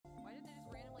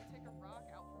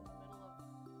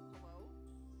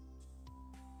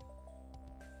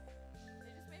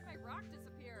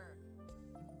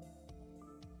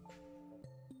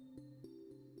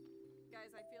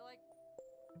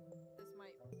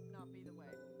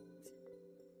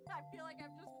I feel like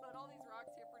I've just put all these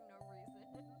rocks here for no reason.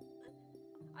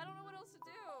 I don't know what else to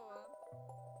do.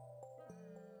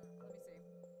 Let me see.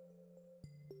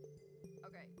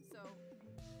 Okay, so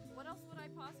what else would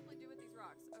I possibly do with these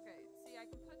rocks? Okay, see, I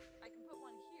can put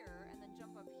one here and then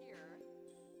jump up here.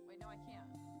 Wait, no, I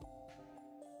can't.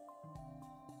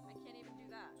 I can't even do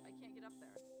that. I can't get up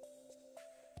there.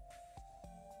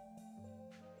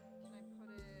 Can I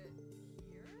put it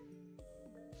here?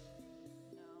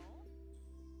 No.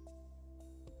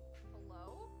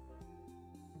 Hello?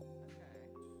 Okay.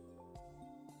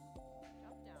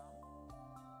 Jump down.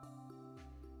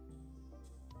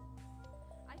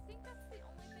 I think that's the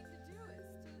only thing to do is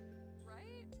to,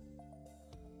 right?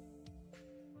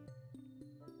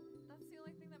 That's the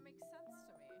only thing that makes sense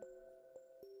to me.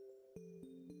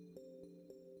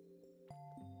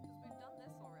 Because we've done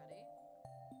this already.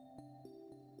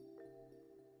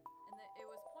 And it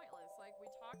was pointless. Like, we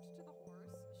talked to the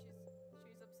horse.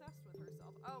 She's obsessed with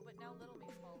herself. Oh, but now Little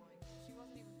Me's following me. She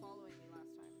wasn't even following me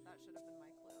last time. That should have been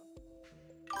my clue.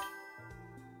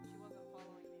 She wasn't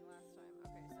following me last time.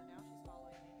 Okay, so now she's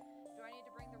following me. Do I need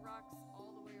to bring the rocks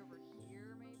all the way over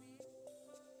here, maybe?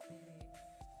 Maybe.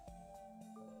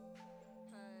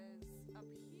 Because up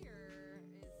here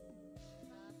is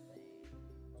nothing.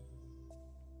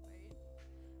 Wait.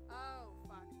 Oh,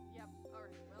 fuck. Yep.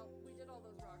 Alright, well, we did all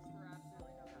those rocks for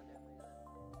absolutely no goddamn reason.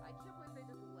 I can't believe they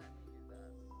just let me do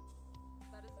that.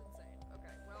 That is insane.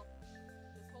 Okay, well,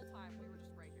 this whole time we were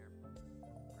just right here.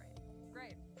 Great.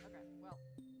 Great. Okay, well.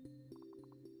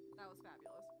 That was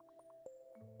fabulous.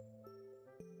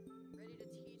 Ready to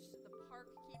teach the park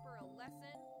keeper a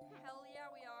lesson? Hell yeah,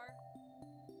 we are.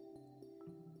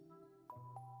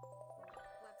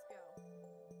 Let's go.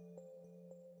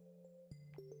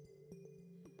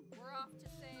 We're off to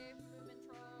save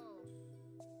Moomintroll.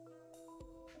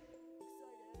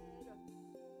 Excited.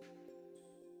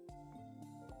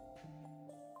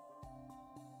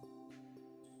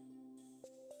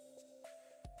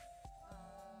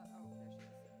 Oh, there she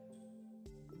is.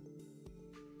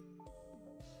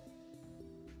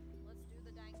 Let's do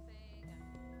the dang thing.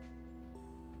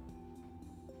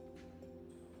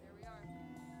 There we are.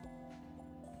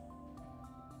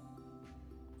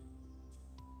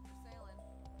 We're sailing.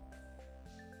 Let's see.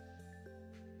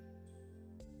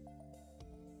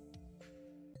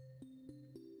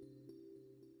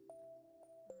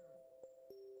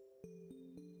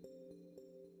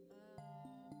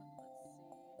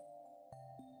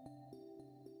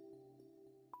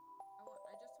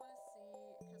 I just want to see, because we're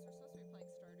supposed to be playing Stardew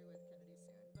with Kennedy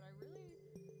soon, but I really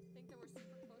think that we're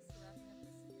super close to wrapping up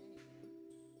this game.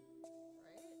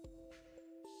 Right?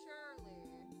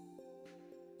 Surely. Okay,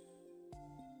 so we've returned to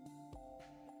Moon Valley.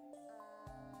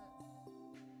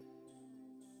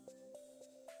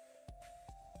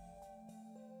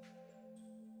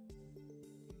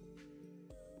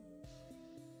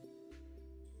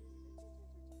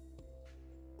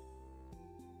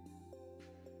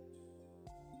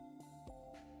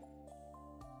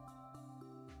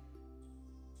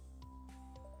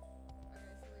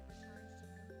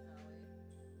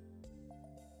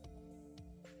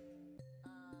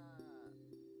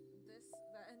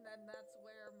 And then that's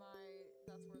where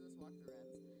this walkthrough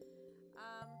ends.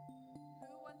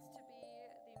 Who wants to be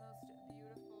the most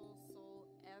beautiful soul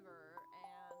ever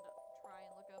and try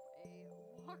and look up a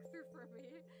walkthrough for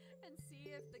me and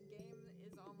see if the game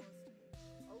is almost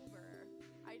over?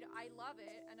 I love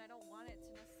it and I don't want it to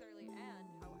necessarily end.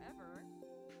 However,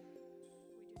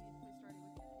 we do need to play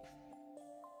Stardew with Kennedy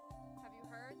soon. Have you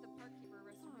heard? The park keeper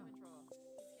arrested Moomintroll.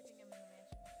 He's keeping him in the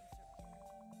mansion east of here.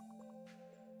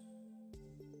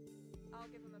 I'll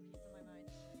give him a piece of my mind.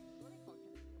 Let me call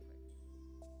Kennedy real quick.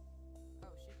 Oh,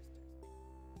 she just texted me.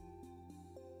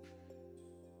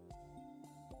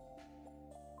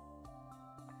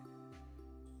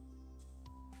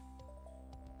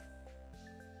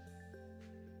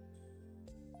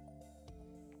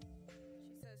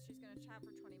 She says she's gonna chat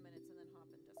for 20 minutes and then hop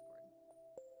in Discord.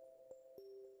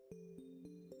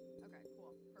 Okay,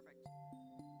 cool. Perfect.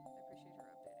 I appreciate her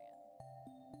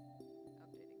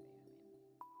updating me, I mean.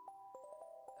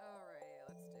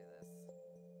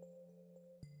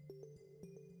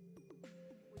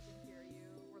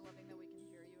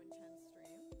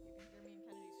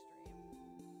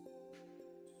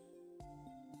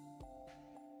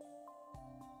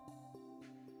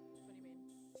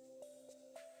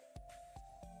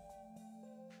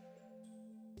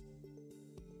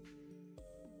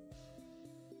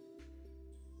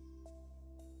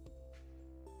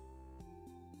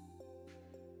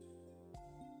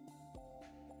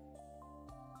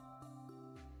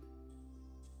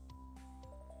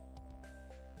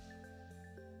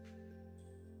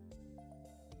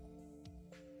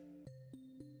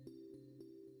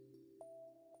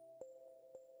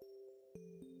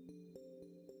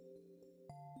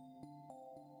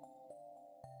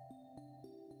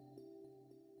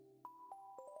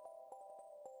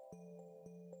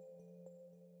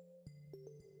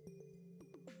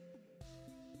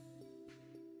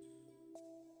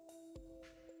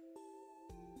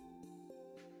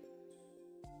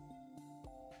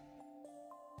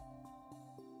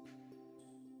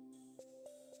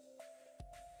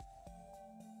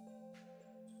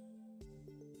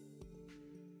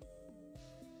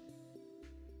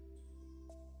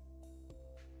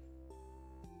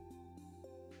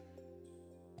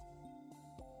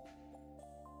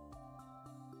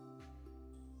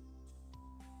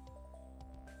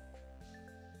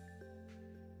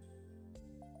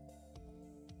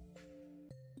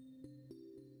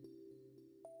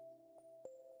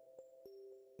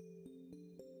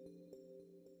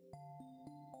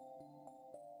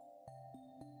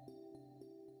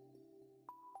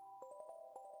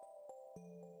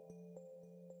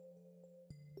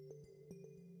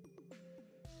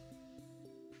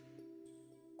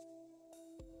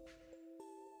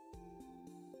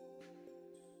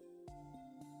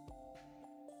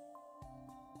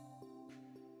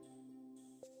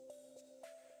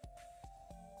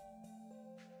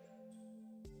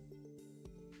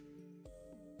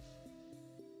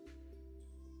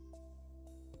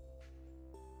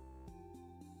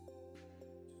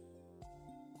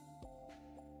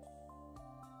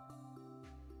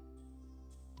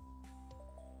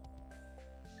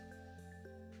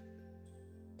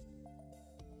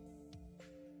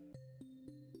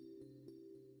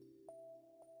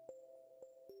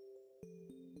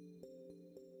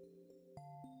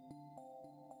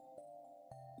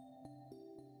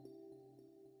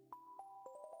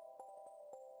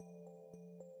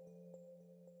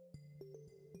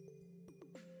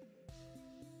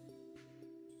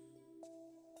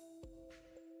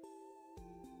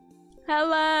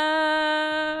 Hello!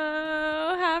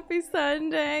 Happy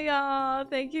Sunday, y'all.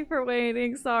 Thank you for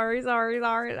waiting. Sorry.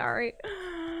 I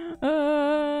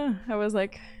was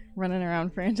like running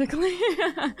around frantically.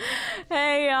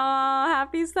 Hey, y'all.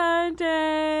 Happy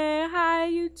Sunday. Hi,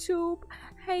 YouTube.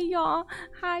 Hey, y'all.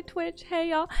 Hi, Twitch. Hey,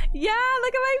 y'all. Yeah,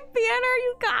 look at my banner,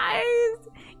 you guys.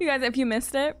 You guys, if you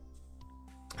missed it,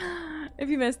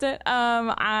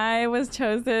 I was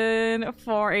chosen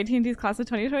for AT&T's class of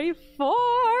 2024,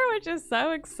 which is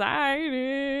so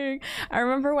exciting. I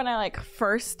remember when I like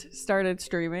first started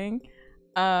streaming,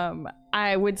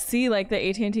 I would see like the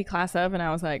AT&T class of, and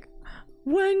I was like,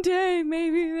 one day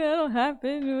maybe that'll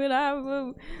happen when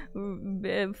I'm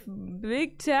a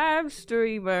big time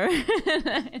streamer.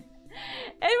 And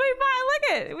we look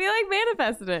it, we like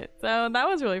manifested it, so that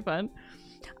was really fun.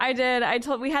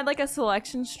 We had like a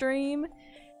selection stream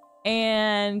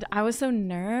and I was so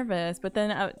nervous, but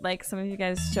then like some of you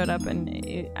guys showed up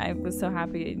and I was so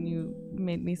happy and you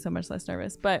made me so much less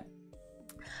nervous. But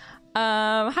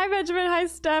hi Benjamin, hi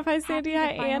Steph, hi Sandy,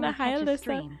 hi Anna, hi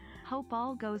Alyssa. Hope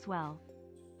all goes well.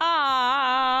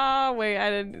 Ah, wait, I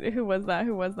didn't. Who was that?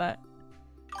 Who was that?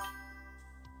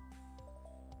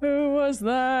 Who was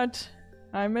that?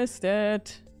 I missed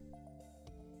it.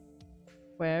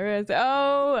 Where is it?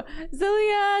 Oh,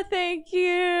 Zilia, thank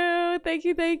you.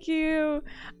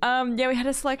 Yeah, we had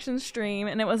a selection stream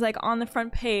and it was like on the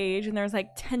front page and there was like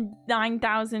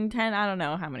 9,010. I don't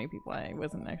know how many people. I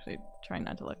wasn't actually trying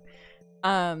not to look.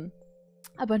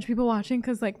 A bunch of people watching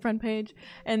because like front page,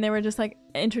 and they were just like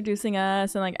introducing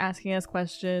us and like asking us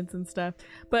questions and stuff.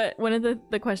 But one of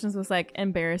the questions was like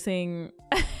embarrassing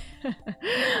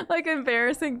like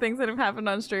embarrassing things that have happened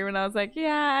on stream, and I was like,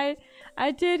 yeah,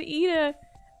 I did eat a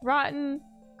rotten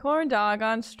corn dog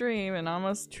on stream and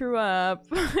almost threw up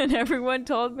and everyone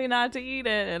told me not to eat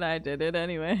it and I did it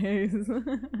anyways.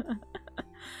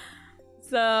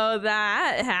 So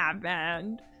that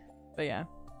happened. But yeah.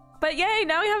 But yay,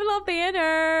 now we have a little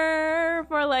banner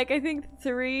for like, I think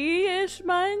 3-ish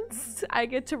months. I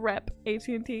get to rep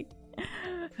AT&T.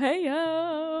 Hey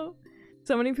yo.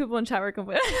 So many people in chat were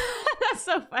complaining. That's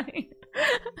so funny.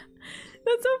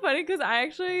 That's so funny because I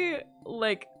actually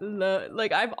like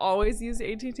I've always used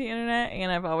AT&T internet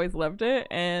and I've always loved it,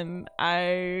 and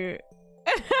I'm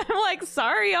like,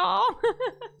 sorry y'all.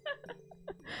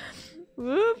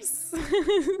 Whoops.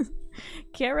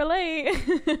 Can't relate.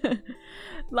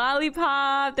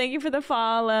 Lollipop, thank you for the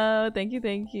follow. Thank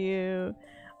you.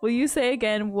 Will you say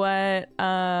again what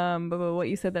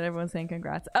you said that everyone's saying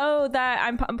congrats? Oh, that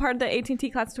I'm part of the AT&T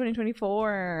class of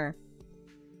 2024.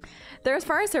 They're as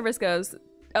far as service goes.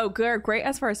 Oh, good, great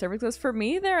as far as service goes. For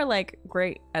me, they're like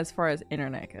great as far as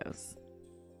internet goes.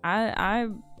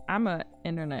 I'm a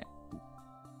internet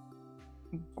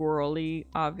girly,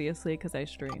 obviously, because I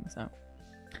stream. So,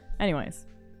 anyways.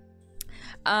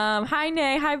 Hi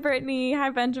Nay, hi Brittany, hi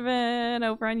Benjamin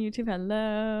over on YouTube.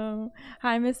 Hello.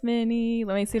 Hi Miss Minnie.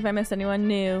 Let me see if I missed anyone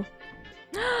new.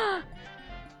 Oh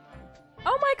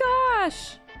my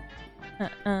gosh.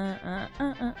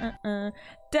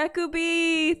 Deku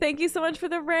B, thank you so much for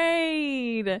the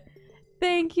raid.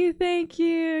 Thank you.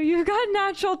 You've got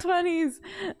natural 20s.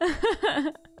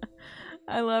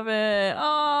 I love it.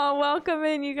 Oh, welcome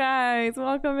in, you guys.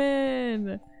 Welcome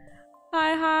in.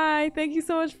 Hi. Thank you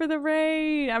so much for the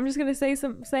raid. I'm just gonna say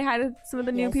hi to some of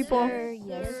the new people.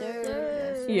 Yes,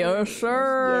 sir. Yes,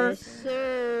 sir. Yes,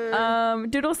 sir.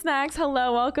 Doodle Snacks,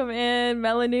 hello, welcome in.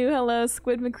 Melanu, hello.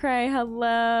 Squid McCrae,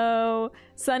 hello.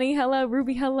 Sunny, hello.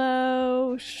 Ruby,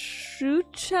 hello.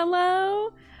 Shooch,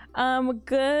 hello.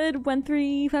 Good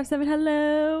 1357,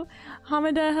 hello.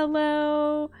 Hamida,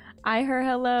 hello. Her,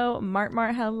 hello.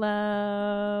 Mart,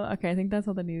 hello. Okay, I think that's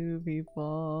all the new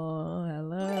people.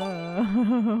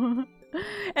 Hello.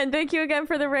 And thank you again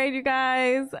for the raid, you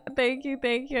guys. Thank you.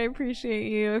 I appreciate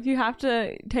you. If you have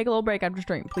to take a little break after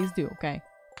stream, please do, okay?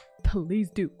 Please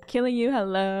do. Killing you,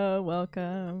 hello.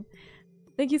 Welcome.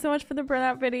 Thank you so much for the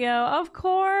burnout video. Of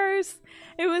course.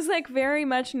 It was like very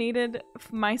much needed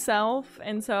myself,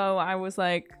 and so I was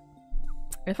like,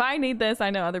 if I need this, I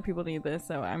know other people need this,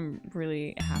 so I'm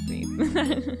really happy.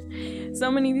 So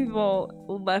many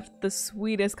people left the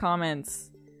sweetest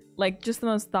comments, like just the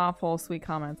most thoughtful, sweet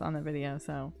comments on the video,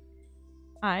 so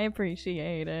I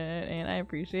appreciate it, and I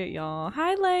appreciate y'all.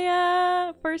 Hi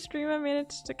Leia! First stream I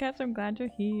managed to catch, I'm glad you're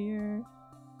here.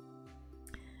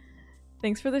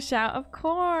 Thanks for the shout, of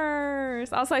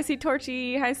course! Also, I see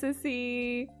Torchy, hi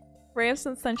Sissy! Ray of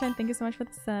Sunshine, thank you so much for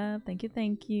the sub. Thank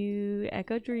you.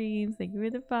 Echo Dreams, thank you for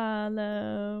the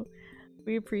follow.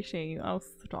 We appreciate you. Oh,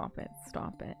 stop it.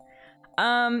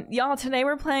 Y'all, today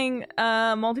we're playing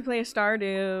multiplayer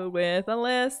Stardew with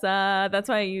Alyssa. That's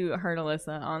why you heard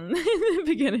Alyssa on the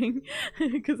beginning,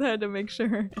 because I had to make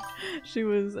sure she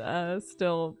was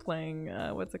still playing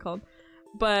what's it called.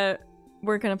 But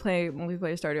we're gonna play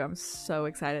multiplayer Stardew. I'm so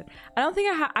excited. I don't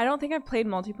think I've played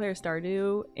multiplayer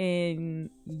Stardew in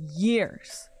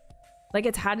years. Like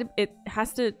it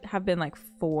has to have been like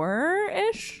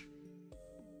 4-ish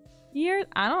years.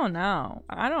 I don't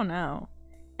know.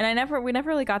 And we never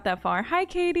really got that far. Hi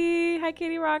Katie. Hi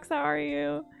Katie Rocks, how are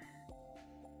you?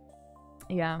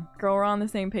 Yeah, girl, we're on the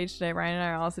same page today. Ryan and I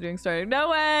are also doing Stardew. No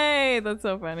way! That's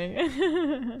so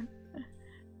funny.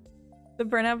 The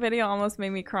burnout video almost made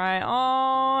me cry.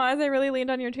 Oh, as I really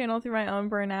leaned on your channel through my own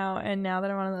burnout, and now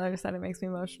that I'm on the other side, it makes me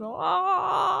emotional.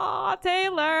 Oh,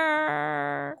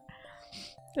 Taylor!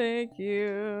 Thank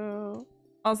you.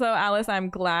 Also, Alice, I'm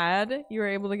glad you were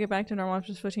able to get back to normal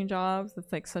after switching jobs.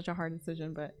 That's like such a hard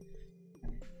decision, but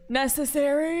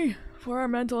necessary for our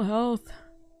mental health.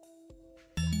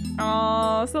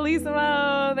 Oh,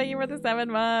 Solissimo, thank you for the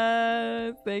 7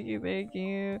 months. Thank you, thank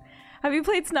you. Have you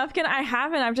played Snufkin? I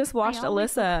haven't. I've just watched I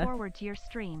always Alyssa. Look forward to your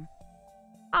stream.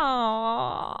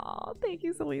 Oh, thank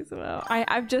you, Solissimo.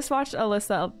 I've just watched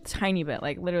Alyssa a tiny bit,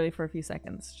 like literally for a few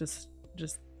seconds, just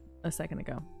a second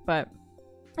ago. But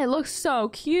it looks so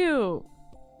cute.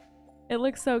 It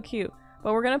looks so cute.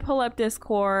 But we're gonna pull up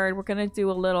Discord. We're gonna do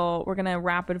we're gonna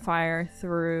rapid fire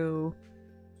through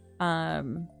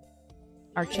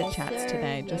our chit chats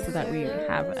today, just so that we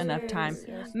have enough time.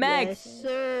 Meg!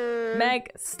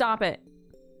 Meg, stop it.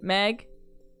 Meg.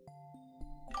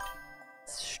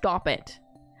 Stop it.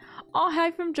 Oh,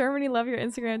 hi from Germany. Love your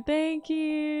Instagram. Thank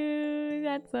you.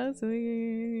 That's so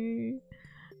sweet.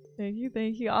 Thank you,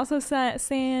 thank you. Also,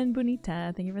 San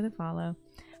Bonita, thank you for the follow.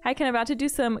 Hi, Ken, about to do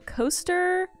some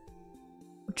coaster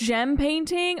gem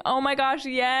painting. Oh my gosh,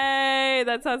 yay!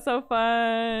 That sounds so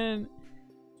fun.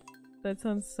 That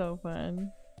sounds so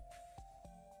fun.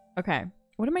 Okay,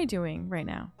 what am I doing right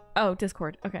now? Oh,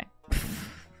 Discord, okay.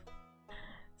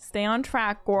 Stay on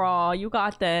track, girl. You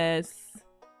got this.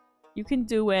 You can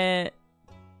do it.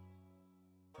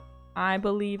 I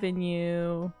believe in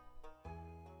you.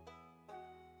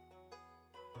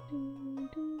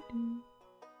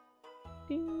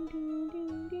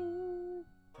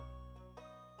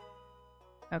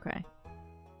 Okay.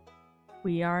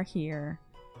 We are here.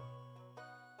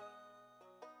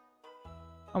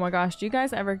 Oh my gosh, do you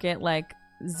guys ever get like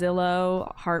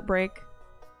Zillow heartbreak?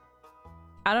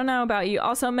 I don't know about you.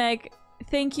 Also, Meg,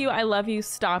 thank you. I love you.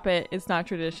 Stop it. It's not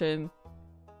tradition.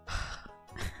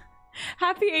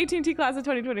 Happy AT&T class of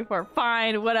 2024.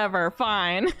 Fine, whatever.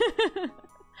 Fine.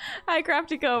 Hi,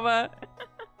 Crafty Kova.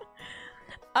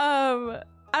 I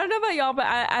don't know about y'all, but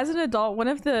as an adult, one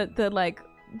of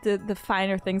the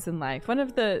finer things in life, one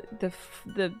of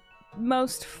the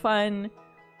most fun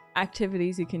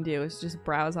activities you can do is just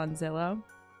browse on Zillow.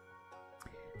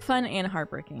 Fun and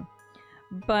heartbreaking.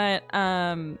 But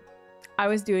I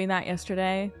was doing that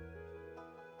yesterday.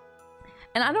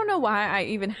 And I don't know why I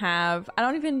even have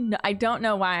I don't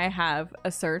know why I have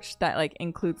a search that like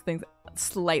includes things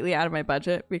slightly out of my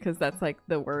budget, because that's like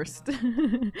the worst.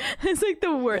 It's like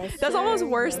the worst. Yes, that's almost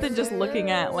worse than just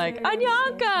looking at like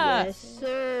Anyanka. Yes,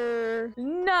 sir.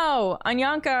 No,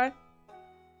 Anyanka,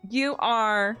 you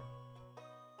are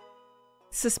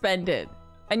suspended.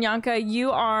 Anyanka,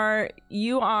 you are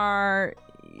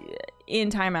in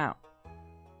timeout.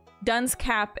 Duns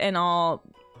cap and all.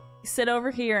 Sit over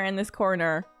here in this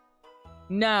corner.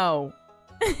 No.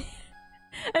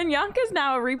 And Yanka's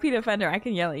now a repeat offender. I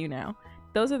can yell at you now.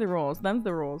 Those are the rules. Them's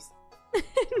the rules.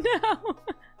 No.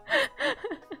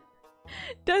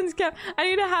 Duns cap. I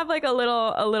need to have like a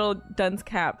little Duns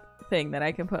cap thing that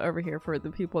I can put over here for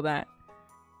the people that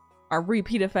are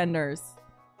repeat offenders.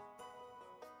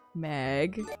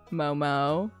 Meg,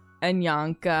 Momo, and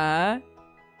Yanka.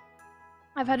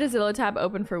 I've had a Zillow tab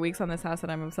open for weeks on this house that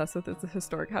I'm obsessed with. It's a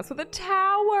historic house with a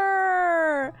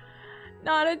tower!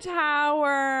 Not a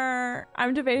tower!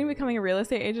 I'm debating becoming a real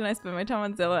estate agent. I spend my time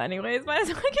on Zillow anyways. Might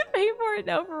as well get paid for it.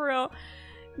 No, for real.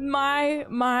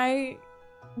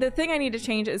 The thing I need to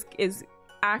change is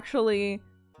actually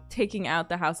taking out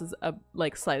the houses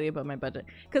like slightly above my budget.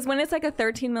 Because when it's like a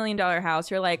 $13 million house,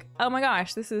 you're like, oh my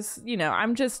gosh, this is, you know,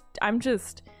 I'm just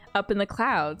up in the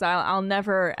clouds. I'll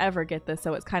never ever get this,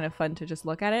 so it's kind of fun to just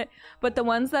look at it. But the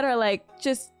ones that are like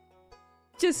just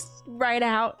right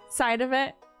outside of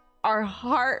it are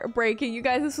heartbreaking. You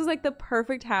guys, this was like the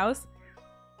perfect house.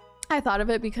 I thought of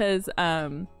it because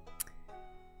of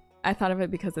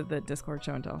the Discord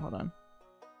show and tell. Hold on.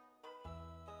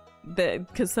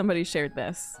 Because somebody shared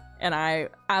this and I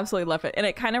absolutely love it, and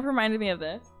it kind of reminded me of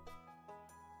this.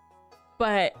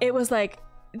 but it was like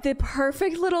the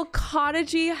perfect little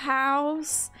cottagey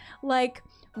house, like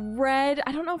red.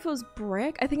 I don't know if it was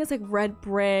brick. I think it's like red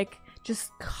brick,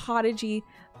 just cottagey,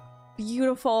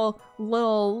 beautiful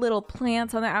little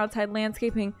plants on the outside,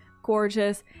 landscaping,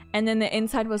 gorgeous. And then the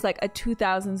inside was like a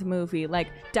 2000s movie, like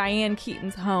Diane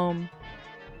Keaton's home.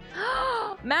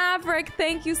 Maverick,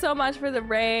 thank you so much for the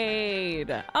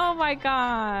raid. Oh my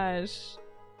gosh.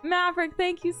 Maverick,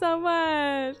 thank you so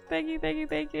much. Thank you. I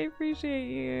appreciate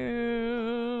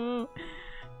you.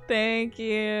 Thank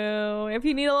you. If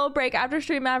you need a little break after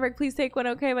stream, Maverick, please take one,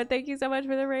 okay? But thank you so much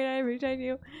for the raid. I appreciate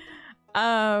you.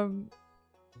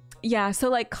 Yeah,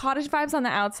 so like cottage vibes on the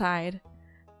outside.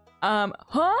 A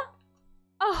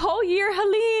whole year,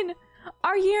 Helene.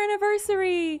 Our year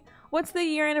anniversary. What's the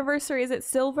year anniversary? Is it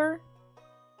silver?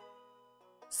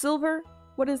 Silver?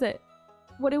 What is it?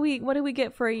 What do we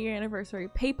get for a year anniversary?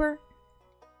 Paper?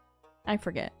 I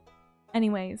forget.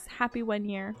 Anyways, happy 1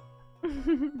 year.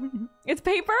 It's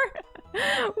paper?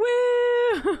 Woo!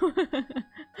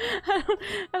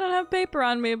 I don't have paper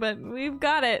on me, but we've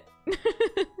got it.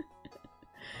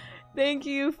 Thank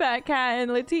you, Fat Cat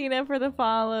and Latina, for the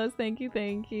follows. Thank you.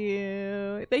 Thank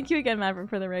you again, Maverick,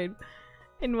 for the raid.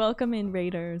 And welcome in,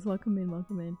 raiders. Welcome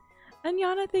in. And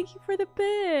Yana, thank you for the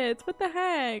bits. What the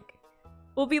heck?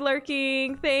 We'll be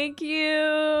lurking. Thank you.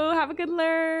 Have a good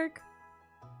lurk.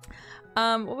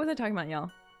 What was I talking about,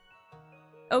 y'all?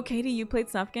 Oh, Katie, you played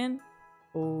Snufkin?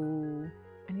 Oh,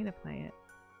 I need to play it.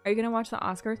 Are you gonna watch the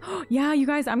Oscars? Yeah, you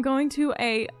guys, I'm going to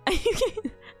a...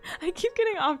 I keep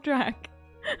getting off track.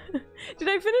 Did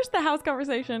I finish the house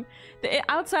conversation? The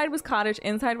outside was cottage,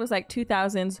 inside was like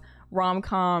 2000s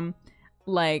rom-com,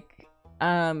 like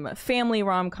family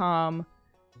rom-com,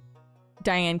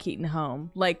 Diane Keaton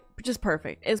home. Like, just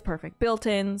perfect. It's perfect.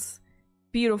 Built-ins,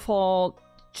 beautiful,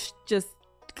 just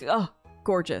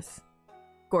gorgeous.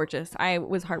 Gorgeous. I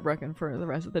was heartbroken for the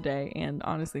rest of the day, and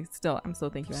honestly, I'm still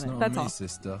thinking about it. That's all.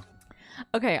 Sister.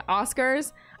 Okay,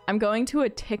 Oscars. I'm going to a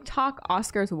TikTok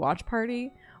Oscars watch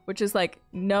party, which is like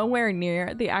nowhere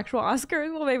near the actual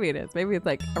Oscars. Well, maybe it is. Maybe it's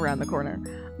like around the corner,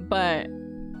 but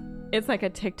it's like a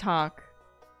TikTok.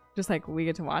 Just like we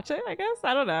get to watch it, I guess.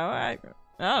 I don't know. I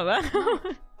don't know.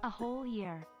 A whole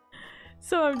year.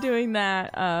 So I'm doing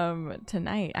that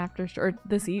tonight after or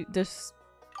just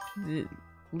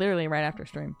literally right after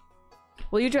stream.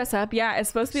 Will you dress up? Yeah, it's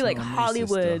supposed to be like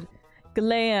Hollywood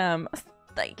glam.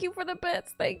 Thank you for the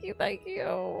bits. Thank you.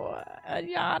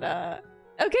 Yada.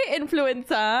 Okay,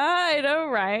 influencer. I know,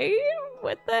 right?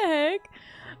 What the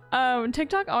heck?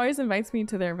 TikTok always invites me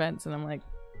to their events, and I'm like,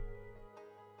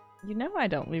 you know I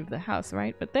don't leave the house,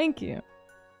 right? But thank you.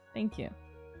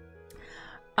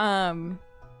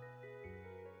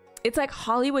 It's like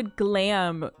Hollywood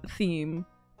glam theme,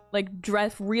 like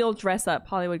real dress up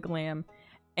Hollywood glam,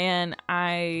 and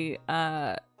I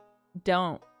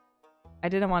didn't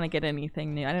want to get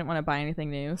anything new. I didn't want to buy anything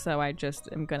new, so I just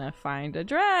am gonna find a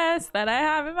dress that I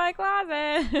have in my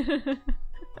closet.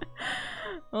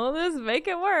 We'll just make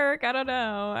it work. I don't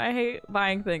know. I hate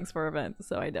buying things for events,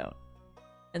 so I don't.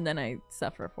 And then I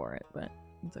suffer for it, but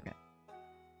it's okay.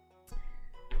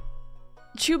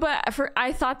 Chuba,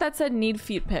 I thought that said need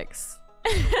feet pics.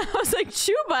 I was like,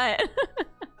 Chuba.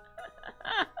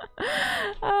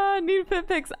 Need feet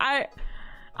pics. I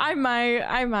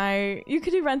might. You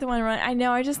could do rent the one run. I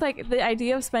know. I just like the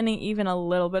idea of spending even a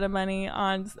little bit of money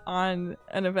on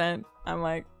an event. I'm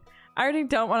like, I already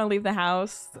don't want to leave the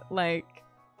house. Like,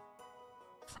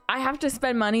 I have to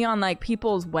spend money on like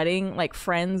people's wedding, like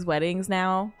friends' weddings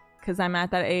now, because I'm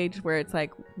at that age where it's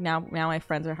like now my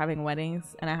friends are having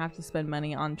weddings, and I have to spend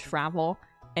money on travel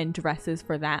and dresses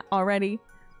for that already.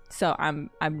 So I'm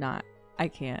not. I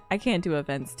can't do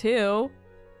events too.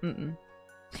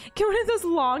 Get one of those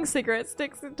long cigarette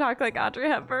sticks and talk like Audrey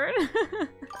Hepburn.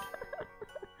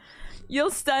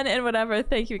 You'll stun and whatever.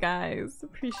 Thank you guys.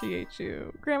 Appreciate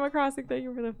you. Grandma Crossing, thank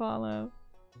you for the follow.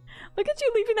 Look at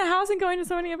you leaving the house and going to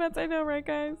so many events. I know, right,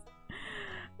 guys?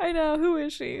 I know. Who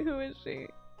is she?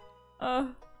 Okay.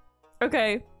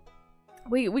 I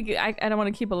don't want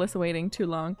to keep Alyssa waiting too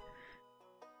long.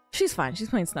 She's fine. She's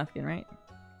playing Snufkin, right?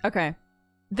 Okay.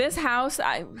 This house,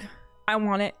 I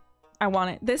want it.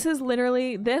 This is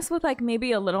literally this with like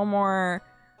maybe a little more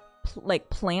like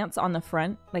plants on the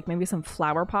front, like maybe some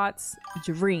flower pots.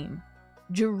 Dream.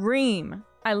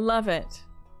 I love it.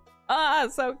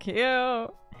 So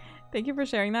cute. Thank you for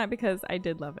sharing that, because I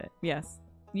did love it. Yes,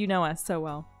 you know us so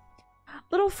well.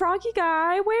 Little froggy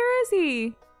guy, where is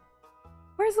he?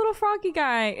 Where's little froggy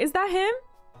guy? Is that him?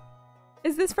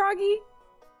 Is this Froggy?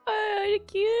 Oh,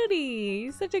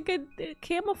 cutie. Such a good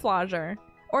camouflager.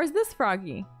 Or is this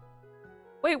Froggy?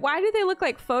 Wait, why do they look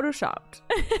like photoshopped?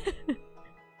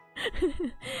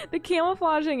 The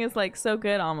camouflaging is like so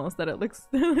good almost that it looks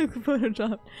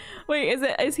photoshopped. Wait,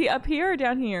 is he up here or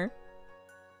down here?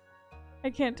 I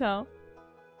can't tell.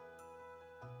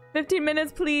 15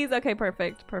 minutes, please. Okay,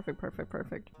 perfect.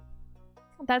 Perfect.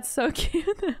 That's so cute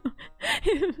though.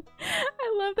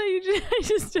 I love that I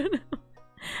just don't know.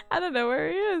 I don't know where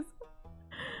he is.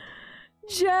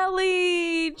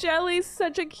 Jelly! Jelly's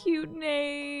such a cute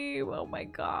name. Oh my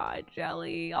god,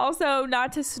 Jelly. Also,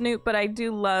 not to snoop, but I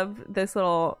do love this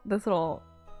little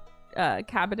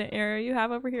cabinet area you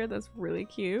have over here. That's really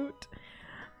cute.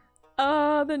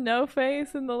 Oh, the no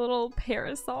face and the little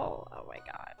parasol. Oh my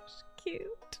gosh,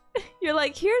 cute. You're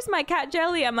like, here's my cat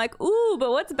Jelly. I'm like, ooh,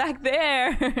 but what's back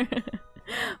there?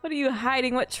 What are you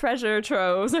hiding? What treasure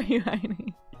troves are you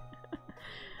hiding?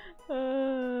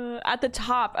 At the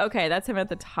top. Okay, that's him at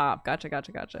the top. Gotcha.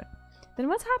 Then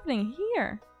what's happening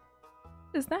here?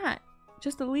 What is that?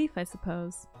 Just a leaf, I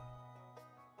suppose.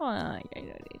 Oh,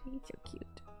 he's so cute.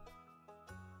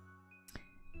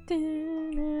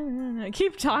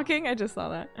 Keep talking. I just saw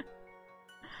that.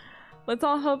 Let's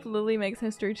all hope Lily makes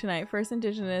history tonight. First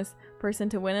Indigenous person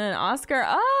to win an Oscar.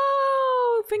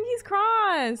 Oh, fingers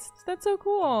crossed. That's so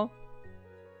cool.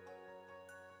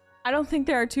 I don't think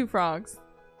there are two frogs.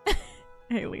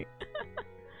 Haley.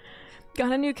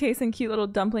 Got a new case and cute little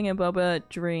dumpling and boba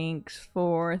drinks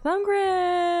for thumb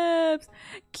grips.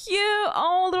 Cute.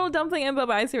 Oh, little dumpling and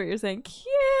boba. I see what you're saying. Cute.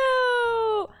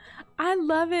 I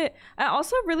love it. I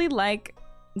also really like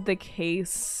the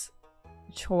case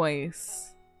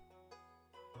choice.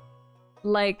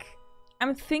 Like,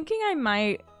 I'm thinking I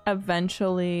might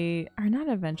eventually, or not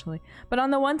eventually, but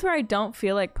on the ones where I don't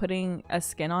feel like putting a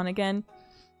skin on again,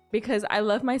 because I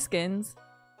love my skins.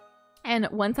 And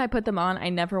once I put them on, I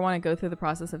never want to go through the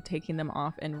process of taking them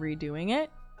off and redoing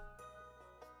it.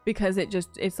 Because it's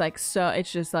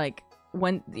just like,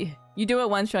 when you do it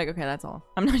once, you're like, okay, that's all.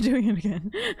 I'm not doing it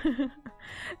again.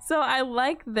 So I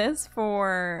like this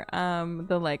for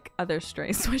the like other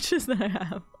stray switches that I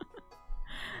have.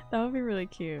 That would be really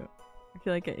cute. I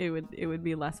feel like it would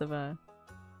be less of a...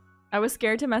 I was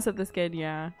scared to mess up the skin,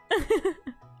 yeah.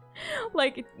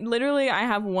 Like, literally, I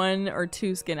have 1 or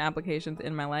 2 skin applications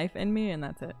in my life and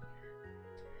that's it.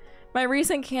 My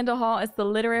recent candle haul is the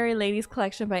Literary Ladies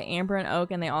collection by Amber and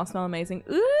Oak, and they all smell amazing.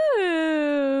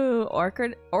 Ooh!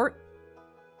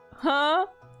 Huh?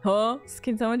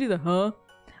 Can someone do the huh?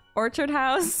 Orchard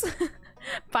House.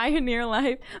 Pioneer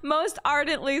Life. Most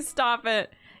ardently stop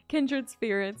it. Kindred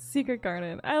Spirits. Secret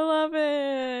Garden. I love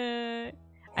it.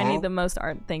 I need the most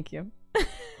art. Thank you.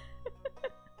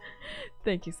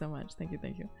 Thank you so much. Thank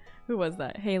you. Who was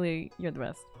that? Haley, you're the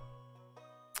best.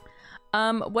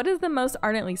 What does the most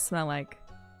ardently smell like?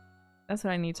 That's what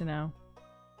I need to know.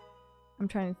 I'm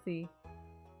trying to see.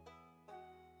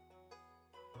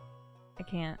 I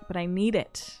can't, but I need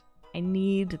it. I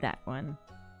need that one.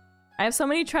 I have so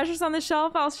many treasures on the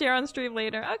shelf I'll share on stream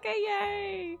later. Okay,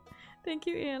 yay! Thank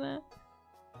you, Anna.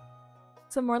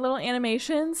 Some more little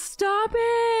animations. Stop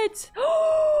it!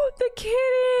 Oh, the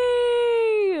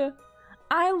kitty!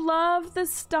 I love the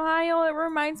style. It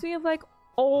reminds me of like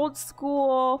old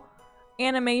school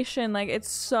animation. Like,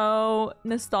 it's so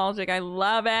nostalgic. I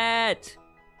love it.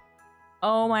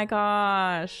 Oh my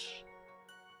gosh.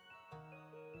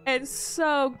 It's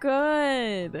so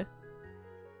good.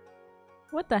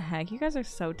 What the heck? You guys are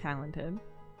so talented.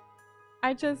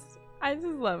 I just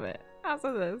love it.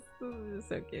 Also this is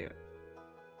so cute.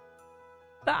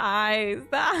 The eyes.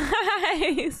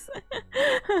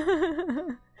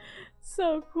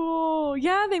 So cool.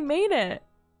 Yeah, they made it.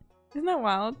 Isn't that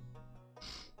wild?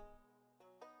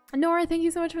 Nora, thank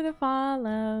you so much for the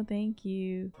follow. Thank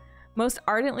you. Most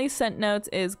ardently sent notes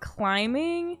is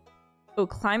climbing. Oh,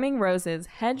 climbing roses,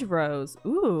 hedgerows.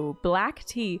 Ooh, black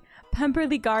tea,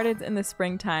 Pemberley Gardens in the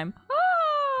springtime.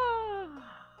 Ah!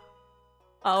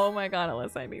 Oh my god,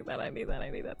 Alyssa, I need that. I need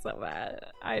that so bad.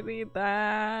 I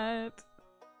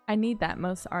need that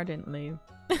most ardently.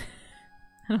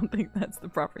 I don't think that's the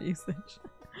proper usage.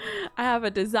 I have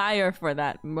a desire for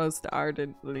that most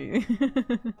ardently.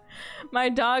 My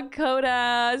dog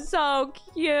Coda, so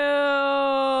cute.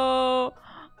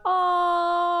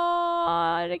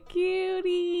 Oh, the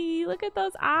cutie. Look at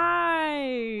those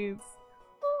eyes.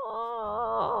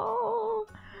 Oh.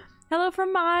 Hello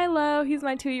from Milo. He's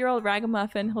my 2-year-old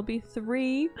ragamuffin. He'll be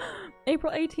 3.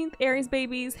 April 18th, Aries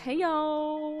babies. Hey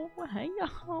yo. Hey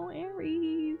yo,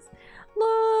 Aries.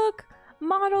 Look.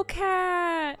 Model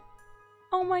cat.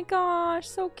 Oh my gosh,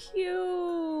 so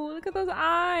cute. Look at those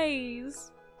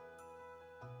eyes.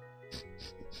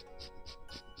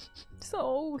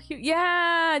 So cute.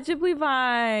 Yeah, Ghibli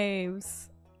vibes.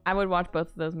 I would watch both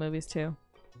of those movies too.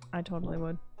 I totally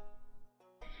would.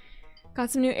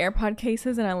 Got some new AirPod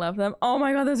cases and I love them. Oh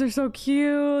my god, those are so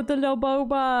cute. The little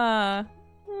boba.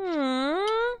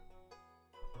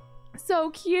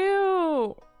 So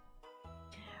cute.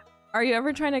 Are you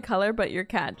ever trying to color but your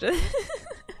cat just...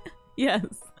 Yes.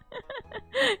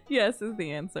 Yes is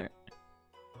the answer.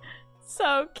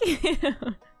 So cute. You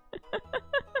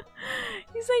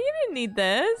say you didn't need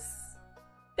this.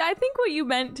 I think what you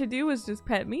meant to do was just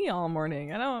pet me all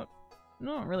morning. I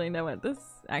don't really know what this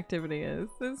activity is.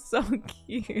 It's so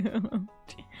cute.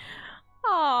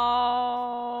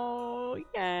 Oh,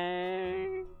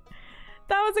 yay.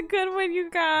 That was a good one, you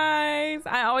guys.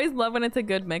 I always love when it's a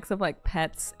good mix of like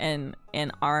pets and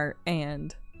art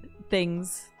and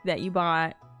things that you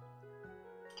bought.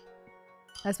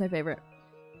 That's my favorite.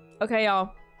 Okay,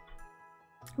 y'all.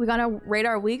 We gotta rate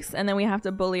our weeks and then we have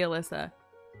to bully Alyssa.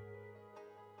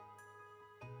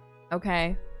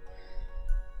 Okay.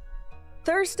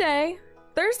 Thursday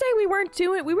we were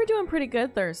doing pretty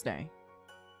good Thursday.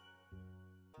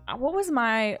 What was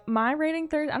my rating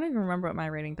Thursday? I don't even remember what my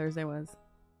rating Thursday was.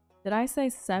 Did I say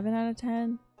 7 out of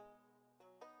 10?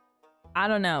 I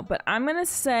don't know, but I'm gonna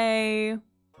say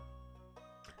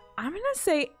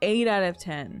 8 out of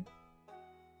 10.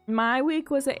 My week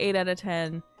was an 8 out of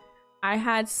 10. I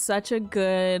had such a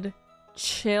good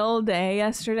chill day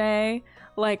yesterday.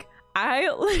 Like, I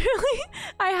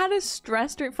had a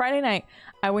stress during Friday night.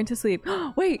 I went to sleep.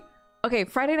 Wait. Okay,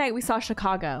 Friday night we saw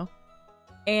Chicago.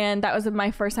 And that was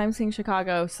my first time seeing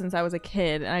Chicago since I was a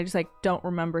kid. And I just like don't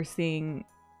remember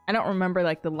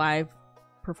like the live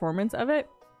performance of it.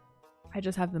 I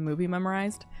just have the movie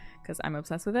memorized because I'm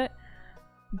obsessed with it.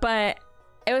 But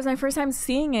it was my first time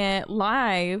seeing it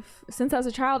live since I was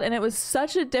a child. And it was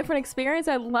such a different experience.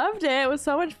 I loved it. It was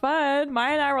so much fun.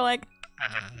 Maya and I were like...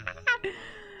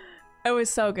 It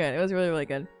was so good. It was really, really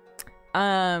good.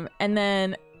 And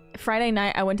then Friday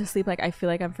night, I went to sleep like, I feel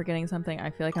like I'm forgetting something.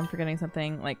 I feel like I'm forgetting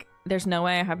something. Like, there's no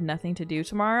way I have nothing to do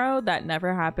tomorrow. That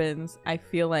never happens. I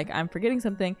feel like I'm forgetting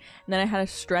something. And then I had a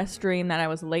stress dream that I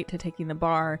was late to taking the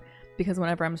bar because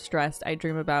whenever I'm stressed, I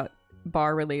dream about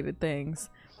bar-related things.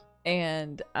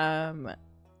 And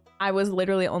I was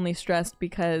literally only stressed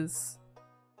because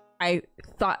I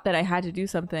thought that I had to do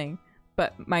something.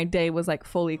 But my day was like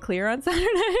fully clear on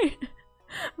Saturday.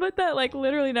 But that like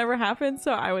literally never happened,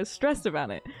 so I was stressed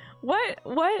about it. What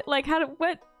like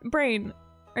what brain?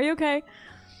 Are you okay?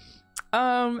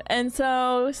 And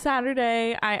so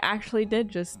Saturday I actually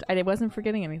I wasn't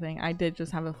forgetting anything. I did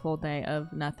just have a full day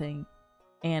of nothing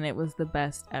and it was the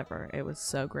best ever. It was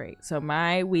so great. So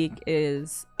my week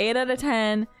is 8 out of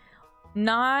 10.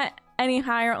 Not any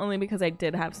higher only because I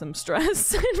did have some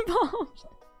stress involved.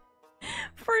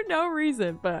 For no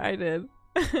reason, but I did.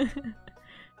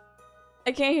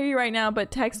 I can't hear you right now, but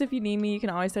text if you need me. You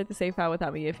can always start the save file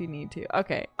without me if you need to.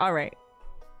 Okay, all right.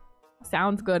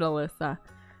 Sounds good, Alyssa.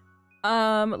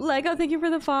 Lego, thank you for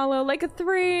the follow. Like a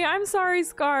 3. I'm sorry,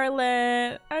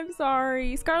 Scarlett. I'm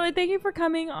sorry. Scarlett, thank you for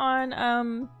coming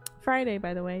on Friday,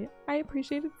 by the way. I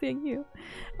appreciated seeing you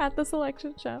at the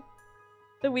selection show.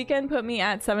 The weekend put me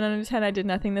at 7 out of 10. I did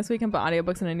nothing this weekend but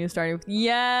audiobooks and a new stardew.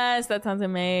 Yes, that sounds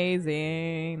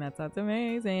amazing. That sounds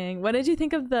amazing. What did you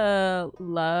think of the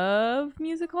Love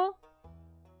musical?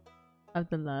 Of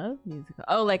the Love musical?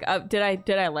 Oh, like did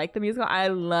I like the musical? I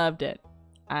loved it.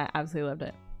 I absolutely loved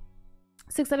it.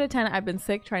 6 out of 10. I've been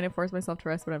sick trying to force myself to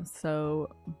rest, but I'm so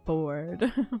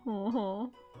bored. 5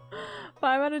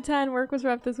 out of 10. Work was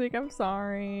rough this week. I'm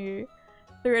sorry.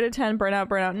 3 out of 10.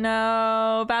 Burnout.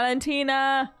 No,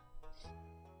 Valentina.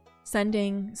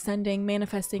 Sending,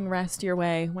 manifesting rest your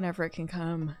way whenever it can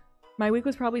come. My week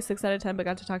was probably 6 out of 10, but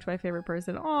got to talk to my favorite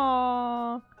person.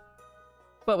 Aww.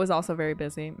 But was also very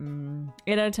busy.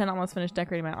 8 out of 10. Almost finished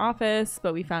decorating my office,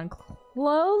 but we found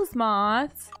clothes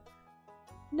moths.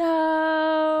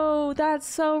 No, that's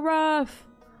so rough.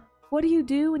 What do you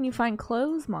do when you find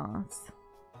clothes moths?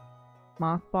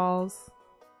 Mothballs.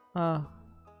 Oh.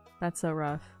 That's so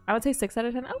rough. I would say 6 out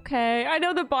of 10. Okay. I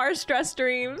know the bar stress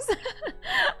dreams.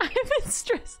 I've been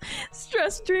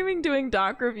stress dreaming doing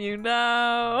doc review.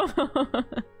 No.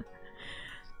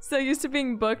 So used to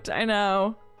being booked. I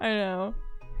know. I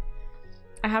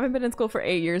haven't been in school for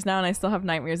 8 years now and I still have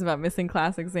nightmares about missing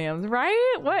class exams.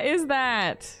 Right? What is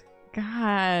that?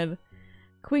 God.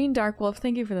 Queen Darkwolf,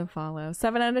 thank you for the follow.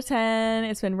 7 out of 10.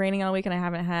 It's been raining all week and I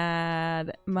haven't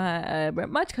had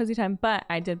much cozy time, but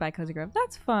I did buy Cozy Grove.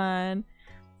 That's fun.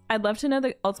 I'd love to know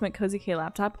the ultimate Cozy K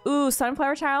laptop. Ooh,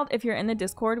 Sunflower Child, if you're in the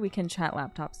Discord, we can chat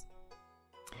laptops.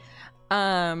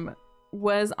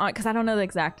 Was on, because I don't know the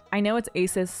exact. I know it's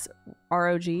Asus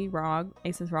ROG, ROG,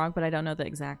 Asus ROG, but I don't know the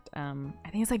exact, I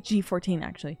think it's like G14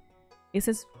 actually.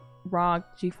 Asus ROG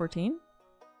G14?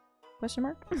 Question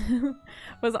mark?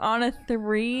 Was on a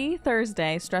 3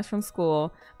 Thursday, stressed from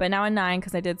school, but now a 9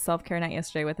 because I did self-care night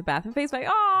yesterday with a bath and face bag.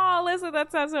 Oh, listen,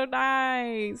 that sounds so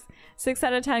nice. 6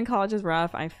 out of 10, college is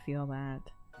rough. I feel that.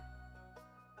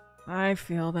 I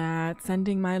feel that.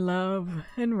 Sending my love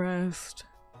and rest.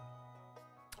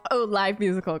 Oh, live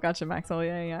musical. Gotcha, Maxwell.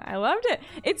 Yeah. I loved it.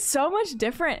 It's so much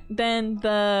different than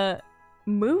the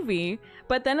movie,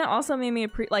 but then it also made me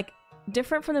like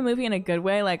different from the movie in a good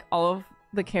way. Like all of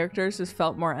the characters just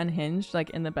felt more unhinged,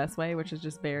 like in the best way, which is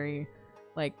just very,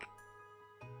 like,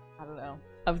 I don't know,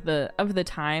 of the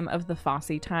time, of the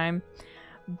Fosse time.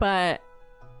 But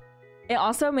it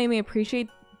also made me appreciate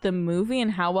the movie and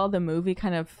how well the movie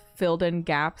kind of filled in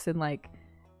gaps and like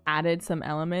added some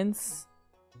elements,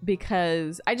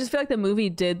 because I just feel like the movie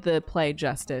did the play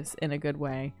justice in a good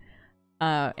way.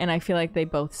 And I feel like they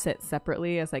both sit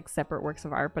separately as like separate works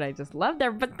of art, but I just love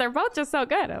them. But they're both just so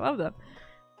good. I love them.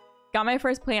 Got my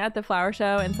first plant at the flower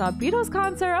show and saw a Beatles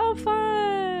concert. Oh,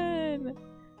 fun!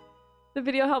 The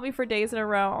video helped me for days in a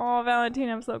row. Oh, Valentine,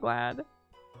 I'm so glad.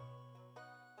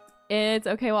 It's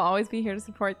okay. We'll always be here to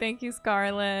support. Thank you,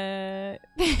 Scarlett.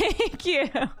 Thank you.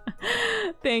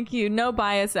 Thank you. No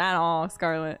bias at all,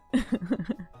 Scarlett.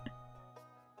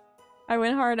 I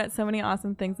went hard at so many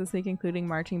awesome things this week, including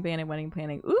marching band and wedding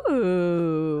planning.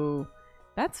 Ooh.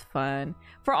 That's fun.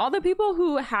 For all the people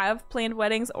who have planned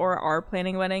weddings or are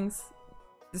planning weddings,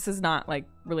 this is not like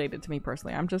related to me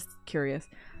personally. I'm just curious.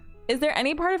 Is there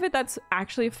any part of it that's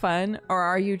actually fun, or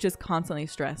are you just constantly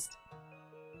stressed?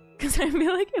 Because I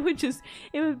feel like it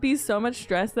would be so much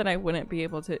stress that I wouldn't be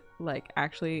able to like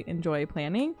actually enjoy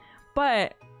planning.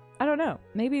 But I don't know.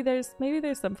 Maybe there's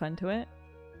some fun to it.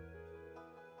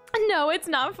 No, it's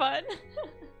not fun.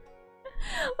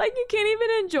 Like you can't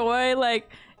even enjoy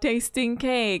like tasting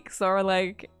cakes or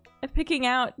like picking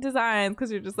out designs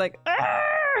because you're just like,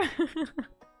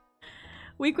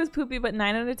 week was poopy, but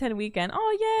 9 out of 10 weekend.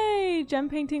 Oh, yay! Gem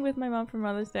painting with my mom for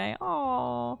Mother's Day.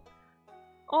 Oh,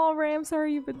 Ray, I'm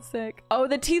sorry you've been sick. Oh,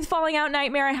 the teeth falling out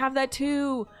nightmare. I have that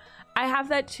too.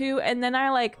 And then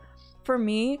I like, for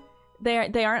me, they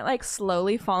aren't like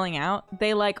slowly falling out.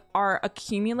 They like are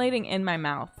accumulating in my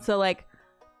mouth. So like,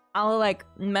 I'll like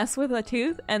mess with a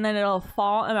tooth and then it'll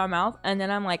fall in my mouth and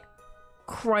then I'm like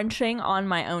crunching on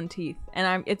my own teeth.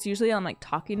 And it's usually I'm like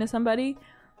talking to somebody,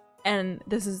 and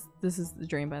this is the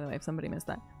dream, by the way, if somebody missed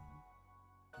that.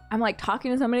 I'm like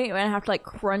talking to somebody and I have to like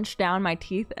crunch down my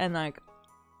teeth and like,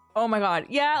 oh my god,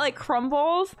 yeah, it like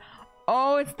crumbles.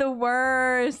 Oh, it's the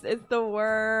worst. It's the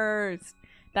worst.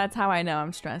 That's how I know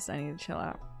I'm stressed. I need to chill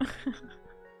out.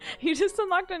 You just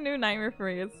unlocked a new nightmare for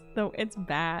me. It's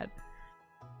bad.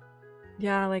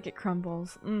 Yeah, like it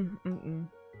crumbles. I'm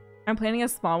planning a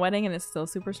small wedding and it's still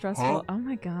super stressful. Huh? Oh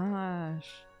my gosh.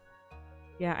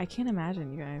 Yeah, I can't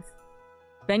imagine, you guys.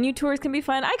 Venue tours can be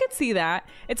fun. I could see that.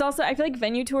 It's also, I feel like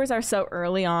venue tours are so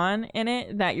early on in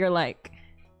it that you're like,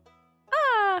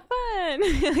 fun.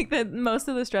 Like that most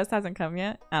of the stress hasn't come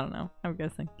yet. I don't know. I'm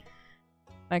guessing.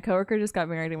 My coworker just got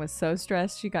married and was so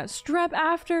stressed. She got strep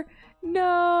after.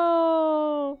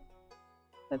 No.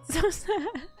 That's so sad.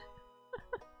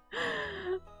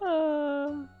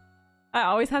 I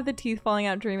always have the teeth falling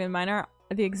out dream, and mine are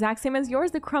the exact same as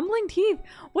yours. The crumbling teeth.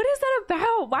 What is that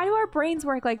about? Why do our brains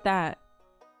work like that?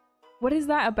 What is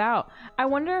that about? I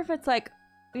wonder if it's like,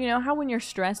 you know how when you're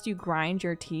stressed you grind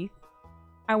your teeth?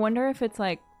 I wonder if it's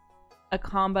like a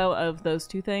combo of those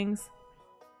two things.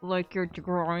 Like you're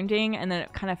grinding and then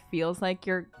it kind of feels like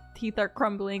your teeth are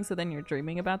crumbling, so then you're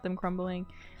dreaming about them crumbling.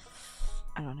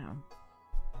 I don't know.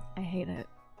 I hate it.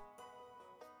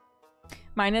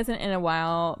 Mine isn't in a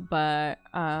while, but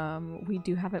we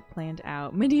do have it planned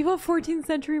out. Medieval 14th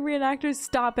century reenactors,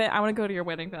 stop it. I want to go to your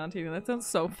wedding, Valentina. That sounds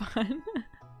so fun.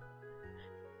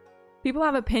 People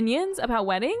have opinions about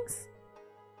weddings?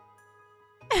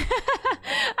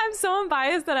 I'm so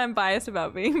unbiased that I'm biased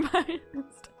about being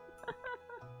biased.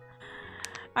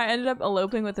 I ended up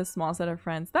eloping with a small set of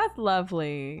friends. That's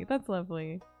lovely. That's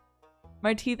lovely.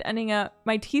 My teeth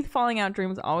falling out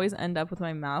dreams always end up with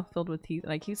my mouth filled with teeth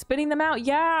and I keep spitting them out.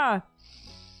 Yeah.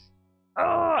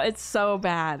 Oh, it's so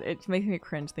bad. It makes me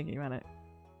cringe thinking about it.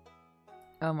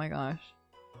 Oh my gosh.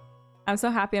 I'm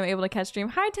so happy I'm able to catch stream.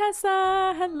 Hi,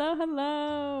 Tessa. Hello,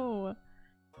 hello.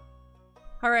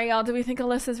 All right, y'all. Do we think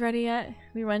Alyssa's ready yet?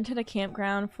 We rented a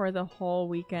campground for the whole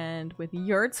weekend with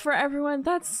yurts for everyone.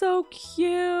 That's so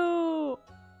cute.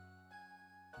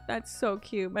 That's so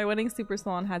cute. My wedding's super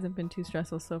small and hasn't been too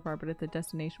stressful so far, but it's a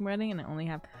destination wedding and I only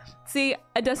have... See,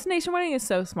 a destination wedding is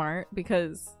so smart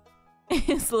because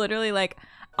It's literally like,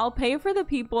 I'll pay for the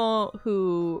people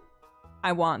who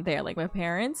I want there, like my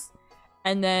parents,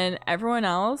 and then everyone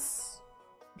else,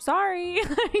 sorry.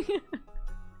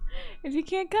 If you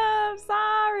can't come,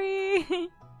 sorry.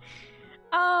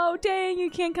 Oh, dang, you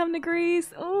can't come to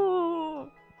Greece. Ooh,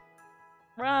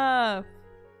 rough.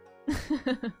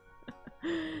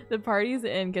 The parties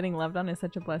and getting loved on is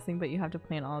such a blessing, but you have to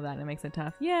plan all of that and it makes it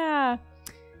tough. Yeah.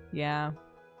 Yeah.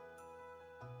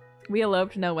 We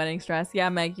eloped, no wedding stress. Yeah,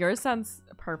 Meg, yours sounds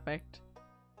perfect.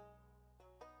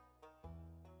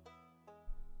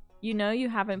 You know you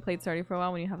haven't played Stardew for a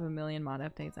while when you have a million mod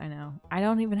updates. I know. I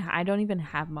don't even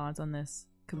have mods on this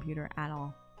computer at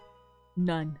all.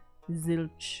 None.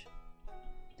 Zilch.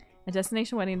 A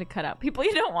destination wedding to cut out people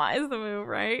you don't want is the move,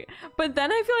 right? But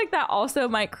then I feel like that also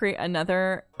might create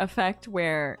another effect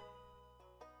where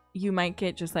you might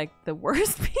get just like the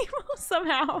worst people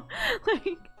somehow. Like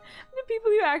the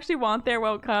people you actually want there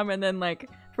won't come, and then like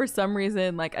for some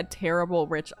reason like a terrible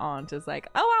rich aunt is like,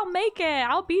 oh, I'll make it,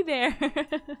 I'll be there.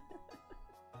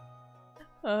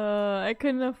 I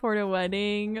couldn't afford a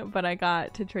wedding, but I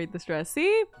got to trade the stress.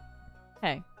 See?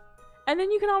 Hey. And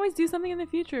then you can always do something in the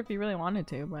future if you really wanted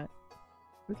to, but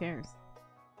who cares?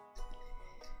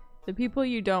 The people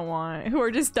you don't want, who are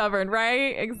just stubborn,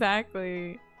 right?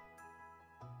 Exactly.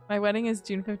 My wedding is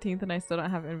June 15th and I still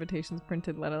don't have invitations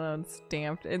printed, let alone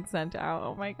stamped and sent out.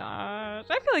 Oh my gosh.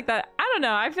 I feel like that, I don't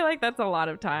know. I feel like that's a lot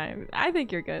of time. I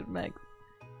think you're good, Meg.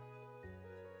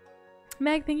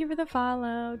 Meg, thank you for the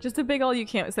follow. Just a big ol' you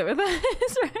can't sit with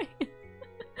us, right?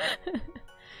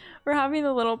 We're having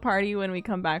a little party when we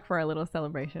come back for our little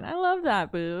celebration. I love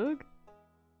that, Boog.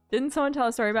 Didn't someone tell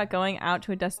a story about going out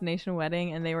to a destination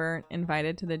wedding and they were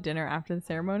invited to the dinner after the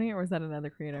ceremony? Or was that another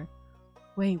creator?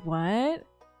 Wait, what?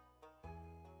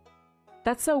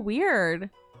 That's so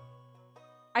weird.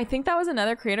 I think that was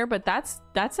another creator, but that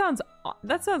sounds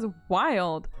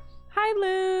wild. Hi,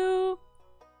 Lou.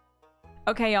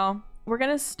 Okay, y'all. We're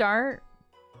gonna start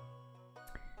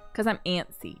because I'm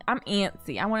antsy. I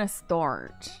want to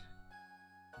start.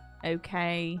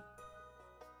 Okay.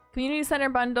 Community center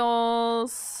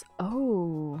bundles.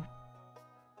 Oh.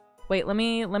 Wait, let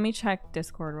me check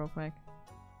Discord real quick.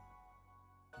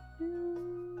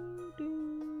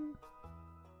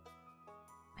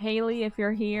 Haley, if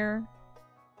you're here.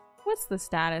 What's the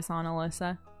status on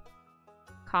Alyssa?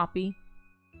 Copy.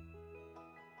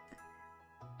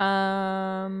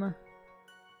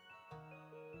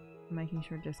 Making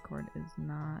sure Discord is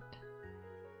not.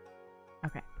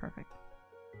 Okay, perfect.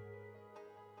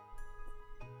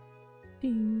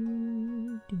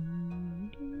 Do, do,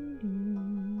 do, do.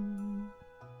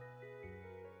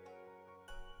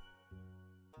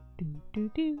 Do, do,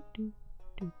 do, do,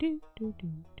 do, do, do,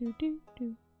 do, do,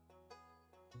 do.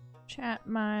 Chat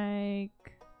mic.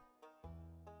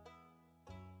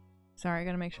 Sorry, I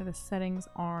gotta make sure the settings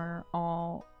are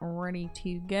all ready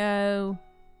to go.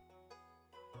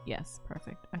 Yes,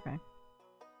 perfect. Okay.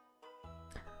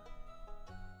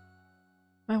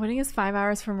 My wedding is 5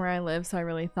 hours from where I live, so I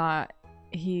really thought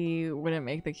he wouldn't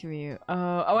make the commute.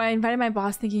 Oh, I invited my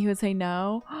boss thinking he would say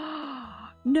no.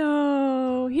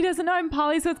 No, he doesn't know I'm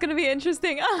poly, so it's gonna be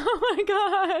interesting. Oh my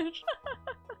gosh.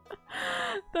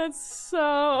 That's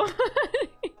so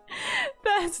funny.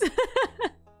 That's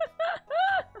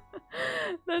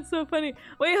so funny.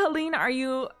 Wait, Helene,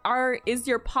 is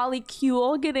your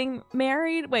polycule getting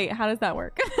married? Wait, how does that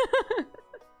work?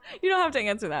 You don't have to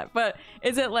answer that, but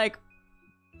is it like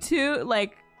two,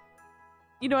 like,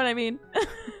 you know what I mean?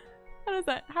 How is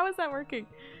that working?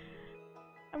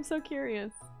 I'm so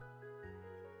curious.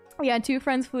 Yeah, two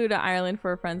friends flew to Ireland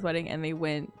for a friend's wedding and they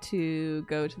went to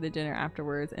go to the dinner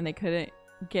afterwards and they couldn't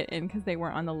get in because they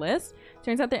weren't on the list.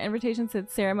 Turns out their invitation said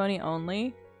ceremony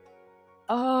only.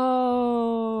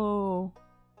 Oh,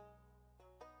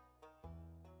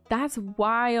 that's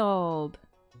wild.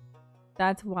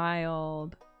 That's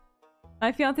wild.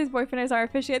 My fiance's boyfriend is our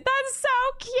officiant. That's so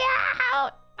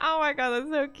cute. Oh my god,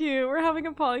 that's so cute. We're having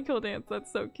a polycule dance.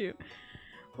 That's so cute.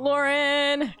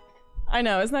 Lauren. I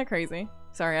know, isn't that crazy?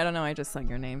 Sorry, I don't know. I just sung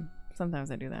your name.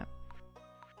 Sometimes I do that.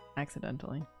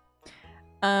 Accidentally.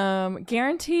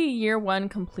 Guarantee year 1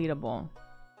 completable.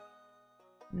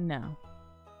 No.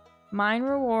 Mine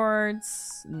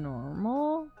rewards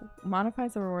normal.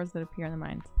 Modifies the rewards that appear in the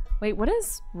mines. Wait, what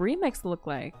does remix look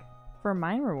like for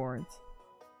mine rewards?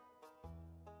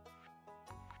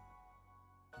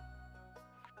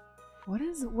 What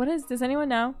is, does anyone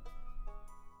know?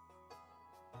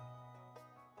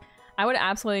 I would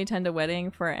absolutely attend a wedding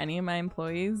for any of my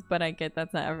employees, but I get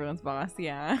that's not everyone's boss.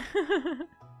 Yeah.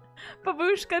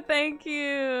 Babushka, thank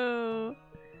you.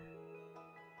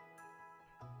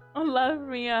 Love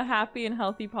me a happy and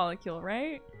healthy polycule,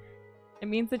 right? It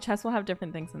means the chests will have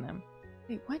different things in them.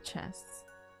 Wait, what chests?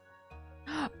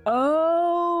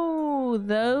 Oh,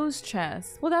 those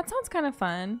chests. Well, that sounds kind of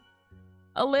fun.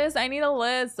 Alyssa, I need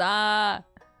Alyssa.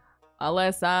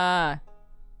 Alyssa.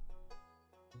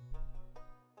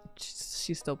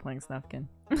 She's still playing Snufkin.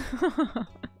 I'm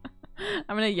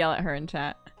gonna yell at her in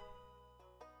chat.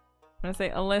 I'm gonna say,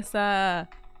 Alyssa,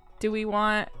 do we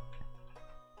want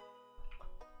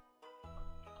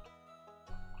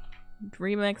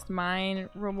remixed mine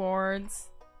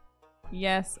rewards?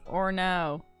 Yes or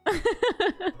no? I'm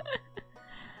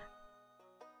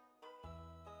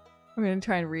gonna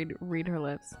try and read her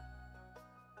lips.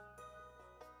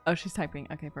 Oh, she's typing.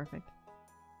 Okay, perfect.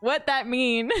 What that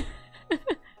mean?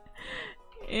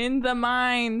 In the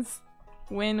mines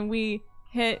when we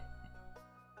hit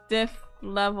diff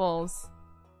levels.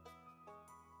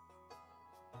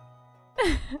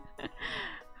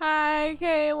 Hi,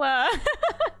 Kayla.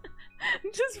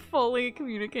 Just fully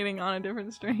communicating on a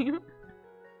different stream.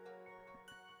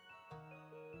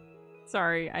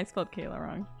 Sorry, I spelled Kayla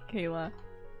wrong. Kayla.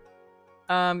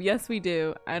 Yes, we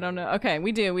do. I don't know. Okay,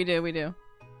 we do.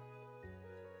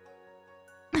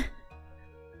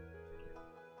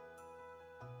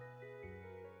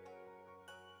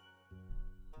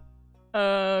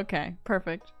 Okay,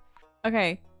 perfect.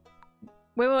 Okay.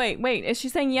 Wait. Is she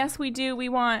saying yes, we do? We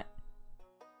want.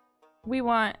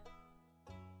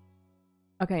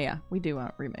 Okay, yeah, we do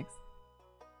want remix.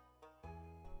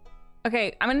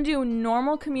 Okay, I'm gonna do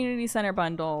normal community center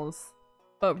bundles,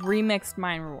 but remixed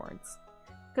mine rewards.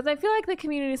 Because I feel like the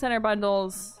community center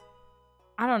bundles,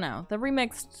 I don't know, the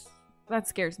remixed, that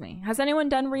scares me. Has anyone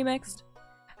done remixed?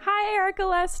 Hi, Erica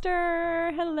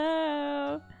Lester.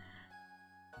 Hello.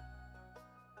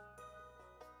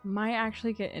 Might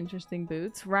actually get interesting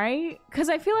boots, right? Because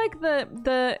I feel like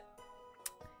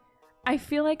I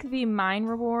feel like the mine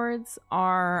rewards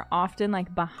are often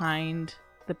like behind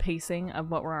the pacing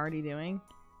of what we're already doing.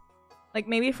 Like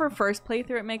maybe for first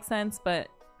playthrough it makes sense, but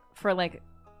for like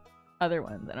other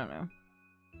ones, I don't know.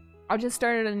 I just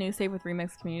started a new save with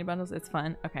remixed community bundles. It's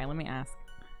fun. Okay, let me ask.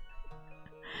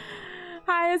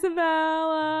 Hi,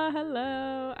 Isabella.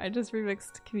 Hello. I just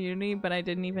remixed community, but I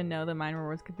didn't even know the mine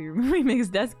rewards could be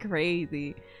remixed. That's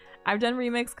crazy. I've done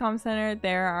remix comm center.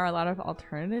 There are a lot of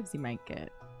alternatives you might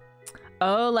get.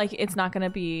 Oh, like it's not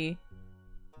gonna be.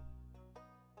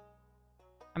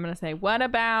 I'm gonna say, what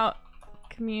about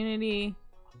community?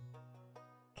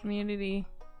 Community.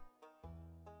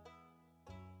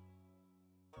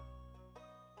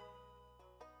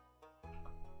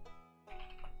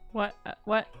 What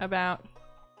about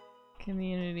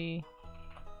community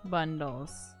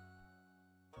bundles?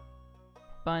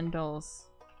 Bundles.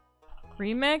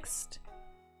 Remixed?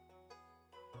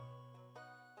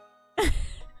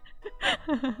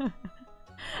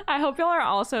 I hope y'all are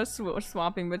also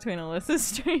swapping between Alyssa's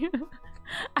stream.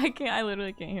 I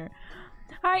literally can't hear.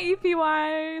 Hi,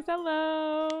 EPYs.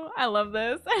 Hello. I love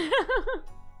this.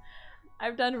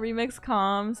 I've done remix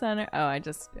comm center. Oh, I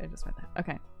just read that.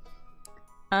 Okay.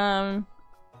 Come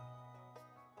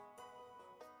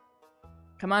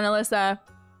on, Alyssa.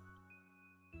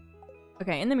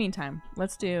 Okay, in the meantime,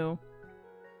 let's do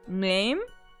name.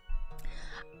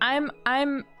 I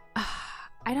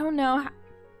don't know.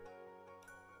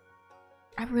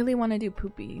 I really want to do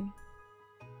poopy.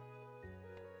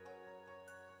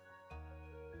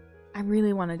 I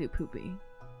really want to do poopy.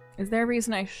 Is there a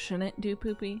reason I shouldn't do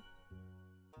poopy?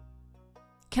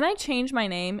 Can I change my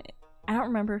name? I don't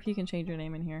remember if you can change your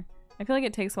name in here. I feel like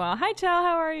it takes a while. Hi, Chell.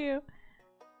 How are you?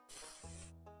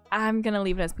 I'm gonna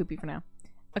leave it as poopy for now.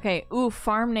 Okay. Ooh,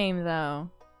 farm name though.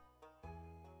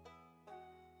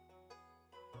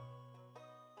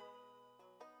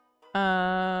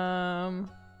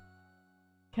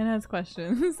 Ken has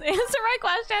questions. Answer my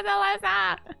questions,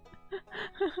 Alyssa.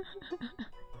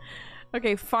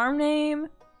 Okay, farm name.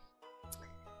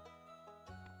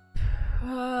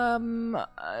 Oh,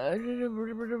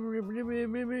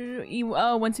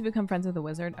 once you become friends with the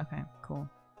wizard. Okay, cool.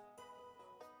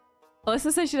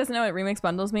 Alyssa says she doesn't know what remix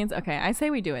bundles means. Okay, I say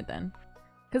we do it then,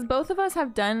 because both of us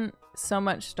have done so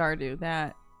much Stardew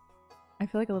that I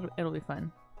feel like it'll be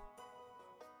fun.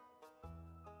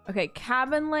 Okay,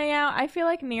 cabin layout. I feel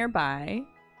like nearby.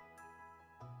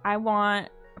 I want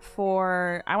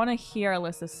to hear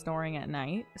Alyssa snoring at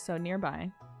night, so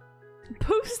nearby.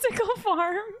 Poosticle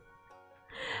farm.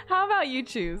 How about you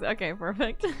choose? Okay,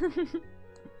 perfect.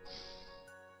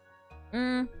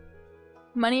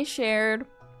 Money shared.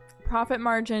 Profit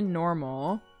margin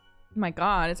normal. Oh my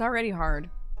god, it's already hard.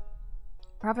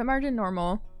 Profit margin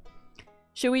normal.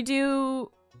 Should we do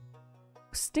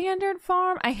Standard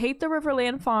farm. I hate the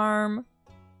Riverland farm.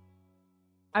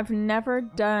 I've never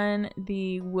done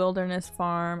the wilderness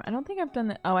farm. I don't think I've done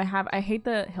the... Oh, I have. I hate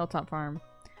the hilltop farm.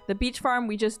 The beach farm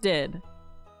we just did.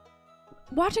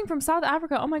 Watching from South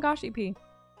Africa. Oh my gosh, EP.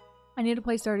 I need to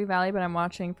play Stardew Valley, but I'm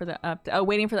watching for the update. Oh,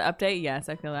 waiting for the update? Yes,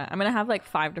 I feel that. I'm gonna have like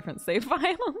 5 different save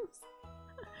files.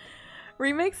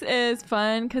 Remix is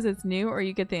fun because it's new, or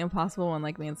you get the impossible one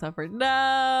like me and suffered.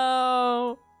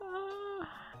 No!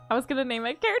 I was gonna name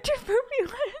my character Poopy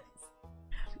Lens.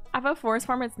 I have a forest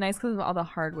farm. It's nice because of all the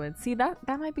hardwood. See, that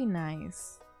might be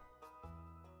nice.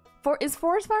 Is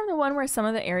forest farm the one where some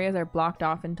of the areas are blocked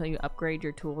off until you upgrade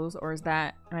your tools, or is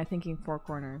that, am I thinking Four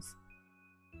Corners?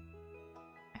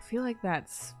 I feel like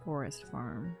that's forest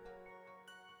farm.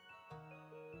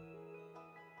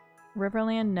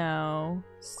 Riverland, no.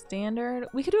 Standard,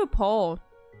 we could do a poll.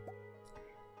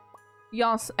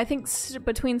 Y'all, I think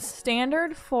between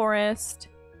standard, forest,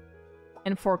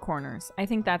 and Four Corners. I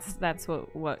think that's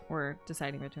what we're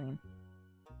deciding between.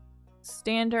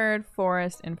 Standard,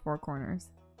 forest, and Four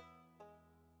Corners.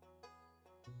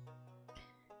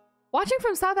 Watching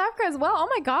from South Africa as well. Oh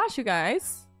my gosh, you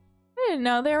guys. I didn't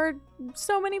know there were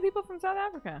so many people from South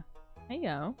Africa. Hey,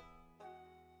 yo.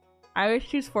 I always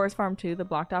choose Forest Farm too. The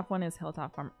blocked off one is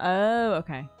Hilltop Farm. Oh,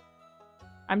 okay.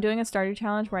 I'm doing a Stardew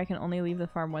challenge where I can only leave the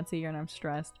farm once a year and I'm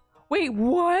stressed. Wait,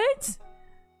 what?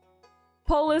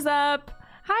 Poll is up.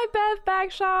 Hi, Bev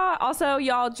Bagshaw. Also,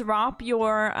 y'all drop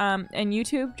your, and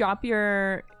YouTube, drop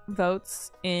your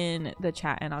votes in the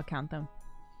chat and I'll count them.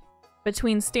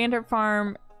 Between Standard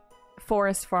Farm,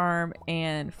 Forest Farm,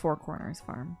 and Four Corners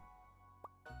Farm.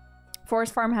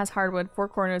 Forest Farm has hardwood. Four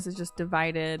Corners is just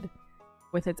divided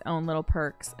with its own little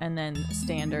perks, and then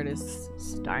Standard is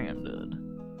standard.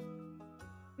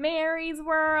 Mary's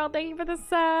World, thank you for the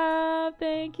sub.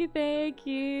 Thank you, thank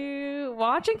you.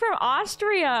 Watching from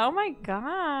Austria. Oh my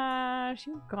gosh,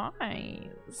 you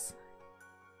guys.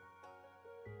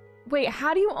 Wait,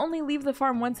 how do you only leave the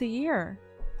farm once a year?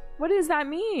 What does that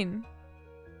mean?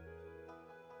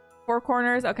 Four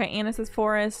Corners. Okay, Anna says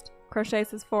forest. Crochet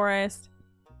says forest.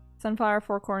 Sunflower,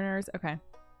 Four Corners. Okay.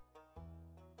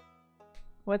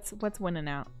 What's winning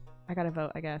out? I gotta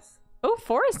vote, I guess. Oh,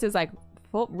 forest is like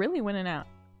full, really winning out.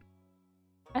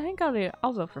 I think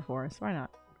I'll vote for forest. Why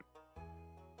not?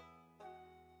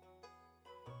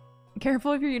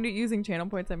 Careful if you're using channel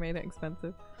points. I made it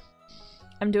expensive.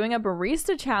 I'm doing a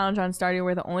barista challenge on Stardew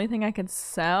where the only thing I can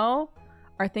sell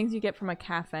are things you get from a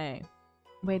cafe.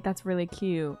 Wait, that's really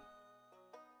cute.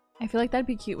 I feel like that'd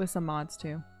be cute with some mods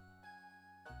too.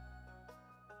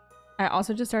 I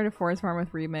also just started Forest Farm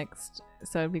with Remixed,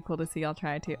 so it'd be cool to see y'all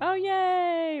try it too. Oh,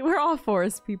 yay! We're all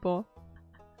forest people.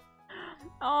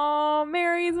 Oh,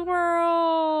 Mary's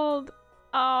World!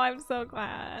 Oh, I'm so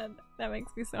glad. That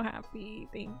makes me so happy.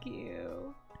 Thank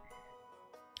you.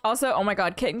 Also, oh my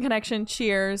god, Kitten Connection,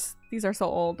 cheers. These are so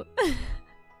old.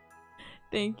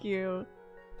 Thank you.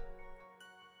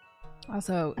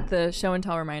 Also, the show and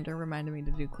tell reminder reminded me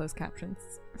to do closed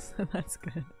captions, so that's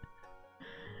good.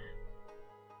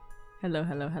 Hello,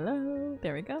 hello, hello.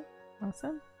 There we go.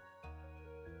 Awesome.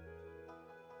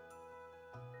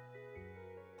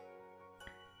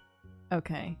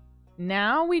 Okay.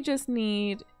 Now we just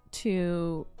need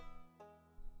to...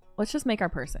 Let's just make our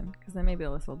person, because then maybe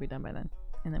the list will be done by then.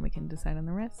 And then we can decide on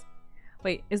the rest.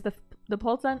 Wait, is the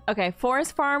poll done? Okay,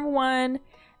 Forest Farm 1.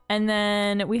 And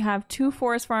then we have 2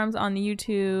 Forest Farms on the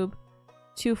YouTube.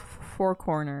 2 Four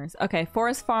Corners. Okay,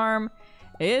 Forest Farm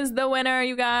is the winner,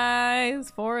 you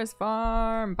guys. Forest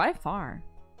Farm. By far.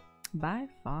 By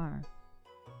far.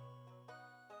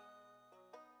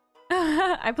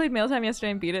 I played Mailtime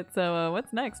yesterday and beat it, so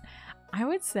what's next? I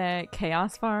would say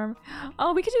Chaos Farm.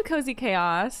 Oh, we could do Cozy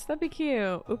Chaos. That'd be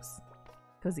cute. Oops.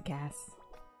 Cozy Chaos.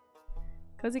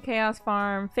 Cozy Chaos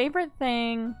Farm. Favorite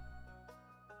thing?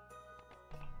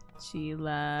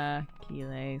 Sheila.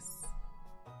 Keylase.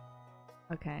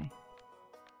 Okay.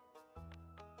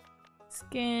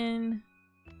 Skin.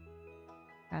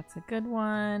 That's a good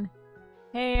one.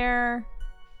 Hair.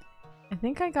 I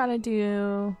think I gotta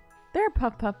do... There are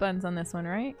puff puff buttons on this one,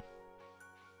 right?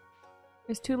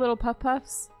 There's 2 little puff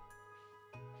puffs.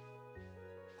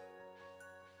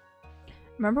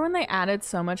 Remember when they added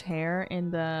so much hair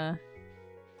in the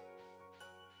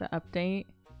update?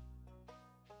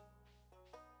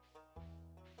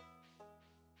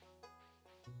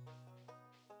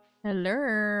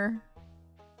 Hello.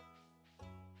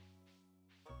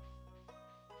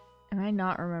 Am I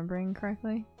not remembering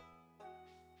correctly?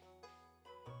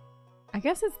 I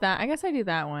guess it's that. I guess I do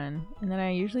that one. And then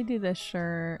I usually do this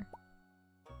shirt.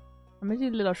 I'm gonna do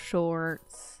little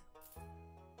shorts.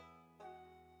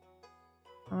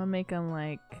 I'm gonna make them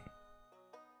like...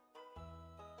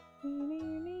 I'm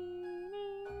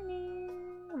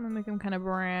gonna make them kind of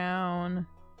brown.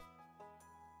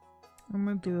 I'm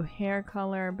gonna do hair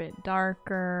color a bit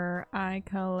darker, eye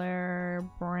color,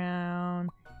 brown.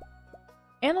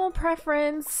 Animal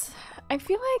preference. I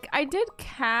feel like I did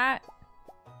cat.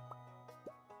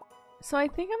 So I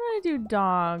think I'm gonna do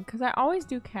dog, because I always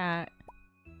do cat.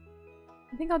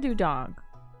 I think I'll do dog.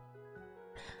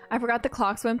 I forgot the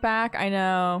clocks went back. I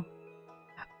know.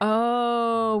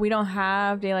 Oh, we don't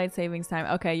have daylight savings time.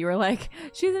 Okay, you were like,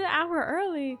 she's an hour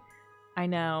early. I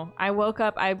know. I woke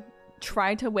up. I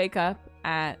tried to wake up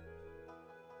at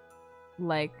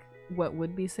like what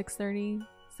would be 6:30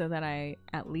 so that I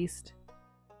at least,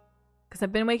 because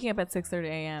I've been waking up at 6:30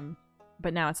 a.m.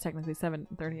 but now it's technically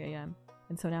 7:30 a.m.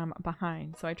 and so now I'm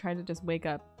behind. So I tried to just wake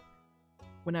up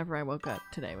whenever I woke up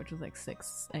today, which was like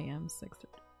 6 a.m. 6:30.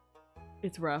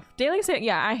 It's rough. Daylight savings.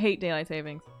 Yeah, I hate daylight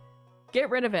savings.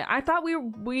 Get rid of it. I thought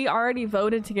we already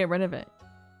voted to get rid of it.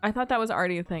 I thought that was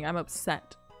already a thing. I'm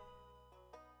upset.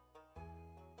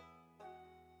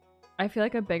 I feel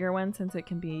like a bigger one since it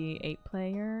can be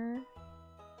 8-player.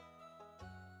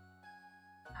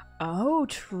 Oh,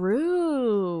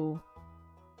 true.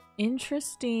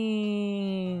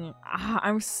 Interesting.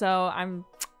 I'm so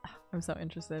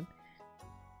interested.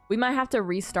 We might have to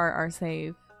restart our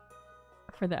save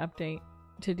for the update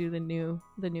to do the new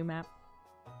map.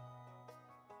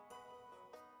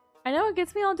 I know, it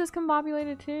gets me all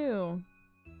discombobulated too.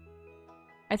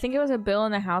 I think it was a bill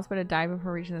in the House, but it died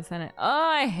before reaching the Senate. Oh,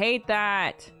 I hate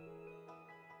that.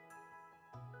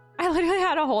 I literally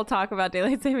had a whole talk about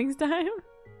daylight savings time.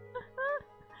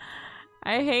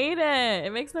 I hate it.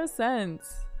 It makes no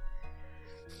sense.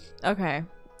 Okay.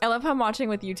 I love how I'm watching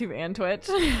with YouTube and Twitch.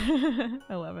 I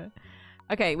love it.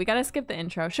 Okay, we gotta skip the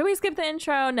intro. Should we skip the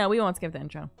intro? No, we won't skip the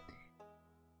intro.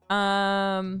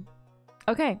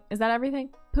 Okay, is that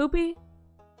everything? Poopy?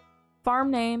 Farm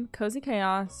name, Cozy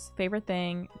Chaos. Favorite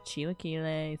thing,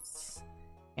 Chilaquiles.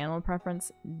 Animal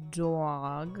preference,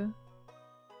 dog.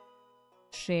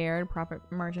 Shared, profit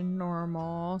margin,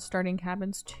 normal. Starting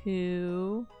cabins,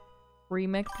 2.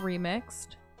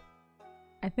 Remixed.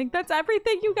 I think that's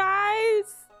everything, you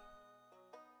guys!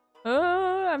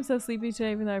 Oh, I'm so sleepy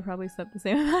today, even though I probably slept the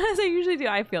same amount as I usually do.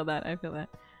 I feel that.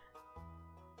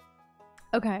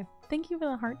 Okay. Thank you for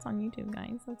the hearts on YouTube,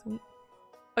 guys. That's sweet.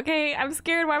 Okay, I'm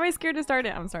scared. Why am I scared to start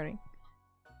it? I'm starting.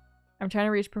 I'm trying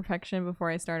to reach perfection before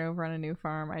I start over on a new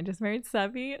farm. I just married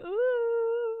Sebby.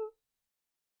 Ooh.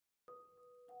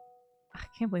 I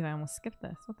can't believe I almost skipped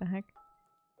this. What the heck?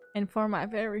 And for my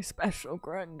very special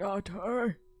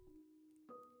granddaughter,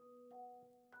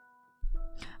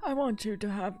 I want you to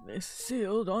have this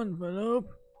sealed envelope.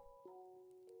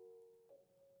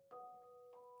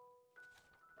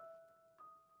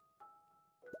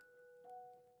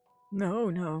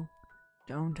 No,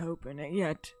 don't open it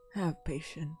yet. Have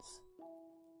patience.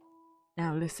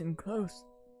 Now listen close.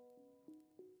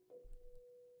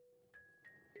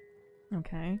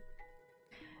 Okay.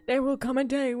 There will come a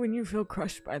day when you feel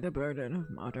crushed by the burden of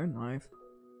modern life.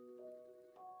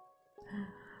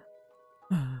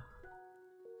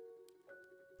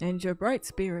 And your bright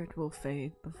spirit will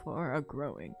fade before a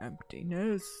growing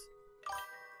emptiness.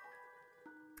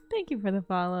 Thank you for the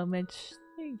follow, Mitch.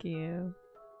 Thank you.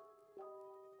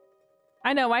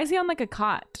 I know, why is he on like a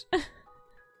cot?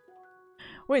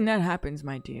 When that happens,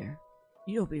 my dear,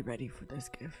 you'll be ready for this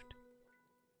gift.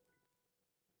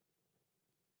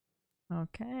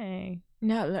 Okay.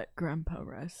 Now let Grandpa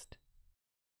rest.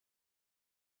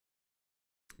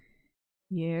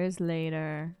 Years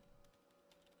later.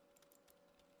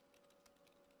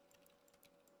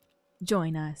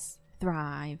 Join us.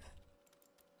 Thrive.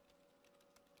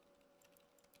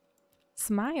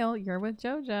 Smile, you're with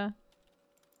Joja.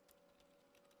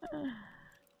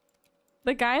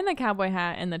 The guy in the cowboy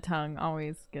hat and the tongue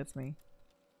always gets me.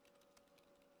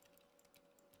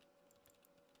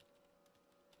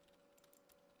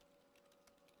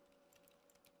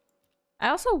 I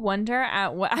also wonder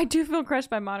at what I do feel crushed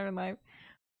by modern life.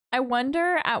 I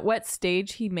wonder at what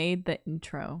stage he made the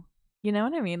intro. You know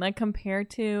what I mean? Like compared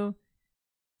to,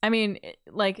 I mean,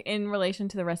 like in relation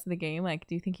to the rest of the game, like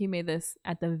do you think he made this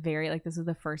at the very, like this was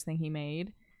the first thing he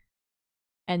made?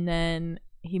 And then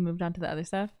he moved on to the other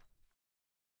stuff?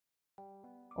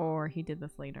 Or he did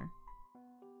this later?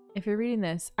 If you're reading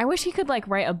this, I wish he could like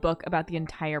write a book about the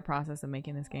entire process of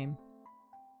making this game.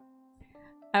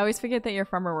 I always forget that your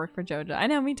farmer worked for Joja. I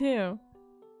know, me too.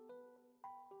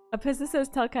 Apissa says,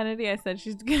 tell Kennedy I said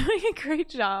she's doing a great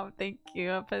job. Thank you,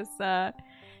 Apissa.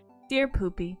 Dear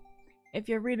Poopy, if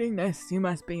you're reading this, you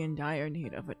must be in dire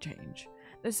need of a change.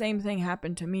 The same thing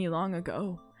happened to me long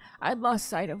ago. I'd lost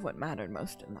sight of what mattered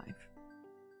most in life.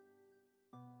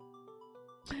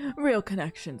 Real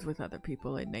connections with other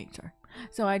people in nature.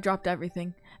 So I dropped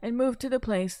everything and moved to the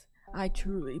place I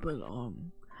truly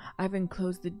belong. I've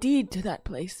enclosed the deed to that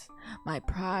place, my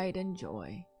pride and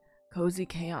joy. Cozy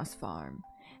Chaos Farm.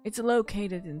 It's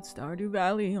located in Stardew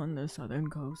Valley on the southern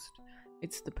coast.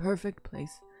 It's the perfect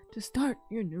place to start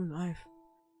your new life.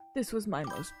 This was my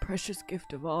most precious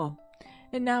gift of all,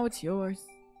 and now it's yours.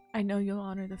 I know you'll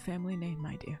honor the family name,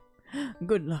 my dear.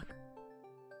 Good luck.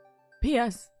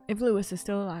 P.S. If Lewis is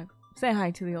still alive, say hi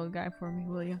to the old guy for me,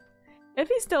 will you? If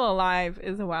he's still alive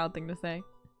is a wild thing to say.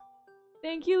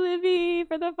 Thank you, Livy,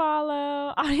 for the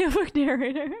follow. Audiobook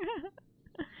narrator.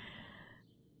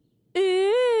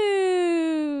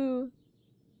 Ooh.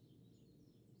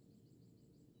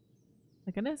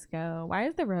 Look at us go. Why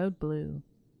is the road blue?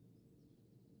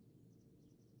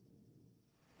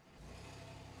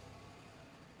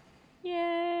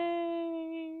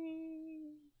 Yay!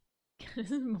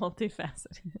 This is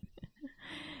multifaceted.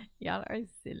 Y'all are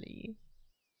silly.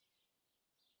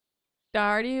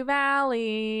 Stardew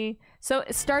Valley. So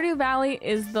Stardew Valley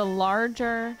is the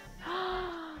larger...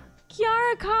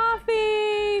 Kiara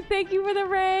Coffee! Thank you for the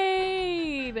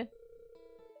raid!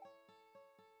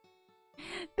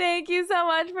 Thank you so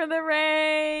much for the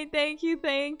raid! Thank you,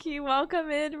 thank you.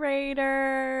 Welcome in,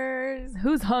 raiders!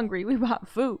 Who's hungry? We bought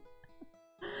food.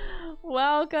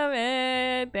 Welcome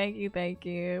in! Thank you, thank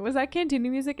you. Was that Cantini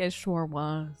music? It sure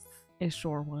was. It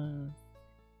sure was.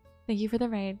 Thank you for the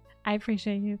raid. I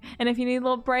appreciate you. And if you need a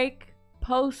little break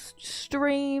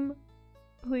post-stream,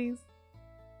 please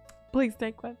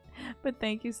take one. But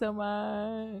thank you so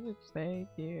much. Thank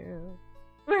you.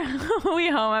 We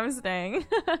home. I'm staying.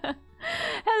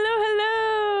 Hello,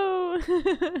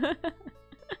 hello.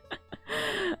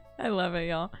 I love it,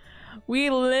 y'all. We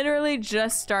literally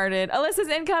just started. Alyssa's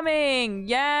incoming.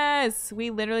 Yes, we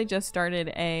literally just started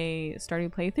a Stardew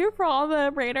playthrough for all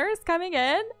the raiders coming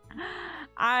in.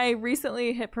 I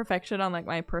recently hit perfection on like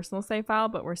my personal save file,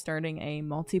 but we're starting a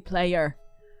multiplayer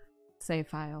save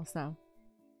file. So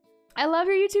I love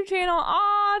your YouTube channel.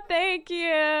 Aw, thank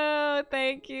you.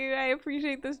 Thank you. I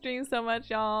appreciate the stream so much,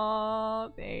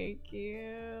 y'all. Thank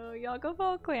you. Y'all go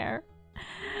follow Claire.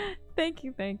 Thank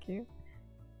you. Thank you.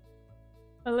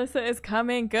 Alyssa is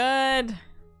coming. Good.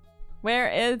 Where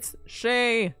is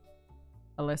she?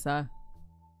 Alyssa.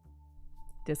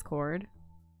 Discord.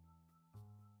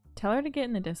 Tell her to get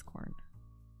in the Discord.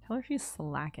 Tell her she's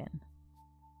slacking.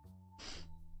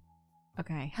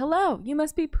 Okay. Hello. You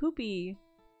must be Poopy.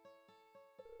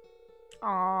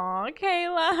 Aw,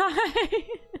 Kayla. Hi.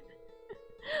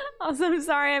 Also, I'm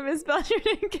sorry I misspelled your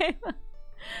name, Kayla.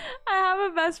 I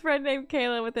have a best friend named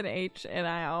Kayla with an H, and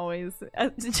I always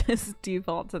just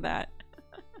default to that.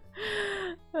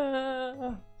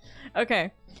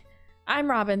 Okay. I'm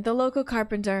Robin, the local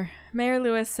carpenter. Mayor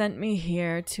Lewis sent me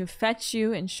here to fetch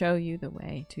you and show you the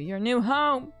way to your new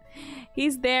home.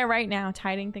 He's there right now,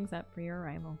 tidying things up for your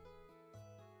arrival.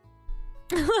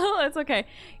 It's okay.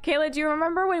 Kayla, do you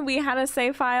remember when we had a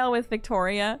save file with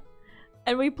Victoria?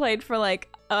 And we played for like,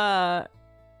 I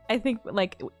think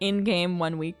like in-game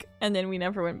 1 week, and then we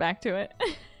never went back to it.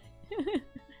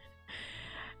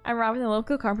 I'm Robin, the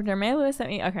local carpenter. Mayor Lewis sent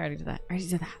me... Okay, I already did that.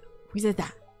 We did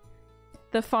that.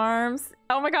 The farms.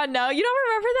 Oh my god, no. You don't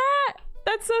remember that?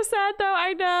 That's so sad, though.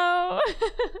 I know.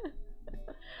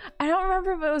 I don't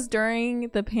remember if it was during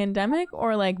the pandemic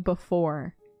or like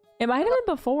before. It might have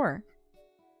been before.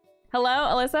 Hello,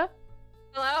 Alyssa?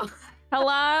 Hello?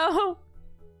 Hello?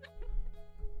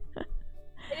 I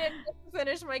didn't get to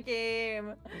finish my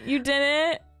game. You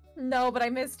didn't? No, but I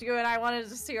missed you and I wanted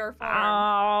to see our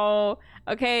farm.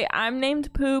 Oh. Okay, I'm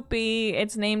named Poopy.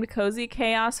 It's named Cozy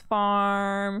Chaos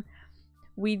Farm.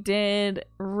 We did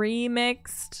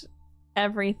remixed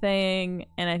everything,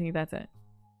 and I think that's it.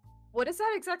 What does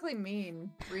that exactly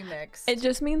mean, remixed? It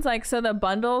just means like, so the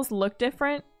bundles look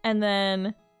different, and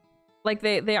then like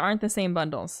they aren't the same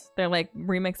bundles. They're like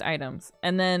remixed items.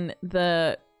 And then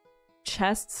the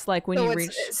chests, like when you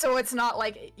reach... So it's not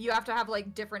like you have to have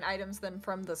like different items than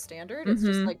from the standard? It's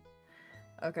just like...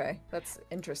 Okay, that's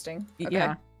interesting. Okay.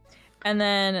 Yeah. And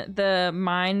then the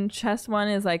mine chest one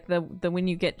is like the when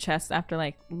you get chests after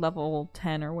like level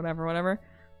 10 or whatever.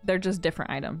 They're just different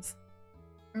items.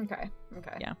 Okay.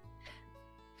 Yeah.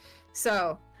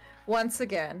 So, once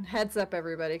again, heads up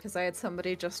everybody, because I had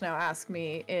somebody just now ask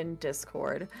me in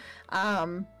Discord.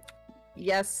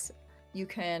 Yes, you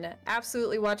can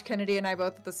absolutely watch Kennedy and I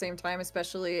both at the same time,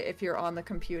 especially if you're on the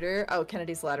computer. Oh,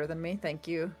 Kennedy's louder than me. Thank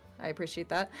you. I appreciate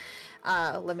that.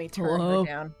 Let me turn her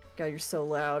down. God, you're so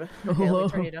loud. Okay, let me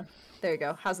turn you down. There you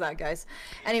go. How's that, guys?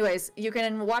 Anyways, you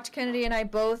can watch Kennedy and I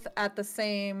both at the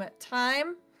same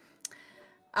time.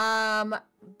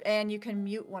 And you can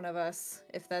mute one of us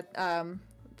if that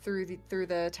through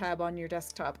the tab on your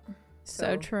desktop.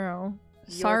 So true.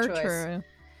 Your So choice. true.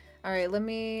 All right, let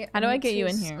me. How do I need get you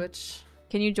to in here? Switch.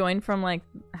 Can you join from like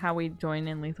how we join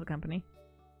in Lethal Company?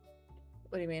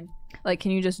 What do you mean? Like,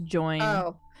 can you just join?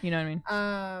 Oh, You know what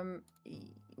I mean?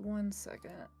 1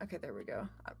 second. Okay, there we go.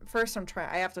 First,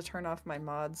 I have to turn off my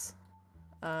mods.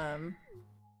 Turn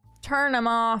them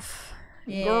off.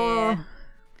 Yeah. Girl.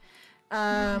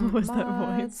 What was that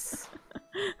mods.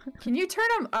 Can you turn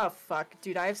them? Oh fuck,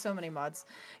 dude! I have so many mods.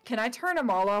 Can I turn them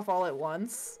all off all at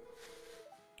once?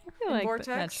 I feel in like Vortex?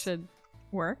 that should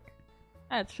work.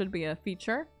 That should be a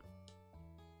feature.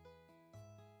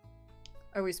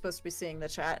 Are we supposed to be seeing the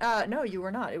chat? No, you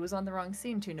were not. It was on the wrong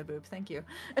scene, Tuna Boob. Thank you.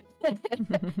 But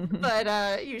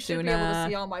you should be able to Tuna.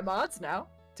 see all my mods now.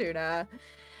 Tuna.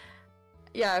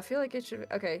 Yeah, I feel like it should.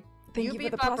 Okay. Thank you for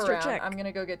beep the bop posture around. check. I'm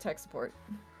gonna go get tech support.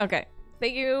 Okay.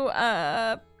 Thank you,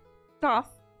 Toth,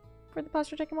 for the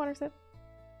posture check and water sip.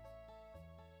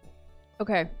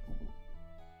 Okay.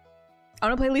 I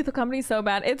want to play Lethal Company so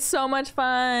bad. It's so much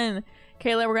fun.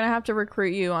 Kayla, we're gonna have to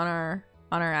recruit you on our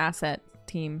asset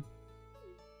team.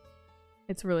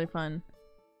 It's really fun.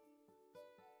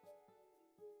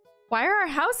 Why are our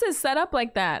houses set up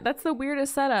like that? That's the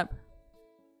weirdest setup.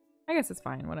 I guess it's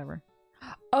fine, whatever.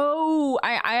 Oh,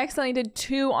 I accidentally did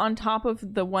 2 on top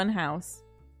of the one house.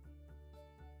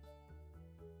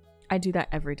 I do that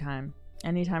every time.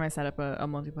 Anytime I set up a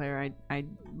multiplayer, I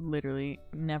literally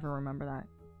never remember that.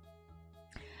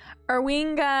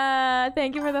 Erwinga,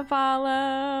 thank you for the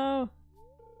follow.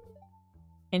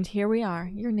 And here we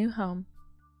are, your new home.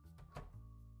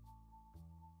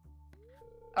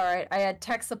 All right, I had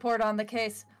tech support on the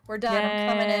case. We're done. I'm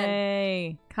coming in.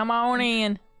 Yay. Come on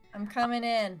in. I'm coming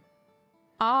in.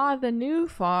 Ah, the new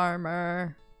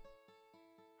farmer.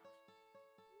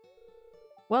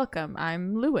 Welcome,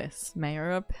 I'm Lewis,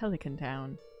 mayor of Pelican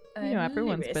Town. You know, I'm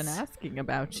everyone's Lewis. been asking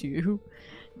about you.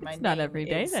 My It's not name every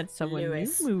day is that someone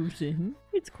Lewis. new moves in.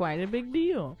 It's quite a big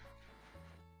deal.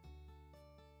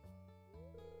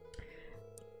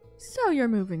 So you're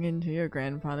moving into your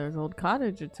grandfather's old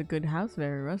cottage. It's a good house,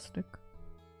 very rustic.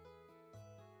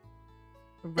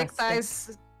 Thick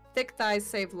thighs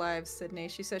save lives, Sydney.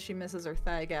 She says she misses her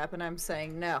thigh gap, and I'm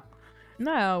saying no.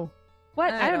 No.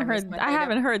 What? I don't miss I my thigh gap.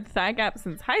 haven't heard thigh gap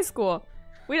since high school.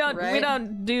 We don't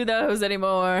Right? do those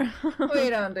anymore. We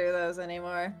don't do those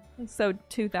anymore. So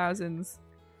 2000s.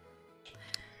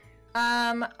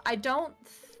 I don't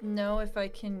know if I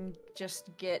can just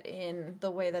get in the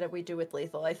way that we do with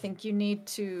Lethal. I think you need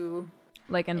to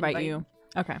Like invite you.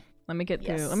 Okay. Let me get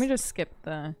through. Yes. Let me just skip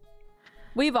the.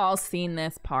 We've all seen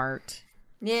this part.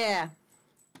 Yeah.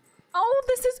 Oh,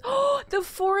 this is. Oh, the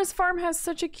forest farm has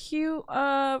such a cute,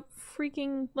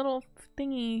 freaking little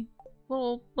thingy,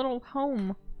 little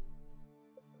home.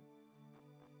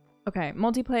 Okay,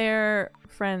 multiplayer,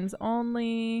 friends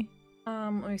only.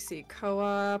 Let me see.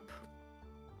 Co-op.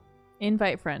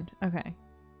 Invite friend. Okay.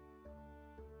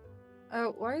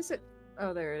 Oh, why is it?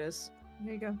 Oh, there it is.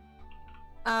 There you go.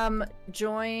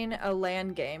 Join a LAN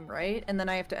game, right? And then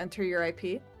I have to enter your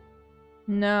IP.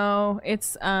 No,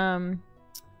 it's Also,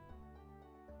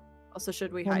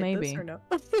 should we Well, hide maybe. this or no?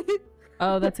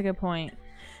 Oh, that's a good point.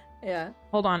 Yeah.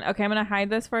 Hold on. Okay, I'm gonna hide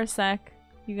this for a sec,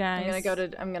 you guys. I'm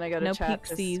gonna go to no chat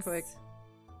pixies. just quick.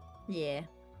 Yeah.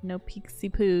 No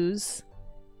peeksy poos.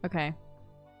 Okay.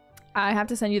 I have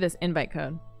to send you this invite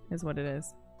code, is what it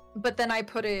is. But then I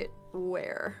put it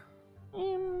where?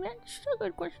 That's a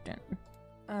good question.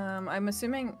 I'm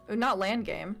assuming not LAN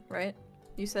game, right?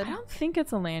 You said. I don't think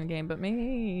it's a LAN game, but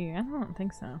maybe. I don't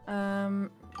think so.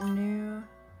 New.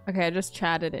 Okay, I just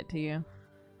chatted it to you.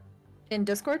 In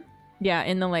Discord? Yeah,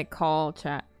 in the like call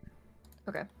chat.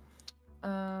 Okay.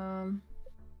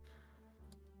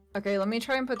 Okay, let me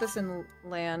try and put this in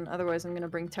LAN, otherwise I'm gonna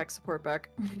bring tech support back.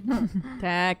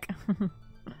 Tech.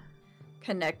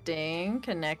 Connecting.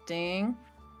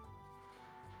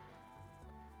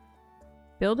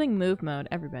 Building move mode,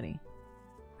 everybody.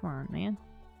 Come on, man.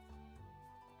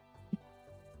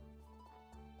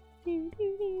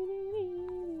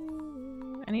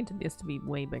 I need this to be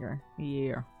way bigger.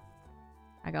 Yeah.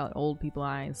 I got old people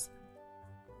eyes.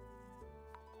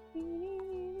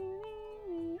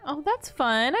 Oh, that's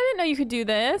fun. I didn't know you could do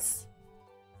this.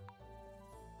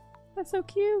 That's so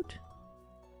cute.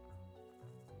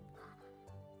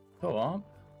 Co-op?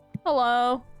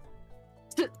 Hello.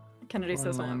 Kennedy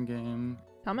says Online game.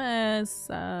 Thomas.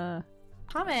 Thomas!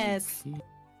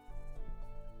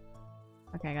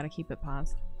 Okay, I gotta keep it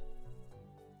paused.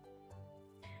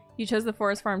 You chose the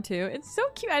forest farm too. It's so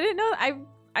cute. I didn't know.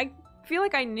 I feel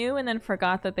like I knew and then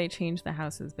forgot that they changed the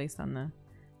houses based on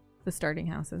the starting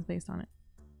houses based on it.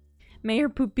 Mayor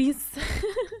Poopies.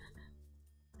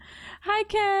 Hi,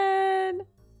 Ken.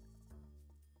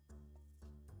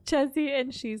 Chessie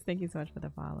and She's. Thank you so much for the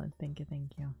follow. Thank you.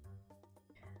 Thank you.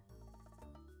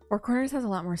 Four Corners has a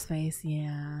lot more space.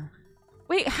 Yeah.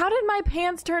 Wait, how did my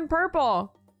pants turn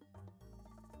purple?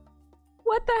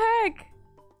 What the heck?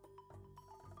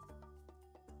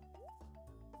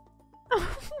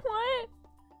 What?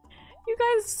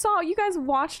 You guys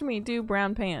watched me do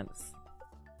brown pants.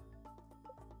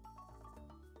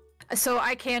 So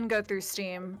I can go through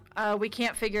Steam. We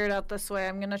can't figure it out this way.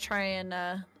 I'm gonna try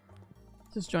and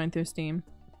Just join through Steam.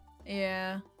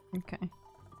 yeah. Okay.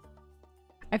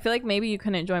 I feel like maybe you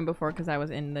couldn't join before because I was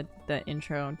in the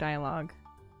intro dialogue.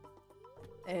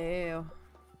 Ew.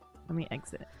 Let me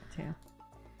exit too.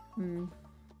 Hmm.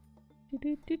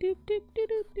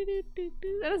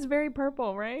 That is very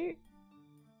purple, right?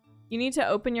 You need to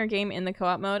open your game in the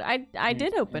co-op mode. I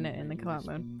did open it in the co-op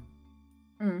mode.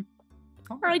 Mm.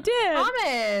 I did.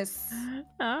 Thomas!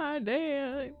 I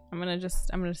did. I'm gonna just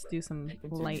do some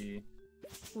light.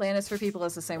 Lannis for people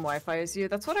has the same Wi-Fi as you.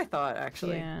 That's what I thought,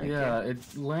 actually. Yeah. Thank Yeah,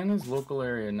 it's LAN's local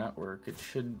area network. It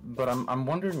should, but I'm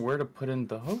wondering where to put in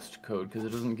the host code because it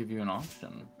doesn't give you an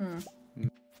option. you.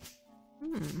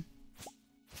 Hmm.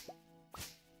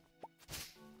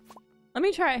 Let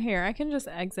me try it here. I can just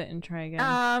exit and try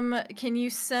again. Can you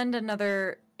send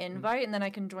another invite and then I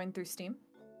can join through Steam?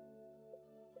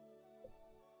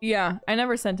 Yeah, I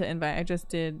never sent an invite. I just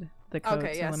did the code.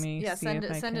 Okay, so yes. let me Yeah, see send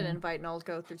if I an can- invite and I'll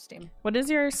go through Steam. What does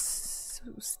your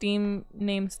Steam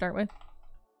name start with?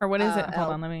 Or what is it? Hold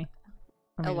L. on, let me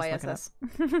just look it LYSS.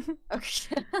 up.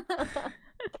 Okay.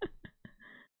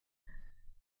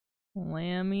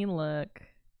 Let me look.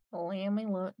 Let me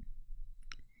look.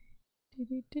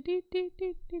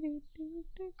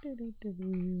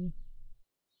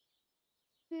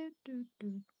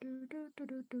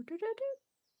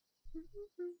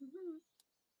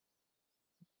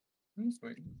 I'm just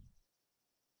waiting.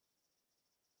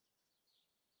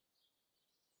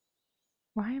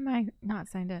 Why am I not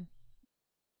signed in?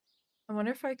 I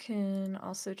wonder if I can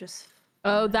also just...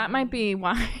 Oh, that might be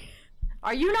why.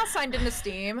 Are you not signed into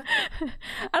Steam?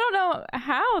 I don't know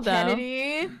how though.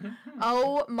 Kennedy?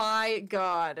 Oh my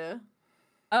god.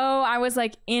 Oh, I was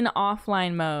like in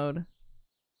offline mode.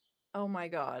 Oh my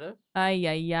god. Ay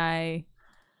ay ay.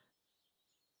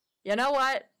 You know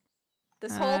what?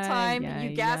 This whole time, Ay, you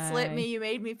ay, gaslit ay. me. You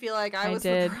made me feel like I was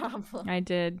did. the problem. I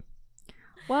did.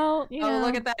 Well, you know. Oh,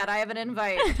 look at that. I have an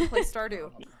invite to play Stardew.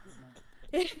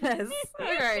 Yes.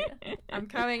 Alright. I'm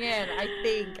coming in. I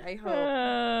think. I hope.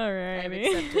 I've Alrighty.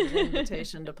 accepted an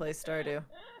invitation to play Stardew.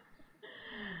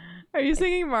 Are you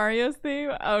singing Mario's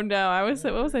theme? Oh no,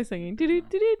 what was I singing?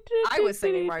 I was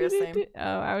singing Mario's theme.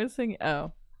 I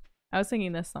was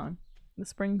singing this song. The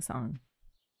spring song.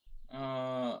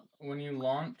 When you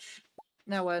launch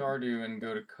Now what? Stardew and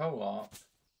go to co-op,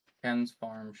 Ken's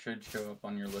farm should show up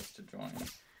on your list to join.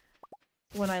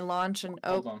 When I launch and...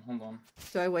 Oh, Hold on.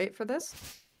 do I wait for this?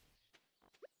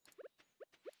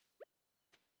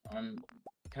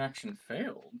 Connection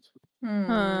failed.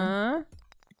 Huh?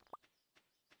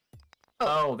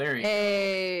 Oh, there you go.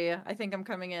 Hey, I think I'm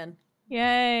coming in.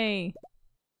 Yay!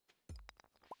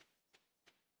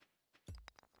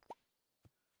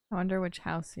 I wonder which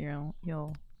house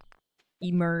you'll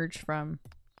emerge from.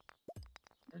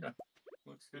 There you go.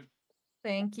 Looks good.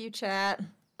 Thank you, chat.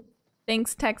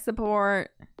 Thanks, tech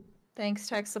support. Thanks,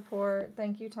 tech support.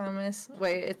 Thank you, Thomas.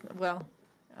 Wait, well,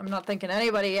 I'm not thanking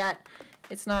anybody yet.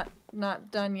 It's not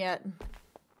done yet.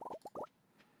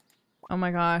 Oh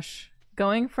my gosh.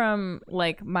 Going from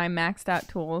like my maxed out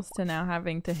tools to now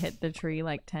having to hit the tree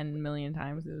like 10 million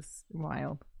times is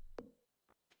wild.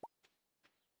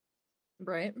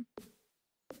 Right?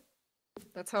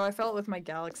 That's how I felt with my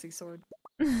galaxy sword.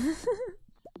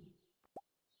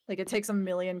 Like, it takes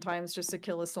 1,000,000 times just to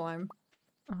kill a slime.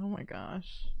 Oh my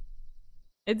gosh.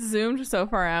 It's zoomed so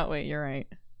far out. Wait, you're right.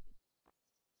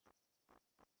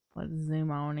 Let's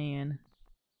zoom on in.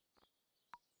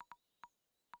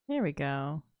 There we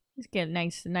go. Just get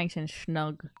nice and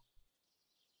snug.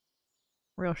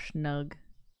 Real snug.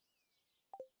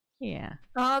 Yeah.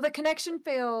 Oh, the connection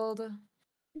failed.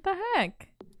 What the heck?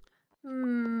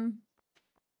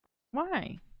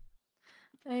 Why?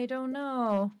 I don't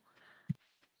know.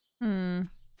 I'm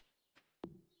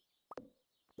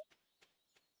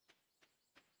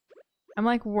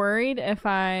like worried if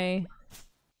I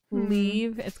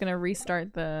leave, it's gonna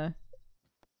restart the...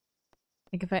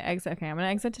 Like if I exit, okay, I'm gonna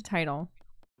exit to title.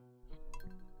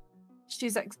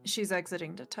 She's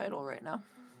exiting the title right now.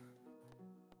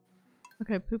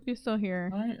 Okay, Poopy's still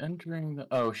here. Am I entering the?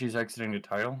 Oh, she's exiting the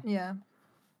title. Yeah.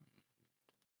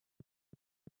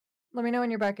 Let me know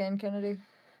when you're back in, Kennedy.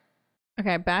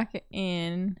 Okay, back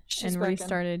in She's and back in.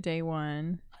 restarted day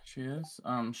 1. She is.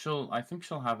 I think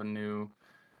she'll have a new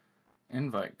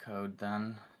invite code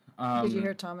then. Did you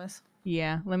hear Thomas?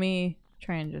 Yeah, let me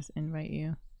try and just invite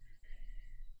you.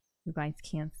 You guys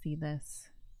can't see this.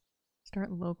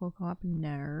 Start local co-op?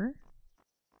 No.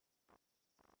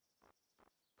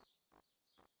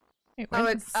 Wait, Oh,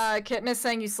 where's it's this? Kitten is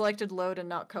saying you selected load and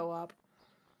not co-op.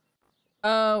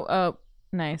 Oh,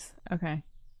 nice. Okay.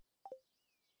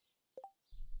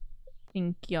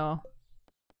 Thank y'all.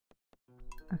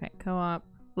 Okay, co-op.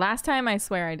 Last time I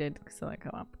swear I did select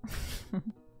co-op.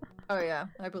 Oh yeah,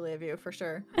 I believe you for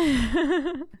sure.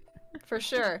 For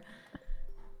sure.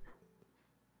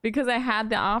 Because I had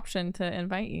the option to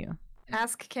invite you.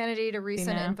 Ask Kennedy to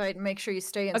resend now? invite and make sure you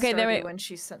stay in Okay, there Stardew we- when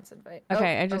she sends invite.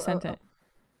 Okay, I just sent it.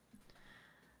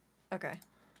 Okay.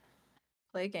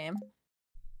 Play game.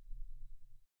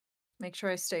 Make sure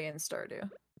I stay in Stardew.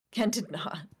 Ken did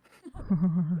not.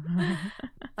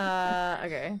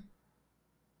 Okay.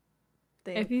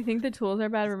 If you think the tools are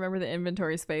bad, remember the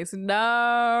inventory space. No!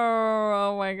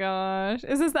 Oh my gosh.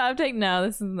 Is this the update? No,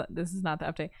 this is not the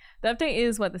update. The update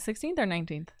is what, the 16th or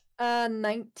 19th?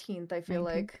 19th, I feel 19th?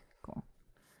 like. Cool.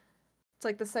 It's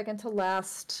like the second to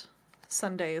last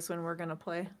Sunday is when we're gonna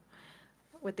play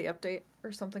with the update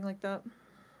or something like that.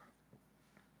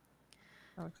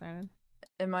 So excited.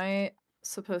 Am I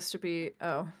supposed to be?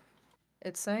 Oh,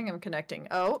 it's saying I'm connecting.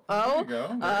 Oh, There oh, you go,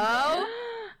 there you oh.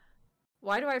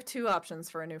 Why do I have 2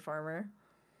 options for a new farmer?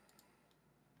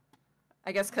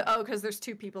 I guess, because there's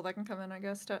 2 people that can come in, I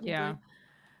guess, technically. Yeah.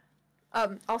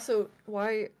 Also,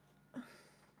 why?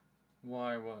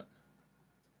 Why? What?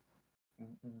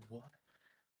 What?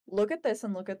 Look at this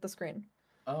and look at the screen.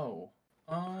 Oh.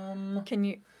 Can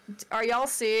you? Are y'all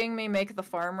seeing me make the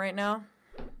farm right now?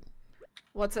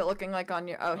 What's it looking like on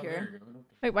your? Oh, there here. you go.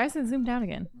 Wait, why is it zoomed out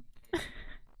again?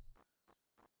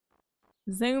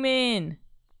 Zoom in!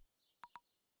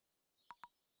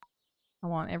 I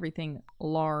want everything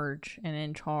large and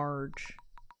in charge.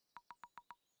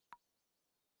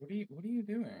 What are you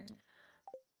doing?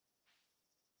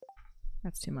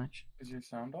 That's too much. Is your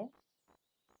sound off?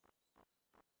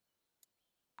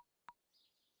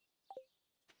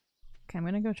 Okay, I'm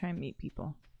gonna go try and meet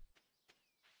people.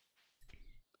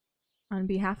 On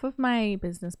behalf of my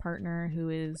business partner who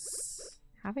is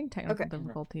having technical Okay.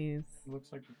 difficulties.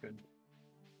 Looks like you're good.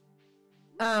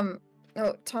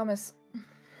 Oh, Thomas.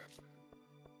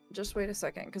 Just wait a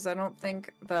second, because I don't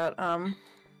think that,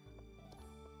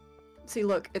 See,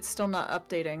 look, it's still not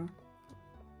updating.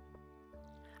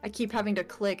 I keep having to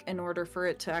click in order for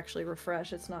it to actually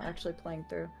refresh. It's not actually playing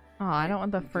through. Oh, I don't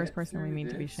want the Get first person we through meet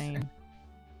to be this. Shane.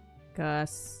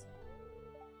 Gus.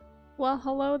 Well,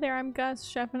 hello there. I'm Gus,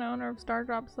 chef and owner of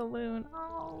Stardrop Saloon.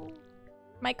 Oh.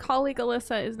 My colleague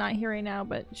Alyssa is not here right now,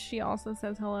 but she also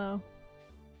says hello.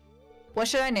 What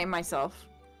should I name myself?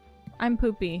 I'm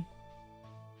Poopy.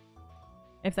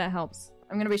 If that helps.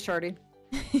 I'm gonna be Shardy.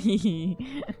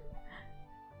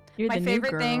 You're My the new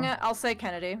favorite girl. thing, I'll say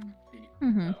Kennedy.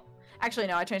 Mhm. Actually,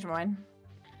 no, I changed my mind.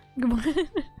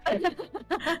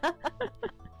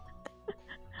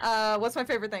 What's my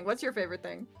favorite thing? What's your favorite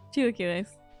thing? Chilaquiles.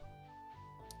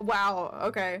 Wow,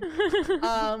 okay.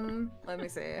 Let me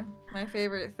see. My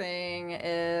favorite thing You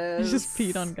is... just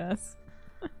peed on Gus.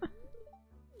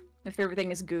 My favorite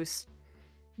thing is Goose.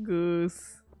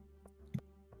 Goose.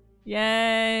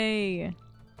 Yay!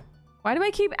 Why do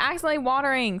I keep accidentally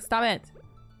watering? Stop it!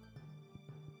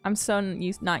 I'm so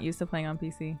not used to playing on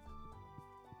PC.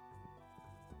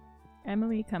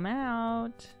 Emily, come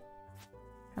out.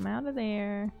 Come out of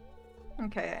there.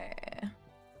 Okay.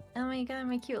 Oh my god,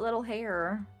 my cute little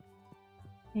hair.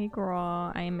 Hey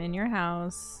girl, I am in your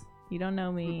house. You don't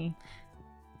know me.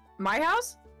 My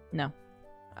house? No.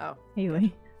 Oh.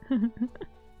 Haley.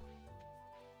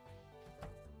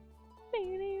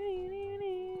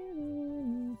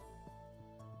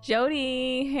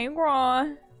 Jody, hey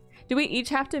girl. Do we each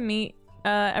have to meet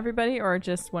everybody or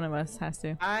just one of us has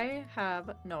to? I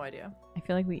have no idea. I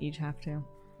feel like we each have to.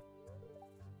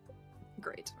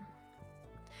 Great.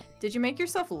 Did you make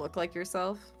yourself look like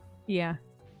yourself? Yeah.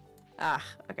 Ah,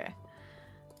 okay.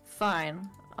 Fine.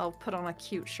 I'll put on a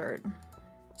cute shirt.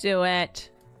 Do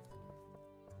it.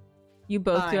 You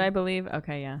both do, Fine. I believe?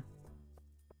 Okay, yeah.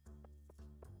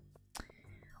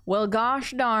 Well,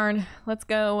 gosh darn. Let's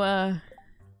go,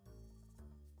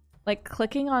 like,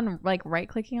 clicking on, like,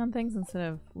 right-clicking on things instead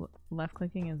of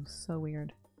left-clicking is so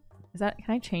weird. Is that,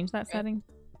 can I change that setting?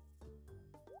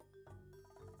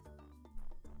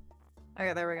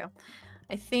 Okay, there we go.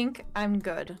 I think I'm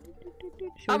good.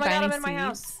 Should Oh we my buy god, any I'm in my seeds?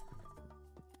 house.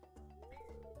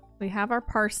 We have our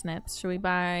parsnips. Should we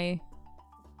buy...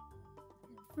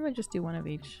 I'm gonna just do one of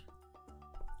each.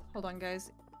 Hold on,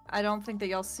 guys. I don't think that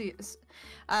y'all see...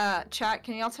 Chat,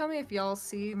 can y'all tell me if y'all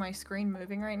see my screen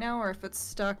moving right now, or if it's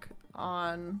stuck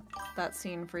on that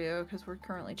scene for you, because we're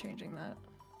currently changing that.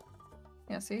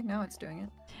 Yeah, see? Now it's doing it.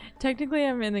 Technically,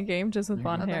 I'm in the game just with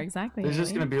blonde Okay. hair. Exactly. There's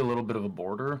just Haley. going to be a little bit of a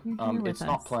border. You're here with It's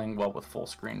not us. playing well with full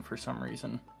screen for some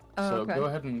reason. Oh, So okay. go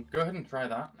ahead and try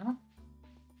that now.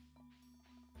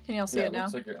 Can y'all see Yeah, it now?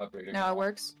 looks like you're upgrading. Now it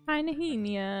works? Hi,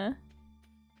 Nahemia.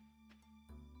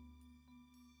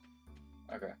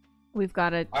 Okay. We've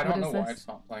got it. I don't know what is why this? it's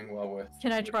not playing well with.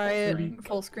 Can I with try full it screen, but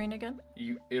full screen again?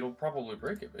 It'll probably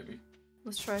break it, baby.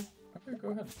 Let's try. Okay, go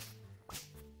ahead.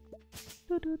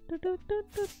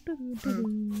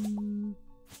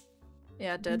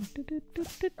 Yeah, it did.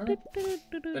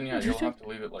 Then yeah, you'll have to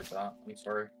leave it like that. I'm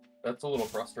sorry. That's a little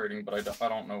frustrating, but I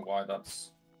don't know why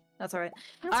that's... That's alright.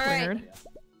 That's Alright, weird.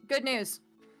 good news.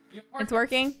 It's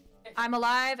working? I'm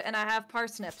alive and I have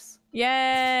parsnips.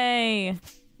 Yay!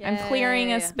 I'm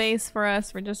clearing a Yay. space for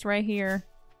us. We're just right here.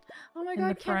 Oh my in god,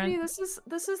 the Kennedy, front.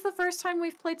 this is the first time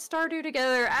we've played Stardew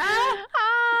together. Ah!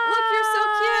 Look, you're so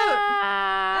cute!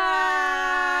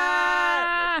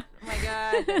 Ah! Oh my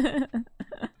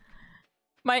god.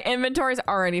 My inventory's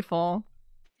already full.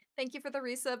 Thank you for the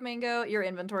resub, Mango. Your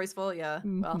inventory's full, yeah.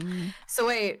 Well, Mhm. so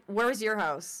wait, where's your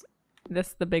house?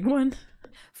 This the big one.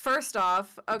 First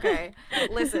off, okay,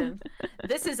 listen.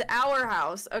 This is our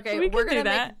house. Okay, We we're can do gonna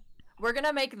that. we're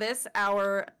gonna make this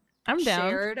our I'm down.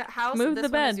 shared house. Move this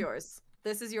the one is bed. yours.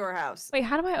 This is your house. Wait,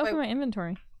 how do I open Wait. my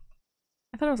inventory?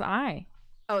 I thought it was I.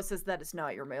 Oh, it says that it's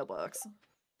not your mailbox.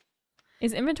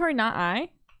 Is inventory not I?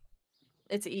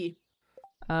 It's E.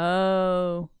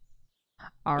 Oh.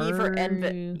 E for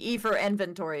Arr. E for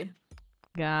inventory.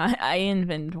 God, I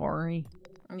inventory.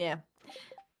 Yeah.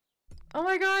 Oh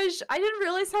my gosh, I didn't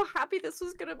realize how happy this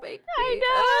was gonna make me. I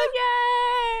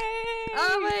know, yay!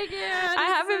 Oh my god. I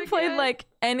it's haven't so played good. like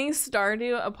any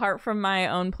Stardew apart from my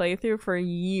own playthrough for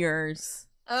years.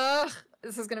 Ugh,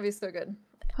 this is gonna be so good.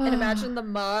 And imagine the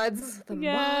mods. The mods.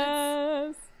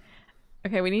 Yes.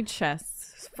 Okay, we need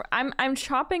chests. I'm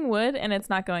chopping wood and it's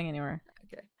not going anywhere.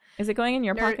 Okay. Is it going in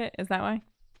your Nerd- pocket? Is that why?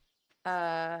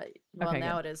 Well, Okay,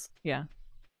 now good. it is. Yeah.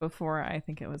 Before I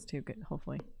think it was too good,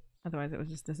 hopefully. Otherwise it was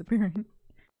just disappearing.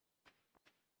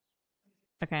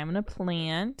 Okay, I'm gonna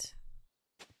plant.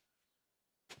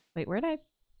 Wait, where'd I...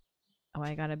 Oh,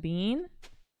 I got a bean.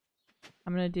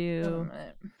 I'm gonna Hold on a do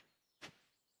minute.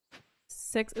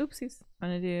 6... Oopsies. I'm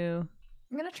gonna do...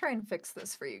 I'm gonna try and fix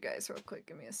this for you guys real quick.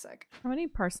 Give me a sec. How many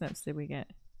parsnips did we get?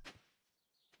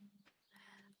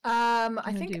 I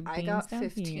gonna think do I got beans down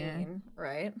 15, here.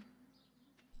 right?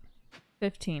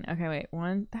 15. Okay, wait.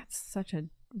 One... That's such a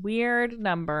weird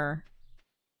number.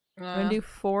 I'm gonna do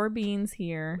 4 beans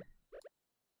here.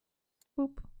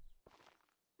 Boop.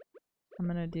 I'm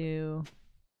gonna do...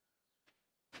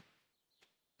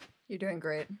 You're doing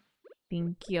great.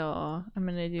 Thank you. I'm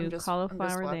gonna do I'm just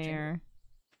cauliflower watching. there.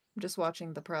 I'm just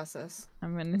watching the process.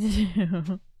 I'm gonna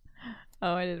do...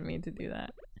 Oh, I didn't mean to do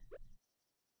that.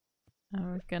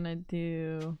 I'm gonna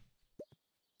do...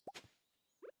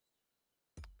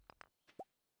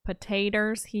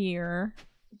 Potatoes here.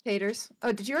 Taters.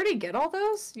 Oh, did you already get all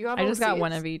those? You got all I just the got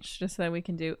one seeds? of each just so that we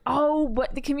can do... Oh,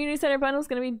 but the community center bundle is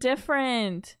gonna be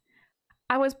different!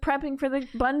 I was prepping for the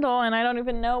bundle and I don't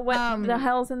even know what the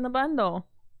hell's in the bundle.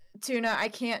 Tuna, I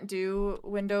can't do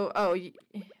window... Oh,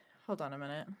 hold on a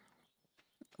minute.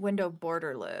 Window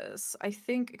borderless. I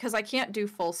think... Because I can't do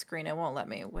full screen. It won't let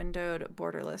me. Windowed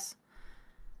borderless.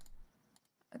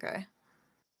 Okay.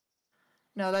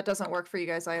 No, that doesn't work for you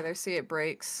guys either. See, it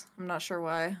breaks. I'm not sure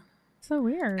why. So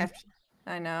weird.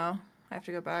 I know. I have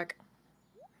to go back.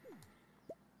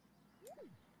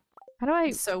 How do I...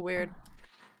 It's so weird.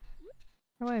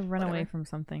 How do I run away Whatever. from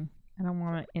something? I don't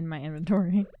want it in my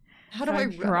inventory. How do I run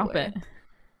drop away? it?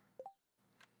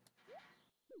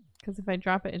 Because if I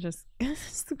drop it, it just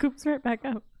scoops right back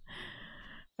up.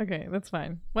 Okay, that's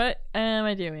fine. What am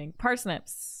I doing?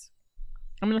 Parsnips.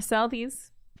 I'm gonna sell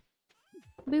these.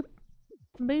 Boop.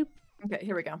 Boop. Okay,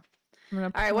 here we go. I'm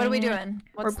gonna All right, what are we plant- doing?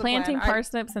 What's We're the planting plan?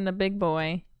 parsnips in the big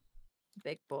boy.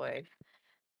 Big boy.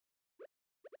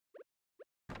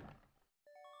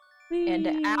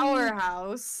 And our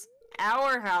house.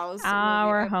 Our house. will be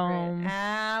Our upgraded. home.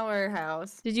 Our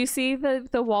house. Did you see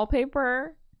the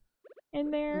wallpaper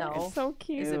in there? No. It's so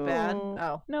cute. Is it bad?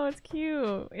 Oh. No, it's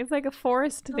cute. It's like a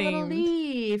forest A little theme.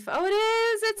 leaf. Oh, it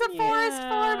is. It's a forest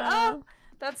farm. Yeah. Oh,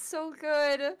 that's so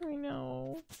good. I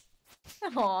know.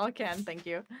 Aw, Ken, thank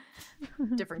you.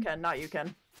 Different Ken, not you,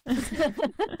 Ken.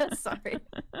 Sorry.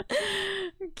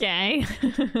 Okay.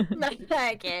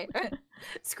 Okay.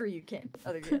 Screw you, Ken.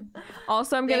 Other Ken.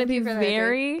 Also, I'm gonna Thank be you for that,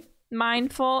 very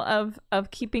mindful of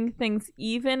keeping things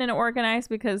even and organized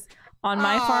because on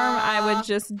my farm I would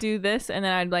just do this and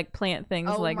then I'd like plant things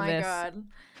Oh like my this, god.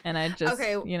 and I'd just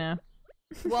you know.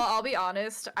 Well, I'll be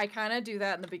honest. I kind of do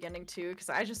that in the beginning too, because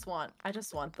I just want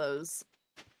those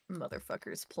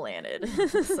motherfuckers planted.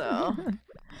 So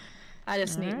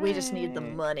we just need the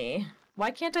Alright. money.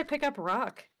 Why can't I pick up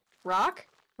rock? Rock?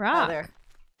 Rock. Oh, there.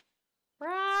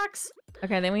 Rocks.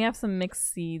 Okay, then we have some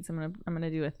mixed seeds. I'm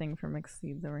gonna do a thing for mixed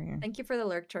seeds over here. Thank you for the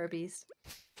lurk charbies.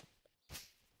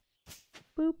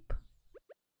 Boop.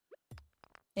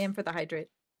 And for the hydrate.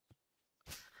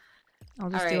 I'll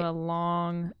just do a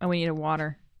long. Oh, we need a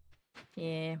water.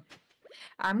 Yeah.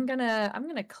 I'm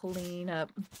gonna clean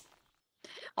up.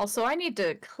 Also, I need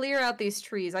to clear out these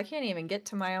trees. I can't even get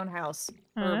to my own house.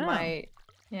 Or my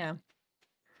yeah.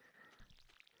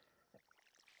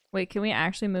 Wait, can we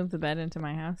actually move the bed into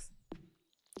my house?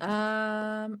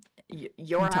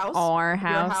 Your into house? Our Your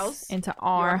house. Into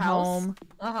our home.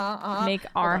 Make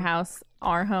our house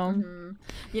our home.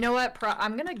 You know what?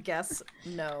 I'm gonna guess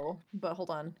no, but hold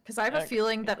on, because I have a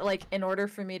feeling that like in order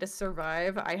for me to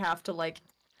survive, I have to like.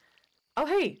 Oh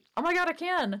hey! Oh my god! I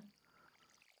can.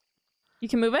 You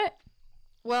can move it?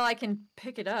 Well, I can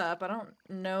pick it up. I don't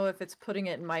know if it's putting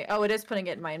it in my. Oh, it is putting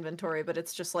it in my inventory, but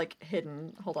it's just like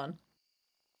hidden. Hold on.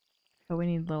 Oh, we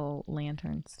need little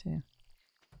lanterns too.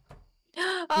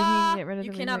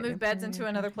 You cannot move beds into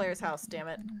another player's house, damn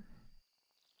it.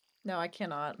 No, I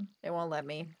cannot. It won't let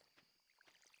me.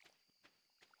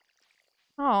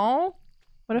 Oh.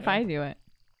 What if I do it?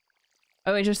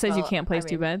 Oh, it just says you can't place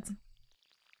two beds? It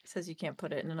says you can't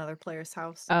put it in another player's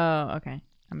house. Oh, okay.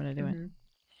 I'm gonna do it.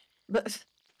 But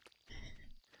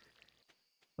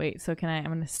wait, so I'm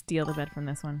gonna steal the bed from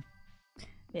this one.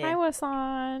 yeah. Hi,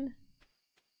 Wasan.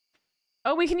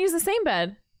 Oh, we can use the same bed.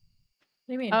 What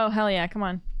do you mean? Oh, hell yeah, come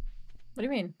on. What do you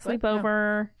mean?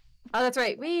 Sleepover. Oh, that's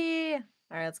right. Wee!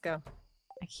 Alright, let's go.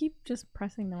 I keep just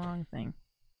pressing the wrong thing.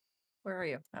 Where are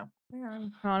you? Oh, where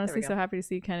am I'm honestly go. so happy to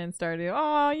see Ken and Stardew.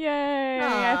 Oh, yay!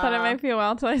 I thought it might be a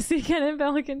while till I see Ken and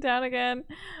Pelican Town again.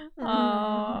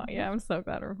 Oh, yeah, I'm so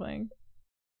glad we're playing.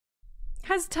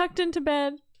 Has tucked into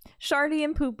bed. Shardy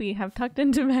and Poopy have tucked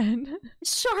into bed.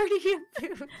 Shardy and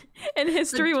Poopy. And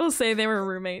history will say they were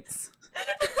roommates.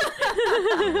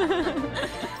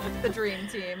 The dream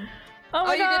team. Oh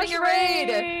my gosh, you're getting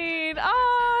a raid!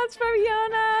 Oh, it's from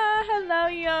Yona. Hello,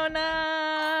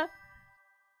 Yona.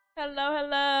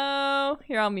 Hello.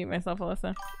 Here, I'll mute myself,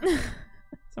 Alyssa.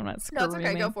 So I'm not screaming. No, it's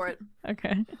okay. Go for it.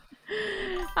 Okay.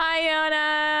 Hi,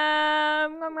 Yona.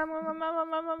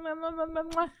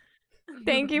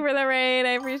 Thank you for the raid.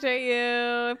 I appreciate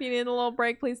you. If you need a little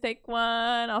break, please take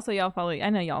one. Also, y'all follow. I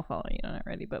know y'all follow Yona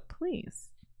already, but please,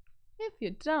 if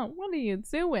you don't, what are you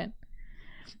doing?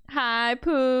 Hi,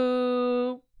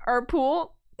 Pooh. Or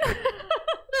Pool.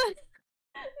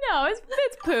 No, it's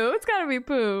Pooh. It's gotta be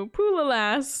Pooh. Pooh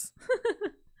lass.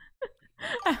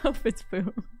 I hope it's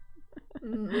Pooh.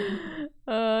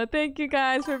 Thank you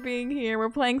guys for being here. We're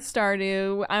playing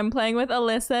Stardew. I'm playing with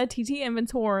Alyssa, TT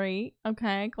Inventory.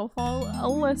 Okay, go follow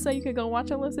Alyssa. You could go watch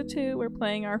Alyssa too. We're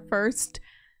playing our first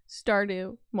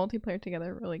Stardew multiplayer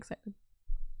together. Really excited.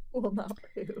 Well, not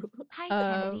Pooh. Hi,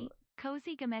 Kennedy.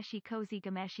 Cozy Gameshi, Cozy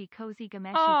Gameshi, Cozy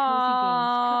Gameshi, Cozy Games,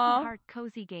 Cookie Heart,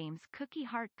 Cozy Games, Cookie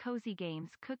Heart, Cozy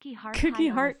Games, Cookie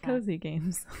Heart, Cozy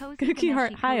Games, Cookie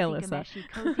Heart, hi Alyssa.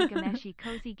 Cozy Gameshi,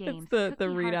 Cozy Games, the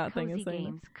readout thing is saying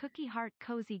Games, Cookie Heart,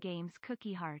 Cozy Games,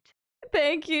 Cookie Heart.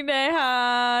 Thank you,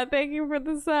 Neha. Thank you for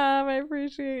the sub. I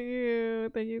appreciate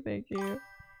you. Thank you.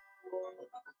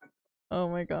 Oh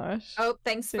my gosh. Oh,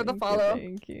 thanks for the follow.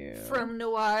 Thank you. From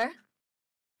Noir.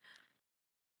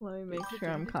 Let me make sure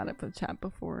I'm caught up with chat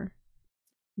before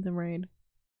the raid.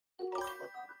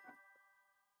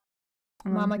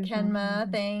 Mama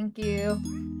Kenma, thank you.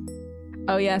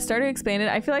 Oh yeah, Stardew Expanded.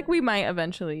 I feel like we might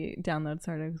eventually download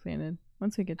Stardew Expanded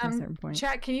once we get to a certain point.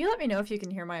 Chat, can you let me know if you can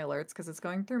hear my alerts? Because it's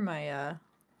going through my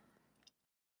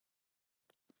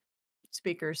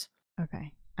speakers.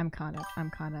 Okay, I'm caught up.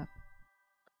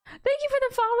 Thank you for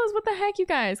the follows. What the heck, you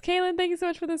guys? Kaylin, thank you so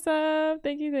much for the sub.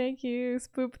 Thank you.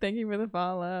 Spoop, thank you for the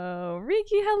follow.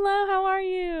 Riki, hello. How are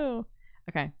you?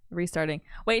 Okay, restarting.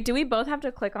 Wait, do we both have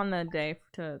to click on the day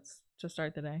to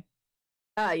start the day?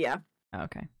 Yeah.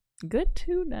 Okay. Good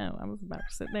to know. I was about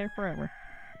to sit there forever.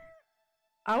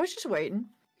 I was just waiting.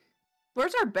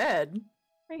 Where's our bed?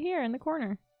 Right here in the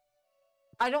corner.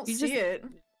 I don't see it.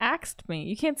 Axed me.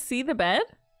 You can't see the bed?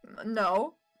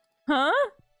 No. Huh?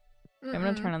 I'm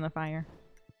gonna turn on the fire.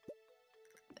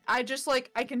 I just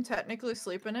like I can technically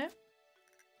sleep in it.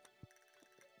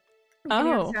 You can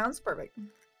hear the sounds perfect.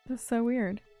 That's so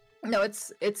weird. No,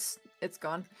 it's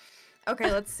gone.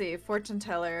 Okay, let's see. Fortune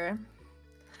teller.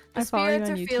 The I follow you spirits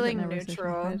on are YouTube, feeling but never search my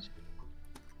neutral. page.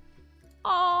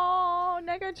 Oh,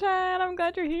 Nega-chan, I'm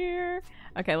glad you're here.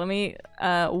 Okay, let me Oh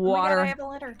my water. God, I have a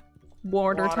letter.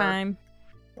 Water time.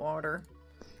 Water.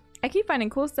 I keep finding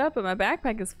cool stuff, but my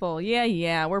backpack is full.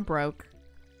 Yeah, we're broke.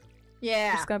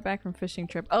 Yeah. Just got back from fishing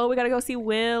trip. Oh, we gotta go see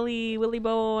Willy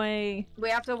boy. We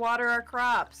have to water our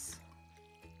crops.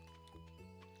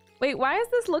 Wait, why is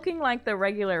this looking like the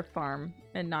regular farm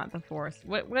and not the forest?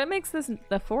 What makes this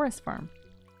the forest farm?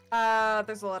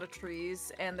 There's a lot of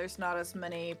trees, and there's not as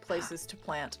many places to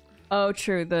plant. Oh,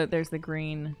 true. There's the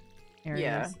green areas.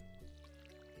 Yeah.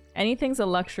 Anything's a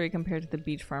luxury compared to the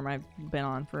beach farm I've been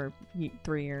on for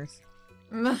 3 years.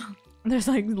 There's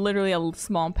like literally a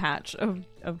small patch of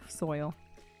soil.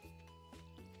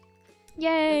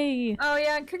 Yay! Oh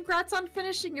yeah, and congrats on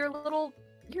finishing your Stardew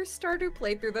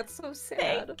playthrough. That's so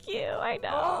sad. Thank you. I know.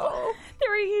 Oh.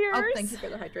 3 years. Oh, thank you for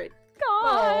the hydrate.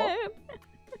 God.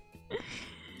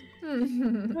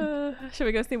 Oh. Should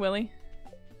we go see Willy?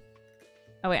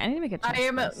 Oh wait, I need to make a chest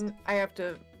first. I have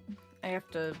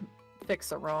to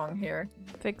fix a wrong here.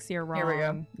 Fix your wrong, Here we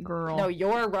go. girl. No,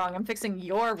 you're wrong. I'm fixing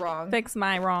your wrong. Fix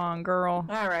my wrong, girl.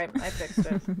 All right, I fixed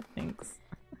it. Thanks.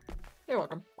 You're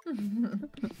welcome.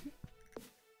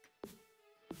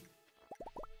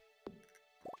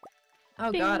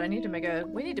 Oh God, we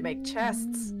need to make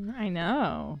chests. I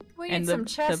know. We need some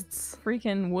chests. The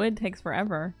freaking wood takes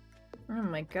forever. Oh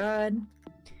my God.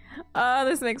 Oh,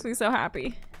 this makes me so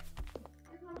happy.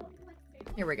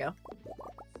 Here we go.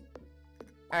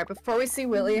 Alright, before we see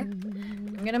Willy,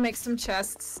 I'm gonna make some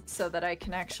chests so that I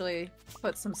can actually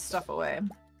put some stuff away.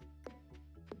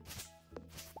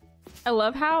 I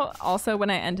love how also when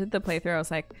I ended the playthrough, I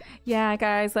was like, yeah,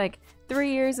 guys, like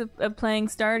 3 years of playing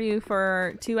Stardew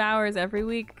for 2 hours every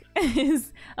week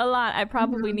is a lot. I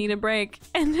probably need a break.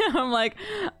 And now I'm like,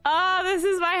 oh, this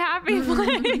is my happy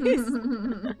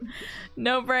place.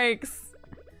 No breaks.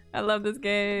 I love this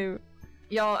game.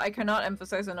 Y'all, I cannot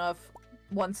emphasize enough,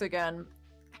 once again,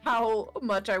 how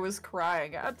much I was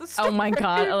crying at the start. Oh my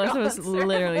God, Alyssa was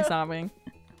literally sobbing.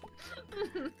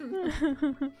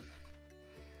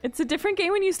 It's a different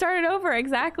game when you start it over.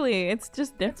 Exactly. It's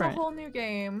just different. It's a whole new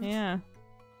game. Yeah.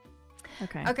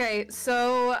 Okay. Okay,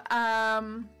 so,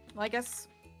 well, I guess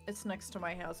it's next to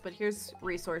my house, but here's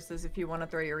resources if you want to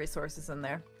throw your resources in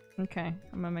there. Okay,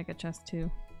 I'm gonna make a chest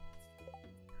too.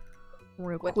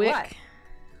 Real With quick. what?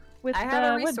 With I have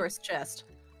a wood. resource chest.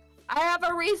 I have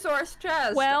a resource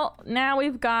chest! Well, now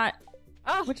we've got...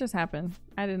 Oh. What just happened?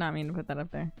 I did not mean to put that up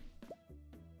there.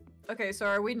 Okay, so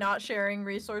are we not sharing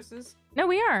resources? No,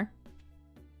 we are.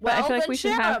 But Well, I feel like then we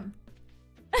should share have... 'em.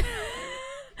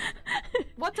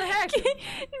 What the heck?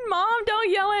 Mom,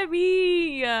 don't yell at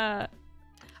me!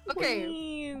 Okay,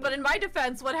 Please. but in my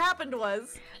defense, what happened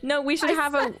was... No, we should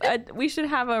have we should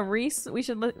have a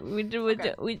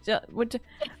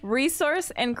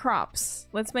resource and crops.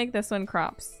 Let's make this one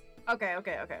crops. Okay.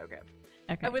 Okay.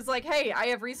 I was like, hey, I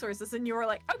have resources, and you were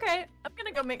like, okay, I'm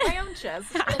gonna go make my own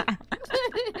chest.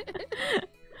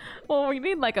 Well, we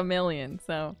need like 1 million,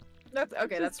 so That's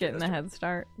okay. just That's getting true, a head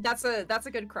start. That's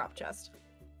a good crop chest.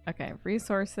 Okay,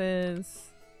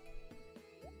 resources.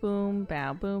 Boom,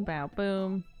 bow, boom, bow,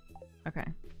 boom. Okay.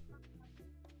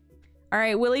 All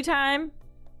right, Willy time.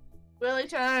 Willy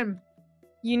time.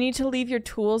 You need to leave your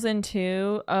tools in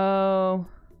too. Oh,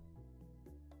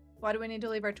 Why do we need to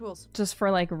leave our tools? just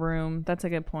for like room. That's a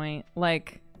good point.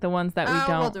 Like the ones that we we'll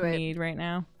don't do it. need right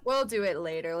now. We'll do it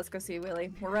later. Let's go see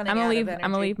Willy. We're running I'm gonna out leave. of I'm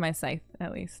gonna energy. leave my scythe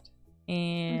at least,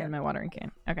 and Okay. my watering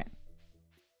can. Okay.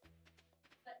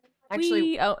 Actually,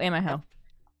 Whee! Oh, and my hoe.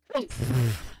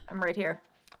 I'm right here.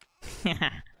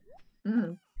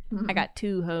 I got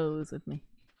 2 hoes with me.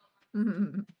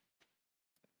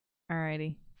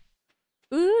 Alrighty.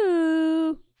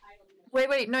 Ooh.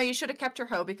 Wait. No, you should have kept your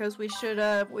hoe because we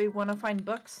should. We want to find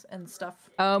books and stuff.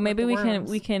 Oh, with maybe the we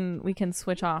worms. can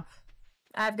switch off.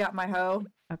 I've got my hoe.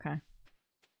 Okay.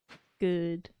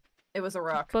 Good. It was a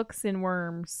rock. Books and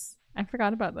worms. I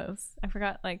forgot about those. I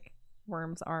forgot like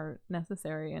worms are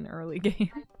necessary in early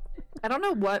game. I don't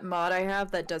know what mod I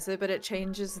have that does it, but it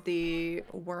changes the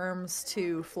worms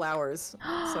to flowers.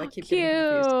 So I keep getting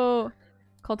confused. Cute.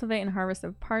 Cultivate and harvest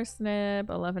of parsnip.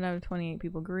 11 out of 28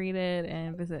 people greeted,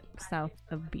 and visit south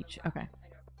of beach. Okay.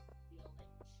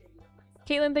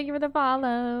 Caitlin, thank you for the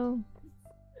follow.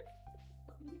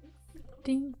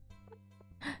 Ding.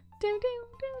 Ding, ding,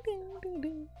 ding, ding, ding,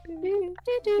 ding,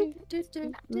 ding,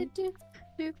 ding, ding, ding,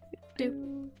 do,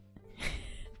 do.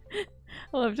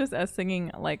 I love just us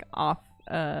singing like off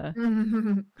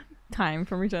time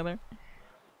from each other.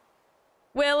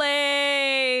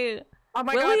 Willie! Oh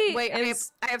my Willie god, wait,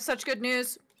 is... I have such good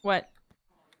news. What?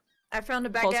 I found a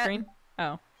Full baguette. screen?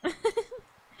 Oh.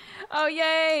 Oh,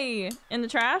 yay! In the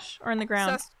trash or in the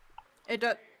ground? It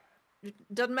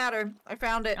doesn't matter. I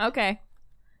found it. Okay.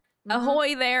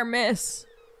 Ahoy there, miss.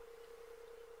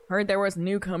 Heard there was a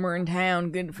newcomer in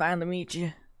town. Good to finally meet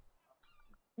you.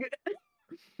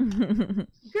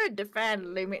 Good to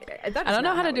finally meet. I don't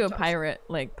know how to do a pirate,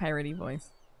 like, piratey voice.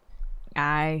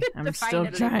 I'm still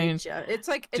trying. It's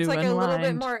like a little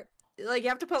bit more, like, you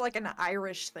have to put like an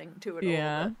Irish thing to it.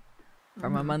 Yeah.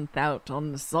 From a month out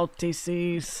on the salty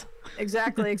seas.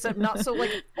 Exactly, except not so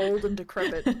like old and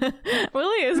decrepit.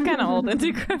 Willie is kind of old and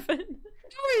decrepit.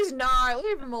 No, he's not.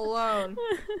 Leave him alone.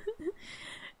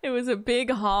 It was a big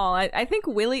haul. I think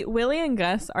Willie and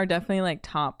Gus are definitely like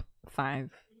top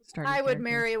 5 starting I would characters.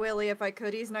 marry Willie if I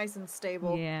could. He's nice and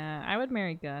stable. Yeah, I would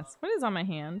marry Gus. What is on my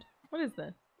hand? What is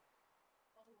this?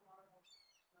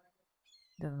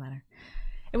 Doesn't matter.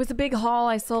 It was a big haul.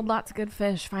 I sold lots of good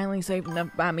fish. Finally saved enough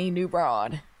by me new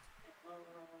broad.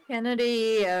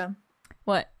 Kennedy,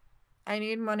 What? I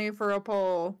need money for a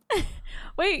pole.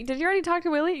 Wait, did you already talk to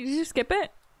Willie? Did you skip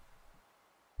it?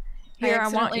 Here, I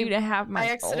want you to have my I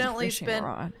accidentally old fishing spent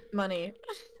rod. money.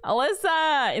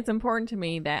 Alyssa, it's important to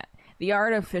me that the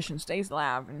art of fishing stays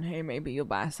alive, and hey, maybe you'll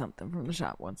buy something from the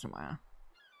shop once in a while.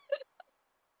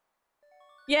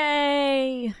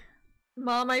 Yay!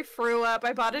 Mom, I threw up.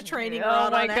 I bought a training rod.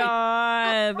 Oh my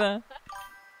god! I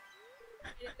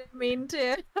didn't mean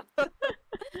to.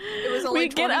 It was only We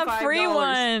get a $25. free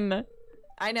one!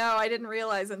 I know, I didn't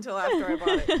realize until after I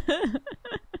bought it.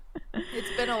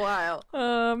 It's been a while.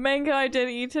 Mango I did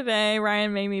eat today.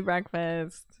 Ryan made me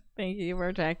breakfast. Thank you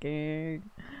for checking.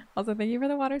 Also, thank you for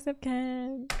the water sip,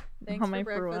 Ken. Thanks for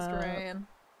breakfast, Ryan.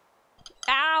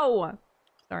 Ow!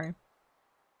 Sorry.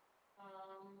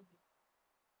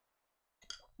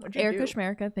 Erica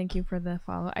Schmerica, thank you for the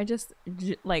follow. I just,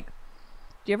 like,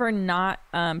 do you ever not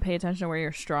pay attention to where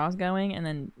your straw's going and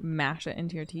then mash it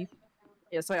into your teeth?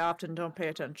 Yes, I often don't pay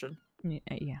attention. Yeah.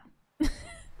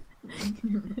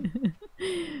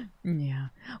 Yeah.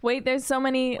 Wait, there's so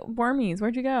many wormies.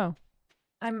 Where'd you go?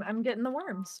 I'm getting the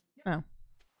worms. Oh.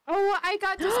 Oh, I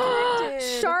got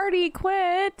disconnected. Shardy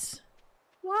quit.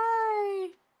 Why?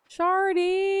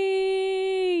 Shardy.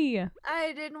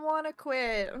 I didn't want to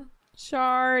quit.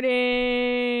 Shardy.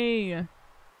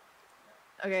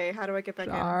 Okay, how do I get back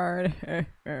Shard. in?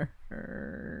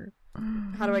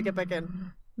 How do I get back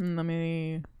in? Let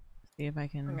me see if I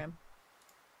can. Okay.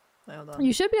 Hold on.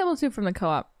 You should be able to from the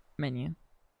co-op menu.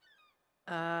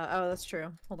 Oh, that's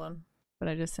true. Hold on. But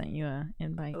I just sent you a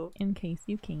invite in case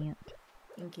you can't.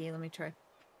 Okay, let me try.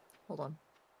 Hold on.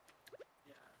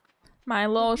 My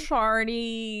little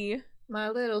Shardy. My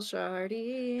little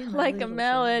Shardy. Like a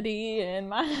melody in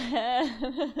my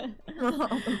head.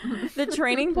 The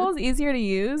training pole is easier to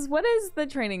use. What is the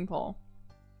training pole?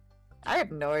 I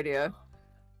have no idea.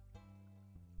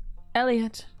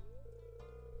 Elliot.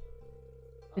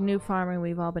 The new farmer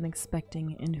we've all been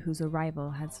expecting and whose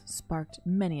arrival has sparked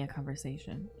many a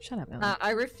conversation. Shut up, Elliot.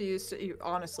 I refuse to.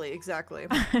 Honestly, exactly.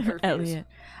 I refuse. Elliot,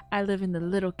 I live in the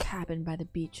little cabin by the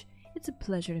beach. It's a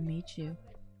pleasure to meet you.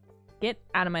 Get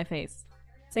out of my face.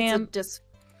 Sam. It's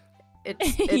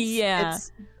yeah.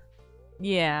 It's,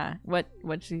 yeah. What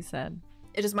she said.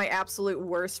 it is my absolute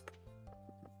worst.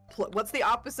 What's the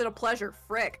opposite of pleasure?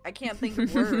 Frick. I can't think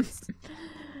of words.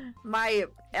 I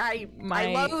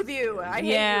loathe you. I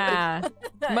hate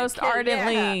you. Most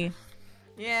ardently.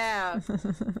 Yeah.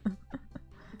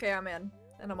 Okay, I'm in.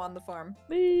 And I'm on the farm.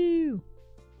 Woo.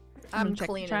 I'm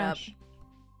cleaning up.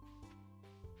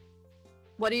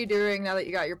 What are you doing now that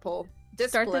you got your pole?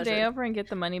 Start the day over and get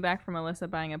the money back from Alyssa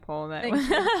buying a pole. That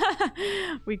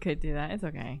we could do that. It's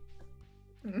okay.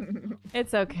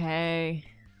 It's okay.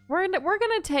 We're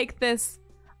gonna take this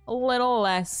a little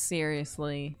less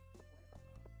seriously.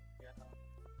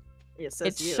 Yes,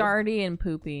 it's Shardy and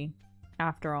Poopy,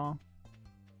 after all.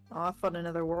 Off on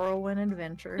another whirlwind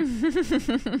adventure. I'm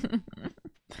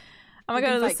gonna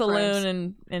go to the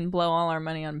saloon and blow all our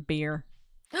money on beer.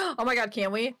 Oh my god,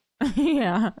 can we?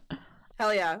 Yeah.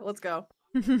 Hell yeah, let's go.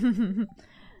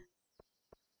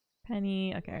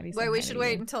 Penny. Okay, I already wait, we should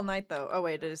wait until night though. Oh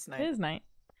wait, it is night. It is night.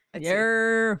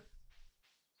 Yeah.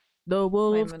 The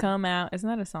wolves come out. Isn't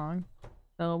that a song?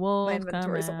 The wolves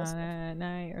come out at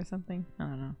night or something. I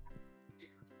don't know.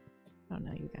 I don't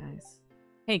know, you guys.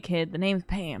 Hey kid, the name's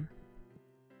Pam.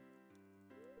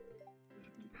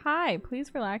 Hi,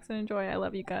 please relax and enjoy. I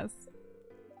love you guys.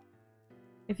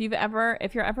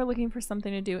 If you're ever looking for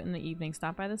something to do in the evening,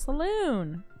 stop by the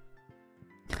saloon.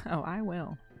 Oh, I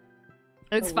will.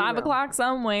 It's 5 o'clock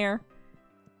somewhere.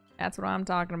 That's what I'm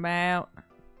talking about.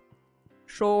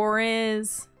 Sure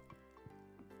is.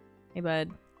 Hey,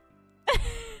 bud. Oh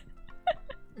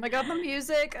my god, the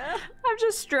music. I'm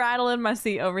just straddling my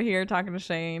seat over here talking to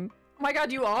Shane. Oh my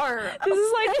god, you are. This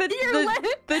is like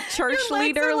the church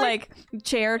leader, like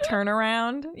chair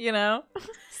turnaround, you know?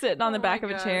 Sitting on the back of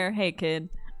a chair. Hey, kid.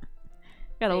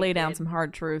 Gotta lay down some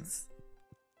hard truths.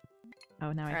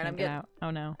 Oh, now I can't get out.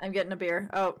 Oh, no. I'm getting a beer.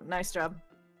 Oh, nice job.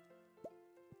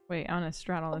 Wait, I want to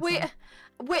straddle this.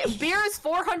 Wait, beer is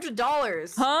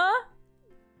 $400. Huh?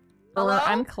 Hello?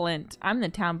 I'm Clint. I'm the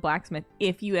town blacksmith.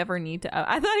 If you ever need to...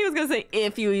 I thought he was gonna say,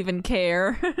 if you even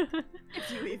care.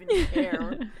 If you even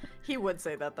care. He would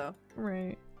say that, though.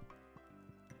 Right.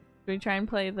 Do we try and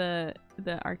play the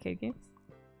arcade games?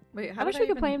 Wait, I wish we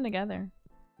could play them together.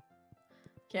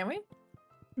 Can we?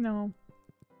 No.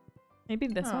 Maybe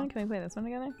this one? Can we play this one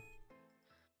together?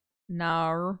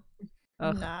 No.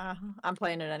 Ugh. Nah, I'm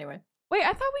playing it anyway. Wait,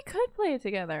 I thought we could play it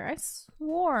together. I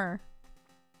swore.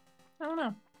 I don't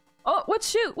know. Oh, what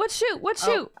shoot? What shoot? What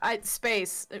shoot?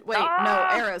 Space. Wait, no,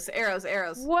 arrows.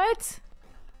 What?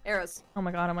 Arrows. Oh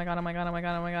my god, oh my god, oh my god, oh my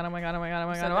god, oh my god, oh my god, oh my god, oh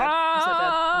my god.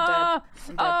 I'm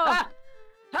so dead. I'm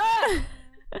dead.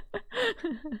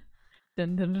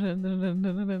 Dun, dun, dun, dun, dun,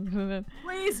 dun, dun, dun.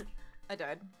 Please! I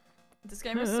died. This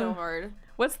game is so hard.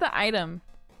 What's the item?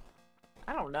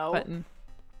 I don't know. Button.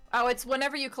 Oh, it's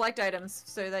whenever you collect items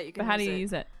so that you can But how do you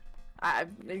use it?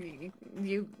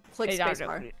 You click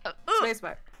spacebar.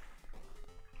 Spacebar.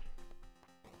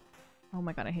 Oh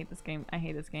my god, I hate this game. I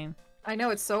hate this game. I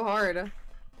know, it's so hard.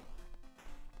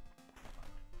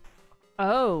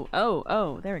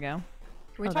 Oh, there we go.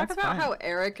 Can we talk about how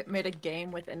Eric made a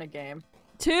game within a game?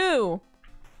 2!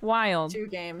 Wild. 2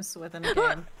 games within a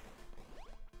game.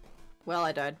 Well,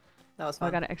 I died. That was fun. Oh,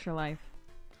 I got an extra life.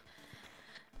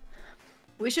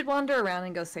 We should wander around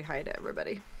and go say hi to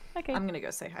everybody. Okay. I'm gonna go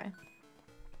say hi.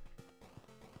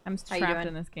 I'm trapped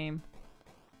in this game.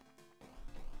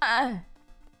 Like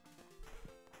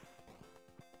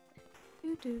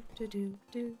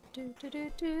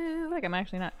I'm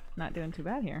actually not doing too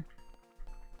bad here.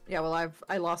 Yeah, well,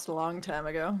 I lost a long time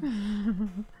ago.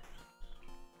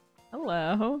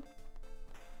 Hello.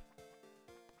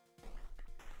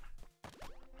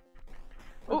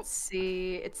 Let's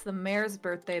see. It's the mayor's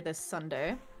birthday this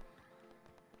Sunday.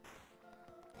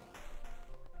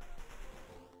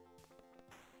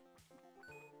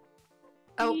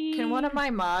 Oh, can one of my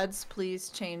mods please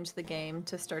change the game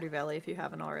to Stardew Valley if you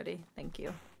haven't already? Thank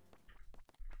you.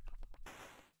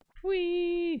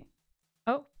 Whee!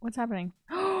 Oh, what's happening?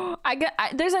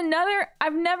 There's another.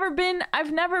 I've never been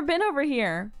over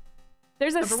here.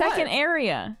 There's a second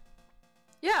area.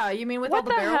 Yeah, you mean with what all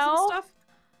the barrels and stuff?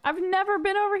 I've never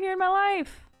been over here in my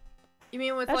life. You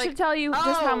mean with that like... should tell you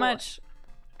just how bad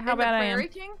I am. Prairie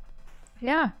King?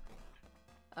 Yeah.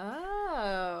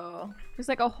 Oh. There's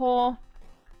like a whole...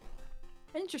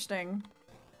 Interesting.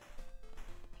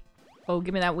 Oh,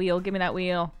 give me that wheel. Give me that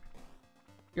wheel.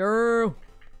 Yo.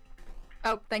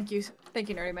 Oh, thank you. Thank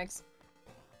you, Nerdy Mix.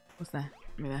 What's that?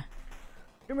 Give me that.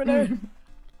 Give me that.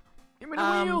 Give me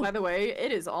the wheel. By the way,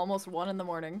 it is almost 1 in the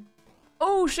morning.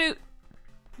 Oh, shoot.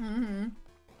 Mm-hmm.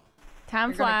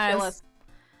 Time flies. Kill us.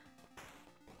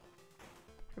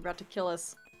 You're about to kill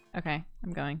us. Okay,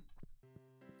 I'm going.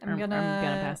 I'm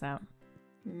gonna pass out.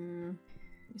 Let me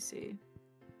see.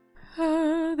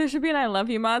 There should be an I love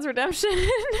you mods redemption.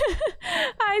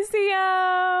 Hi,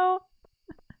 CO.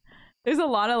 There's a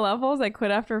lot of levels I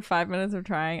quit after 5 minutes of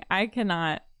trying. I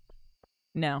cannot.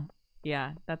 No.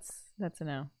 Yeah, that's a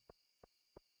no.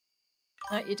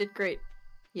 You did great.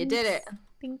 You did it.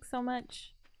 Thanks so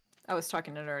much. I was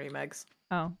talking to Nerdy Megs.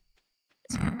 Oh.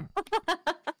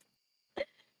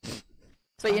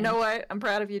 But you know what? I'm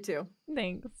proud of you too.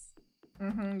 Thanks.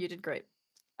 You did great.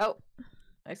 Oh,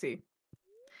 I see.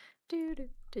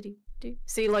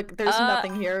 See, look, there's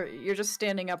nothing here. You're just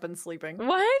standing up and sleeping.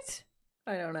 What?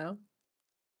 I don't know.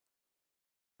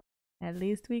 At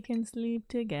least we can sleep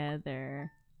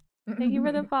together. Thank you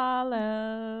for the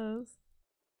follows.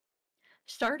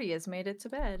 Shardy has made it to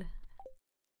bed.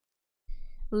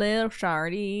 Little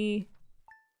Shardy.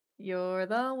 You're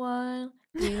the one.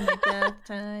 You make that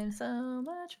time so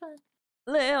much fun.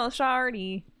 Little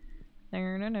Shardy.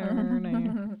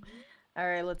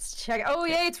 Alright, let's check. Oh,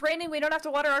 yay, it's raining. We don't have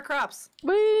to water our crops.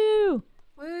 Woo!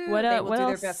 Woo! What They will what do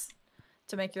else? their best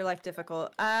to make your life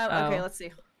difficult. Okay, let's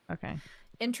see. Okay.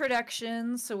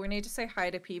 Introductions. So we need to say hi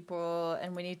to people,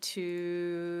 and we need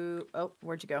to... Oh,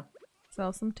 where'd you go?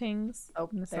 Sell some things. Oh,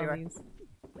 there you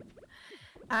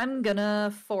are. I'm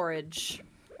gonna forage.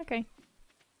 Okay.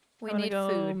 We I'm gonna need go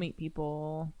food. meet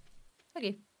people.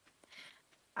 Okay.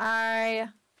 I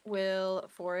will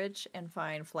forage and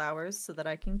find flowers so that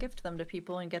I can gift them to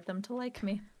people and get them to like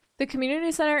me. The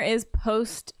community center is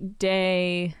post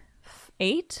day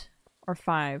 8 or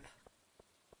 5.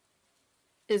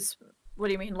 What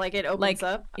do you mean? Like it opens Like,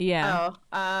 up? yeah. Oh,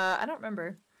 I don't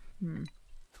remember.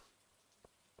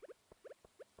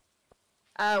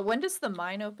 When does the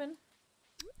mine open?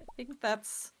 I think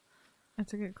that's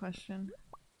a good question.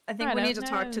 I think I we don't need to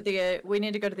talk to know. we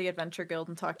need to go to the Adventure Guild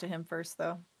and talk to him first,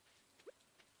 though.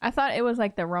 I thought it was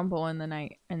like the rumble in the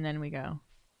night and then we go.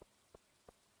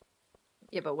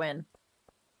 Yeah, but when?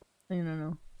 I don't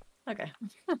know. Okay.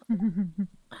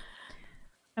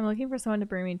 I'm looking for someone to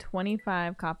bring me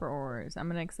 25 copper ores. I'm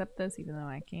gonna accept this even though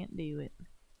I can't do it.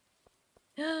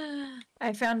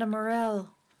 I found a morel.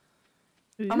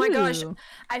 Oh my gosh, Ooh.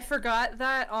 I forgot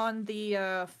that on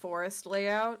the forest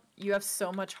layout, you have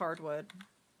so much hardwood.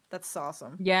 That's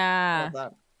awesome. Yeah.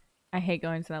 Love that. I hate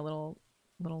going to that little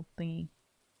thingy.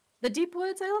 The deep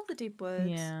woods, I love the deep woods.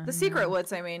 Yeah. The secret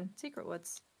woods, I mean. Secret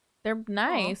woods. They're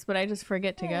nice, but I just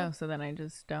forget to Yeah. go, so then I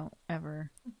just don't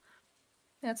ever.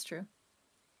 That's true.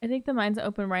 I think the mine's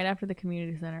open right after the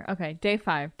community center. Okay, day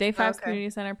 5. Day 5's Okay. community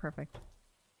center, perfect.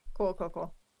 Cool, cool,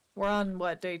 cool. We're on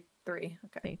what, day 3?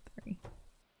 Okay. Day 3.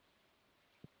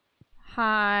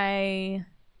 Hi.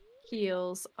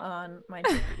 Heels on my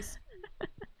chickies.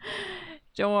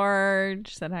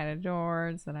 George. Said hi to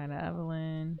George. Said hi to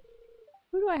Evelyn.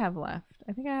 Who do I have left?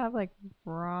 I think I have like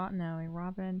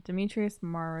Robin, Demetrius,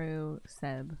 Maru,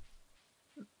 Seb.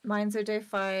 Mines are day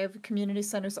 5. Community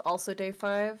center's also day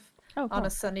 5. Oh, cool. On a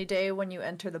sunny day when you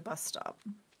enter the bus stop.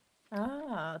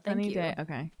 Ah, thank Sunny you. day.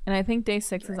 Okay. And I think day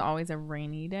 6 is Right. always a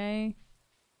rainy day.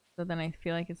 So then I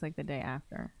feel like it's like the day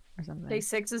after or something. Day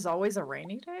 6 is always a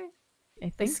rainy day? I They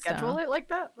think schedule so. it like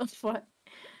that? What?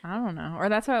 I don't know. Or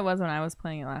that's how it was when I was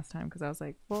playing it last time because I was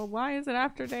like, well, why is it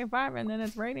after day 5 and then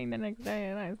it's raining the next day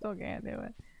and I still can't do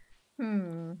it?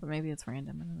 But maybe it's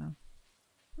random. I don't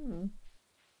know.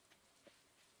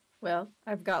 Well,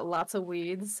 I've got lots of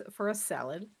weeds for a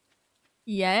salad.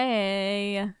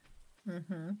 Yay.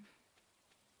 Mm-hmm.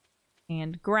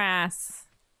 And grass.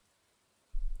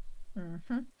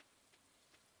 Mm-hmm.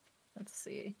 Let's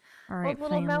see. All right,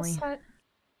 What little mouse family. hut?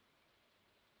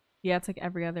 Yeah, it's like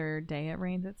every other day it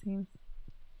rains, it seems.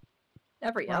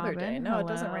 Every other day. Robin, No, it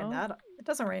doesn't rain hello. that. It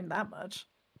doesn't rain that much.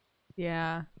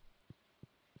 Yeah.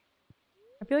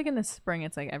 I feel like in the spring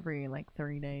it's like every like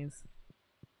 3 days.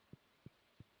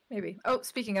 Maybe. Oh,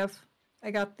 speaking of,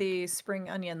 I got the spring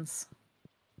onions.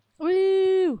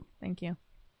 Woo! Thank you.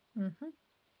 Mm-hmm.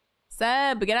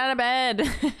 Seb, get out of bed.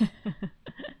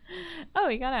 Oh,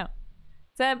 he got out.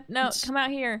 Seb, no, come out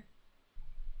here.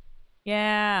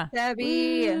 Yeah.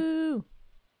 Debbie. Woo!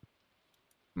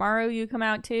 Maru, you come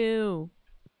out too.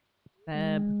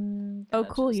 Seb. Oh,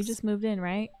 cool. You just moved in,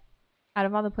 right? Out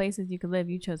of all the places you could live,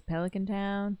 you chose Pelican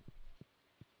Town.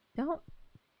 Don't.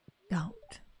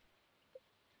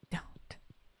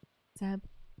 Seb,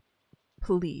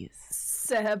 please.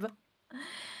 Seb.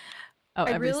 Oh,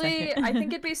 every second. I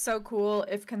think it'd be so cool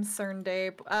if Concern Day.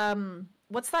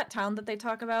 What's that town that they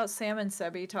talk about? Sam and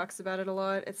Sebi talks about it a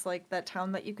lot. It's like that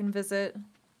town that you can visit.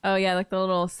 Oh yeah, like the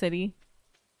little city.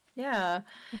 Yeah,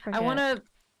 I want to.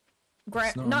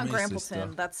 Not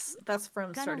Grampleton. That's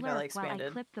from Stardew Valley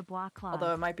Expanded.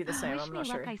 Although it might be the same. I'm not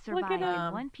sure. I survived in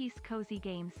One Piece cozy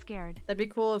game. Scared. That'd be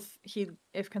cool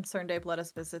if Concern Day let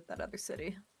us visit that other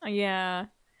city. Yeah.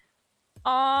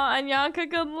 Aw, Anyanka,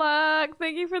 good luck.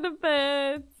 Thank you for the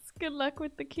bits. Good luck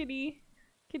with the kitty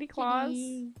claws.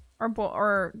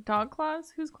 Or dog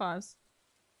claws? Whose claws?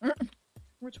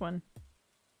 Which one?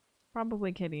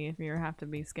 Probably kitty if you have to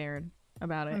be scared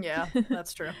about it. Yeah,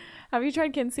 that's true. Have you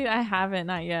tried Kinseed? I haven't,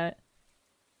 not yet.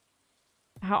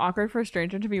 How awkward for a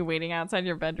stranger to be waiting outside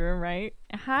your bedroom, right?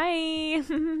 Hi!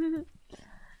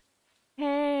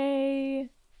 Hey!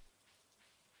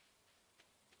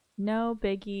 No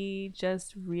biggie,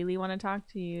 just really want to talk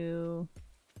to you.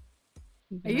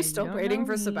 Are you still waiting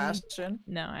for Sebastian?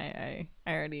 No, I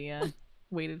already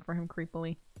waited for him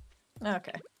creepily.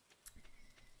 Okay.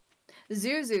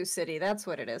 Zuzu City, that's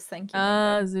what it is. Thank you.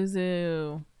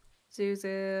 Zuzu.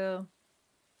 Zuzu.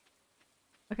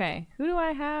 Okay, who do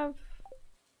I have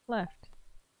left?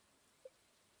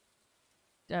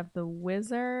 I have the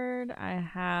wizard. I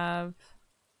have,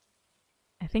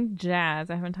 I think, Jazz.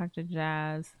 I haven't talked to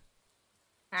Jazz.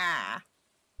 Ah.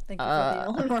 Thank you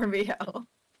for the Eleanor VO.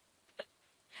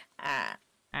 Ah.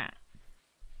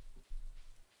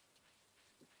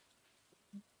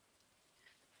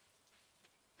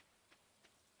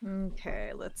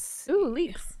 Okay, let's. Ooh,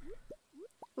 leaks.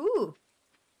 Ooh.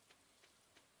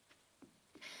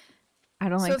 I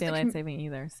don't So like if the daylight saving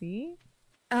either. See?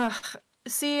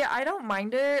 See, I don't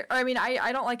mind it. I mean,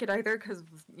 I don't like it either because,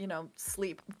 you know,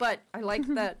 sleep. But I like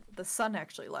that the sun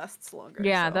actually lasts longer.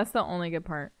 Yeah, so. that's the only good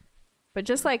part. But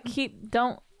just like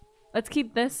let's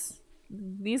keep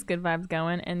these good vibes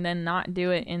going and then not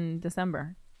do it in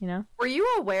December, you know? Were you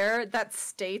aware that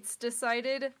states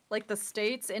decided, like the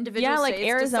states, individual Yeah, like states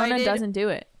Arizona decided, doesn't do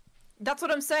it. That's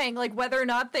what I'm saying, like whether or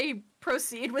not they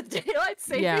proceed with daylight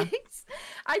savings. Yeah.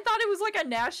 I thought it was like a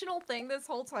national thing this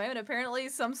whole time, and apparently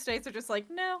some states are just like,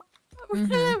 no, we're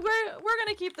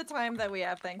gonna keep the time that we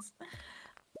have, thanks.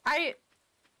 I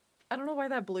don't know why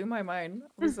that blew my mind.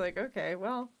 I was like, okay,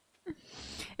 well.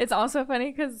 It's also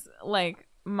funny because like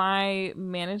my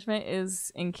management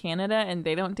is in Canada and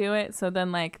they don't do it, so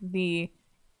then like the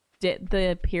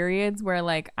periods where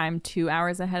like I'm 2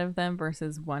 hours ahead of them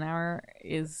versus 1 hour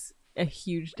is a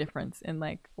huge difference in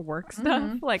like work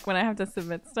stuff. Like when I have to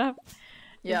submit stuff,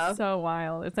 it's so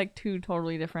wild. It's like two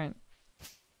totally different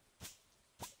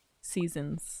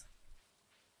seasons.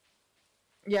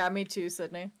 Yeah, me too,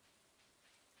 Sydney.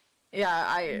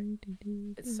 Yeah,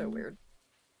 it's so weird.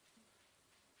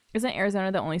 Isn't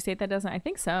Arizona the only state that doesn't? I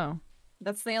think so.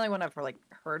 That's the only one I've like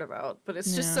heard about, but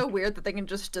it's just so weird that they can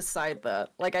just decide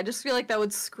that. Like, I just feel like that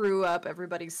would screw up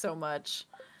everybody so much.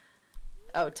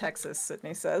 Oh, Texas,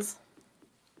 Sydney says.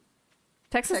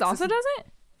 Texas also does it?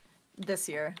 This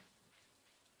year.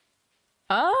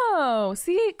 Oh,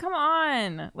 see, come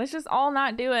on. Let's just all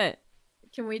not do it.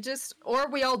 Can we just, or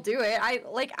we all do it? I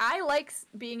like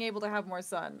being able to have more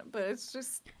sun, but it's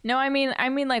just. No, I mean,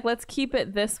 like, let's keep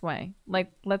it this way.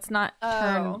 Like, let's not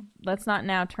now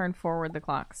turn forward the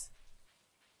clocks.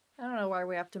 I don't know why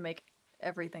we have to make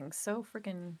everything so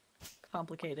freaking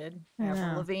complicated. I know.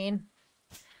 Avril Lavigne.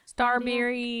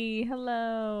 Starberry,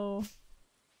 hello.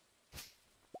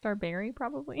 Starberry,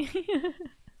 probably.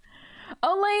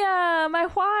 Oh, Leia, my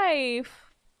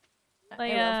wife.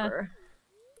 Leia. I love her.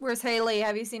 Where's Haley?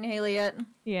 Have you seen Haley yet?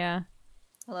 Yeah.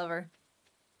 I love her.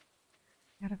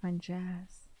 Gotta find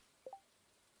Jazz.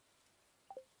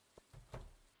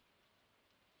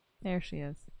 There she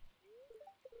is.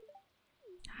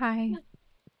 Hi.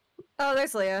 Oh,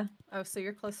 there's Leia. Oh, so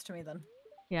you're close to me then.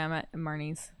 Yeah, I'm at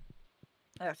Marnie's.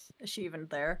 Ugh, is she even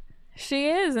there? She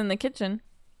is in the kitchen.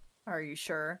 Are you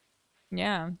sure?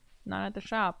 Yeah, not at the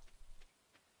shop.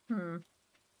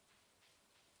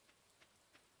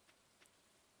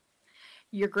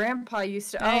 Your grandpa used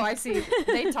to. Hey. Oh, I see.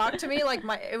 They talked to me like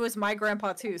it was my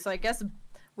grandpa too. So I guess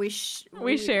we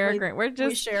share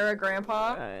a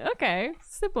grandpa. Okay,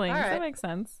 siblings. All right. That makes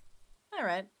sense. All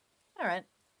right. What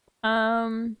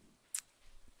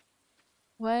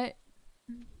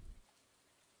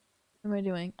am I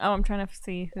doing? Oh, I'm trying to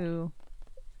see who.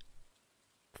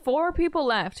 4 people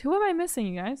left. Who am I missing,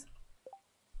 you guys?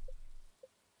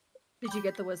 Did you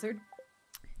get the wizard?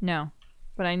 No,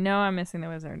 but I know I'm missing the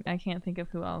wizard. I can't think of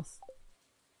who else.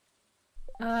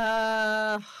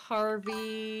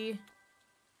 Harvey.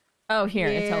 Oh, here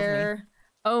Pierre. it tells me.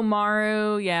 Oh,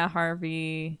 Maru. Yeah,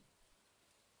 Harvey.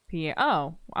 Pierre.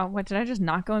 Oh, what did I just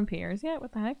not go in Pierre's yet?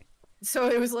 What the heck? So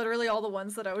it was literally all the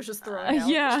ones that I was just throwing out.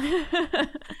 Yeah.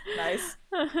 Nice.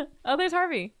 Oh, there's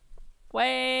Harvey.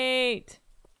 Wait.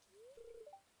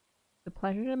 It's a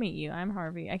pleasure to meet you. I'm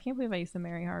Harvey. I can't believe I used to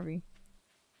marry Harvey.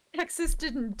 Texas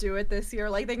didn't do it this year.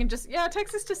 Like they can just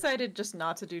Texas decided just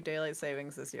not to do daylight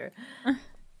savings this year.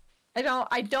 I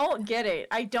don't get it.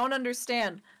 I don't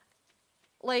understand.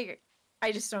 Like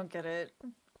I just don't get it.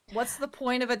 What's the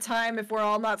point of a time if we're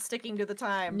all not sticking to the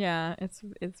time? Yeah, it's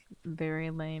very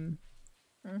lame.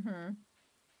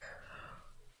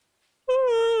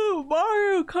 Oh,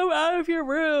 Maru, come out of your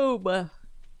room.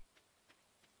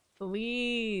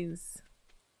 Please.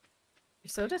 You're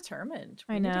so determined.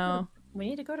 I know. We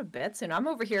need to go to bed soon. I'm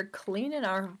over here cleaning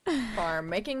our farm,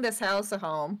 making this house a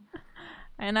home.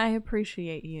 And I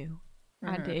appreciate you.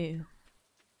 I do.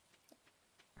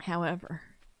 However,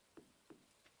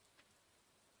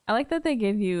 I like that they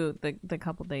give you the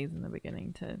couple days in the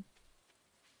beginning to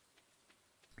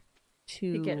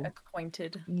get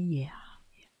acquainted. Yeah.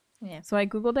 So I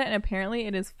googled it, and apparently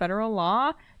it is federal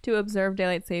law to observe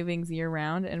daylight savings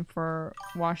year-round, and for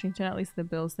Washington, at least the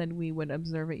bill said we would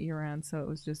observe it year-round, so it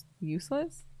was just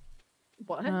useless.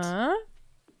 What? Huh?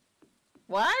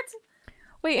 What?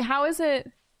 Wait, how is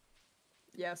it?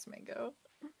 Yes, Mango.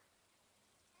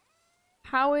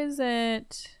 How is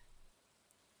it?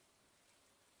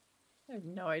 I have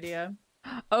no idea.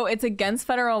 Oh, it's against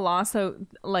federal law, so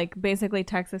like basically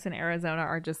Texas and Arizona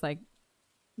are just like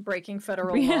breaking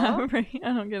federal law. law? I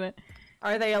don't get it.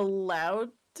 Are they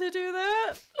allowed to do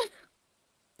that?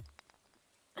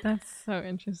 That's so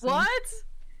interesting. What?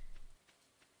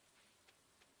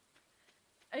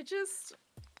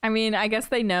 I mean, I guess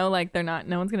they know, like, they're not,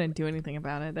 no one's gonna do anything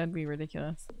about it. That'd be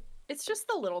ridiculous. It's just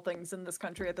the little things in this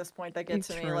country at this point that get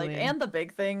to me, like, Truly. and the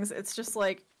big things. It's just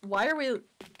like, why are we?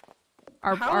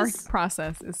 Our How is-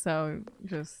 process is so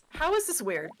just. How is this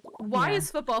weird? Why Yeah. is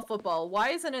football football? Why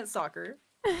isn't it soccer?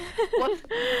 What?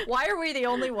 Why are we the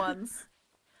only ones?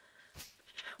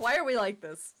 Why are we like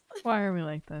this? Why are we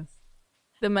like this?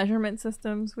 The measurement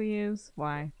systems we use.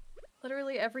 Why?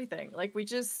 Literally everything. Like we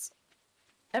just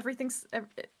everything's.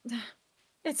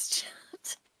 It's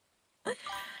just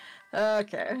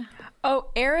okay. Oh,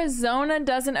 Arizona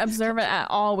doesn't observe it at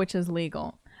all, which is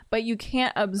legal. But you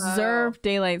can't observe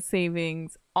daylight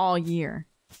savings all year.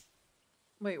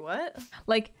 Wait, what?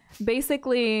 Like,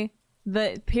 basically,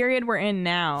 the period we're in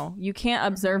now, you can't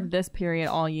observe this period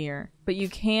all year. But you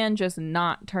can just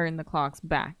not turn the clocks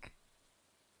back.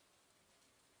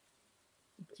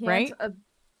 Right?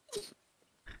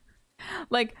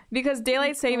 Like, because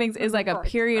daylight savings is like a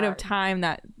period of time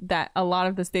that a lot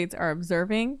of the states are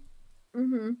observing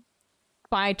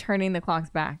by turning the clocks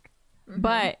back.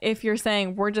 But if you're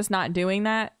saying we're just not doing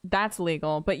that, that's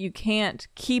legal, but you can't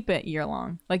keep it year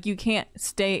long. Like, you can't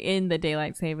stay in the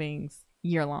daylight savings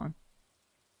year long.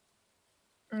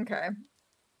 Okay.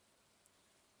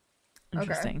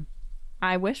 Interesting.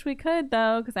 I wish we could,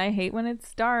 though, because I hate when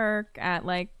it's dark at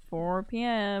like 4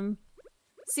 p.m.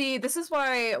 See, this is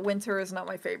why winter is not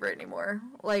my favorite anymore.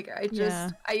 Like, I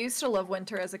used to love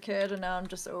winter as a kid, and now I'm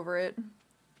just over it.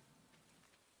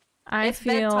 I it's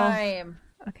feel bedtime.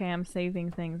 Okay, I'm saving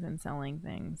things and selling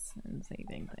things and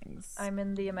saving things. I'm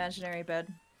in the imaginary bed.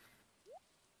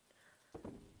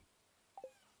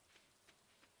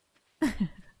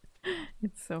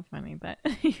 It's so funny that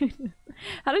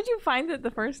How did you find it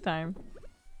the first time?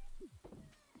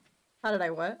 How did I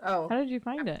what? Oh. How did you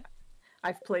find it?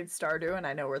 I've played Stardew and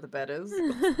I know where the bed is.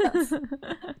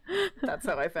 That's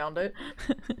how I found it.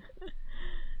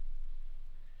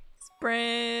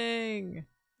 Spring!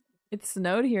 It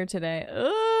snowed here today.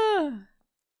 Ugh!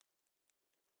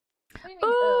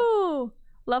 Ooh!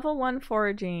 Level 1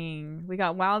 foraging. We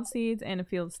got wild seeds and a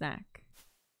field snack.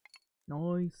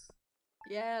 Nice.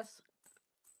 Yes.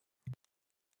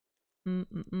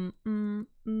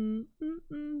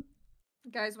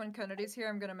 Guys, when Kennedy's here,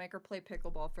 I'm gonna make her play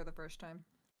pickleball for the first time.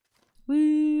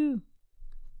 Woo!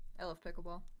 I love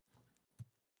pickleball.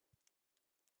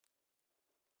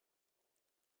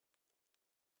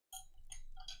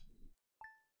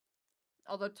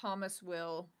 Although Thomas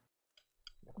will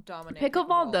dominate.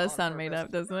 Pickleball does on sound made purpose.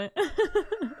 up, doesn't it?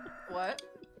 What?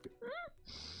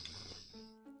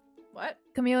 What?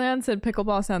 Chameleon said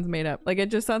pickleball sounds made up. Like, it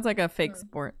just sounds like a fake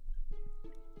sport.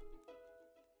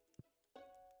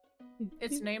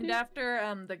 It's named after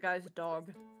the guy's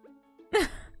dog.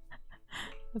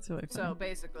 That's really funny. So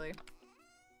basically.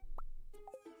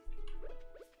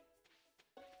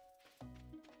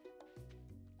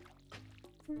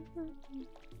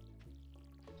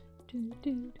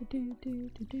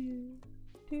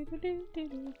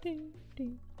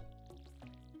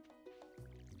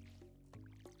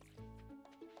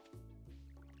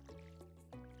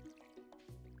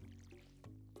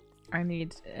 I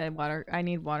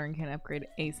need watering can upgrade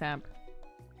ASAP.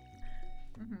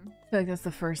 I feel like that's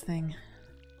the first thing.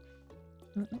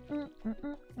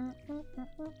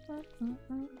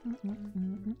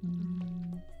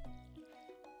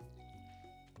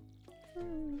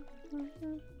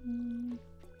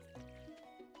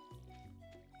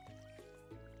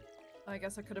 I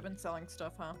guess I could have been selling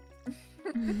stuff, huh?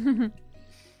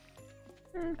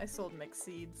 I sold mixed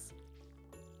seeds.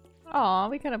 Aw,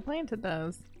 we could have planted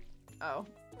those. Oh.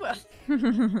 Well,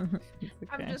 I'm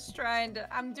just trying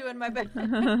to. I'm doing my best.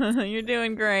 You're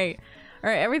doing great.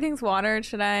 Alright, everything's watered.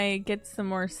 Should I get some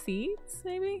more seeds,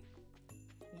 maybe?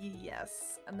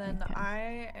 Yes. And then Okay.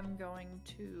 I am going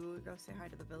to go say hi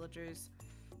to the villagers.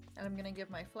 And I'm gonna give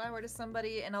my flower to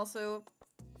somebody. And also,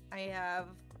 I have.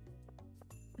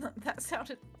 That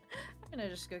sounded. I'm gonna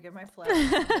just go give my flower to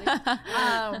somebody.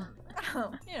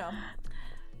 You know.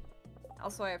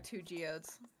 Also, I have 2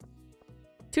 geodes.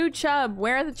 2 chub.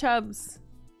 Where are the chubs?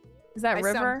 Is that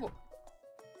river?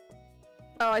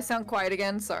 Oh, I sound quiet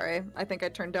again. Sorry. I think I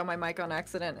turned down my mic on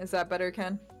accident. Is that better,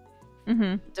 Ken?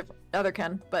 Other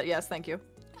Ken, but yes, thank you.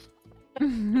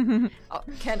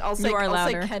 I'll say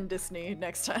Ken Disney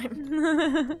next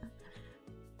time.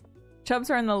 Chubs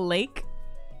are in the lake?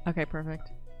 Okay,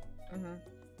 perfect.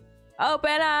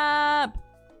 Open up!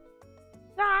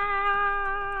 Ah!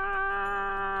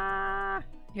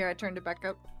 Here, I turned it back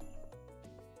up.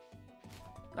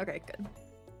 Okay, good.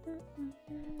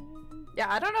 Yeah,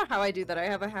 I don't know how I do that. I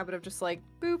have a habit of just like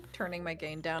boop turning my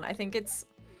gain down. I think it's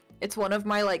one of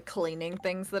my like cleaning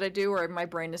things that I do where my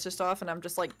brain is just off and I'm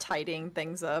just like tidying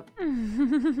things up.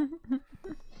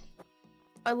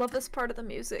 I love this part of the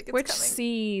music. It's Which coming.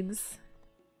 seeds?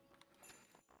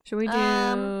 Should we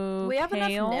do we have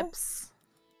kale? enough nips.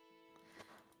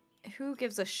 Who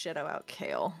gives a shit about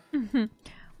kale?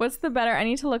 What's the better? I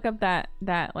need to look up that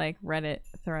like Reddit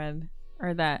thread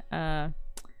or that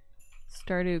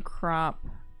stardew crop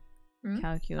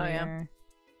calculator.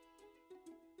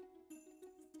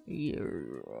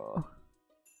 Yeah.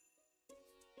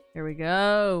 Here we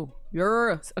go.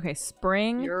 Yes. Okay,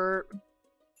 spring.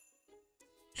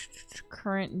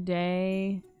 Current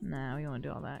day. No, we don't want to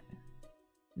do all that.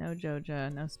 No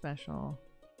Joja, no special.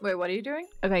 Wait, what are you doing?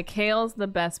 Okay, kale's the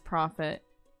best profit.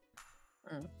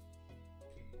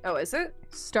 Oh, is it?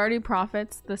 Stardew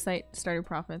Profits, the site Stardew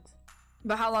Profits.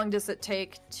 But how long does it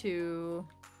take to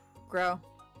grow?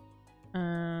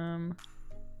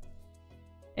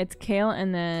 It's kale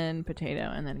and then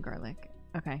potato and then garlic.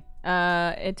 Okay.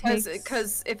 It takes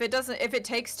because if it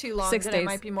takes too long, 6 then days. it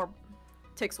might be more.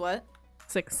 Takes what?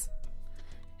 6.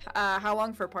 How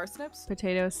long for parsnips?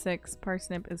 Potato 6.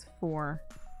 Parsnip is 4.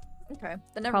 Okay,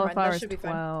 then never mind. Cauliflower That is should be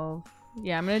fine. 12.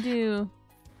 Yeah, I'm gonna do.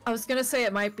 I was gonna say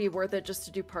it might be worth it just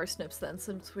to do parsnips then,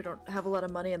 since we don't have a lot of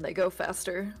money and they go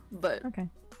faster. But Okay.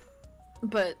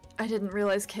 But I didn't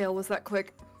realize kale was that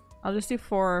quick. I'll just do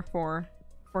 4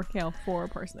 kale, 4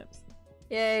 parsnips.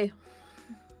 Yay.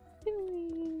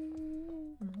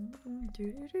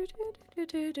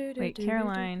 Wait,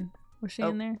 Caroline. Was she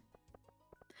in there?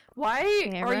 Why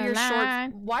are your shorts?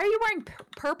 Caroline. Why are you wearing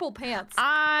purple pants?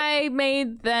 I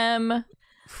made them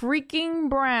freaking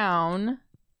brown.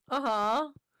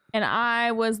 And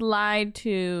I was lied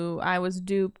to. I was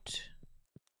duped.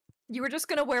 You were just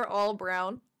gonna wear all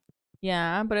brown.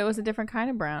 Yeah, but it was a different kind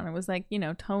of brown. It was like, you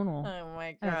know, tonal. Oh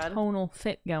my Had a god. tonal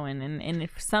fit going, and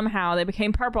if somehow they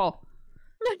became purple.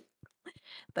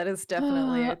 That is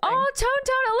definitely a thing. Oh,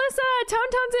 Alyssa!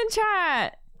 Tone's in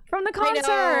chat from the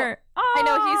concert. I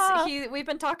know Oh, we've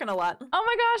been talking a lot. Oh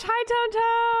my gosh! Hi,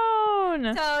 Tone.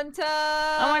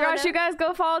 Oh my gosh! You guys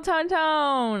go follow Tone.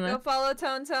 Go follow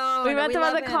Tone. We met them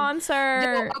at the concert.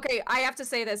 No, okay, I have to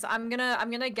say this. I'm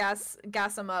gonna gas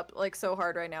him up like so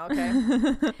hard right now.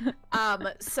 Okay.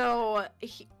 So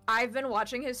I've been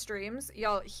watching his streams,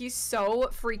 y'all. He's so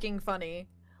freaking funny.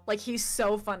 Like he's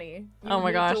so funny. Oh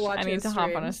my gosh! I need to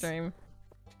hop on a stream.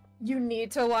 You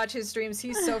need to watch his streams.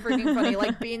 He's so freaking funny.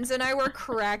 Like Beans and I were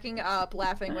cracking up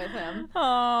laughing with him.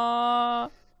 Aww.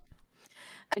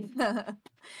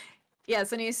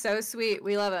 Yes, and he's so sweet.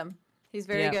 We love him. He's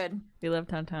very good. We love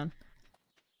Tone.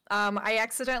 I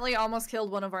accidentally almost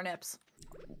killed one of our nips.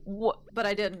 What? But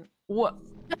I didn't. What?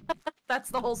 That's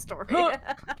the whole story.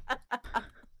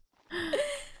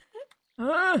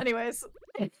 Anyways.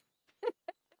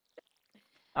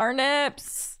 Our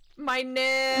nips. My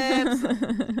nips.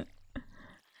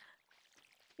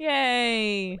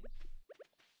 Yay.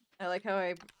 I like how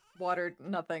I watered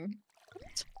nothing.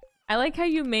 I like how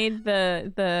you made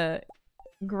the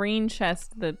green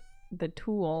chest the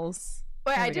tools.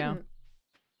 Wait, There I we go.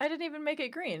 didn't even make it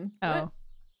green. Oh. What?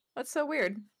 That's so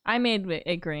weird. I made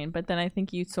it green, but then I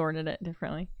think you sorted it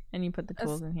differently and you put the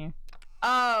tools in here.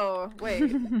 Oh,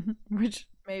 wait. Which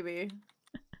Maybe.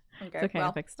 Okay, it's okay, I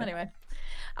well, fixed it. anyway.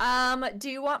 Do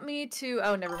you want me to...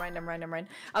 Oh, never mind.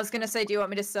 I was gonna say, do you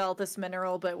want me to sell this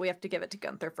mineral, but we have to give it to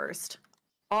Gunther first.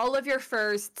 All of your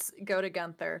firsts go to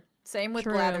Gunther. Same with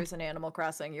True. Blathers in Animal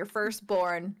Crossing. Your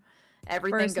firstborn,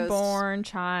 everything goes... Firstborn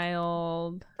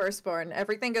child. Firstborn.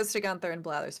 Everything goes to Gunther and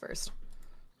Blathers first.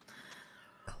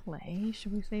 Clay?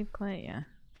 Should we save Clay? Yeah.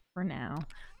 For now.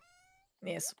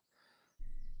 Yes.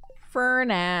 For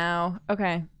now.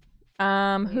 Okay.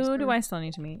 Who do for- I still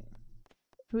need to meet?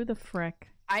 Who the frick?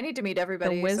 I need to meet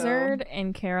everybody, The so- wizard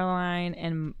and Caroline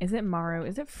and is it Maru?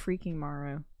 Is it freaking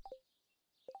Maru?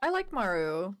 I like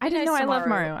Maru. I didn't Nice know I to love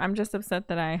Maru. I'm just upset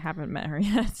that I haven't met her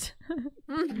yet.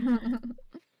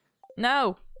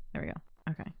 No! There we go.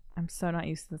 Okay. I'm so not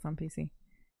used to this on PC.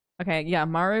 Okay, yeah,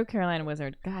 Maru, Caroline,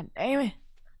 Wizard. God damn it.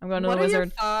 I'm going to What the are your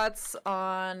Wizard. thoughts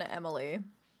on Emily?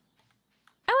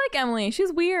 I like Emily.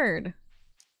 She's weird.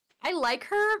 I like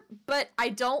her, but I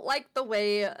don't like the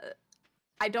way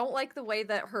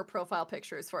that her profile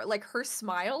picture is for it. Like her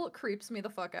smile creeps me the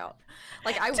fuck out.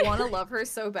 Like I want to love her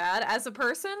so bad. As a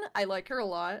person, I like her a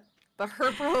lot, but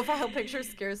her profile picture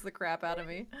scares the crap out of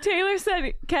me. Taylor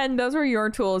said, Ken, those were your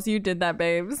tools. You did that,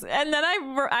 babes. And then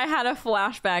I had a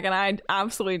flashback and I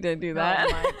absolutely did do that.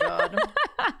 Oh my god.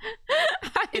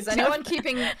 I Is anyone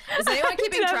keeping track of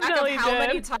definitely how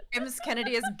many did. times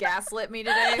Kennedy has gaslit me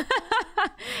today?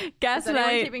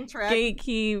 Gaslight, keeping track?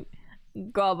 gatekeep,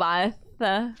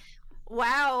 Golbatha.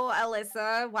 Wow,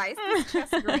 Alyssa, why is this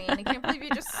chest green? I can't believe you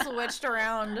just switched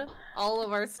around all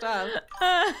of our stuff.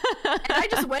 And I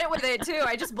just went with it too.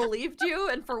 I just believed you,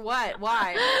 and for what?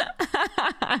 Why?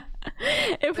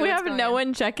 If we have no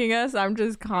one checking us, I'm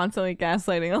just constantly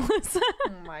gaslighting Alyssa.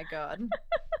 Oh my god.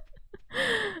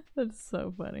 That's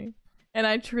so funny. And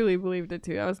I truly believed it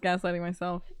too. I was gaslighting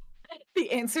myself.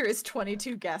 The answer is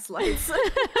 22 gaslights.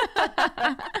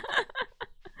 I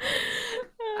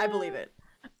believe it.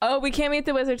 Oh, we can't meet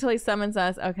the wizard till he summons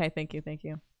us. Okay, thank you, thank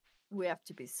you. We have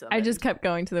to be summoned. I just kept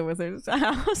going to the wizard's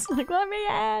house. Like, let me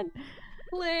in.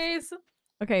 Please.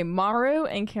 Okay, Maru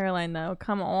and Caroline, though.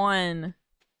 Come on.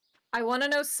 I want to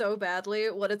know so badly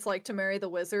what it's like to marry the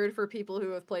wizard for people who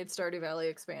have played Stardew Valley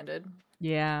Expanded.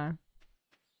 Yeah.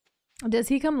 Does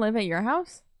he come live at your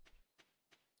house?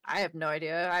 I have no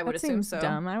idea. I would That assume seems so.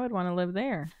 dumb. I would want to live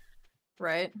there.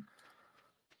 Right?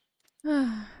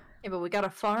 Yeah, but we got a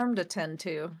farm to tend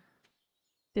to.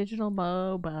 Digital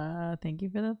Boba, thank you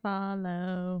for the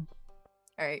follow.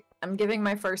 Alright, I'm giving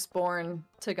my firstborn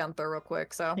to Gunther real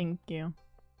quick, so. Thank you.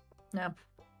 No.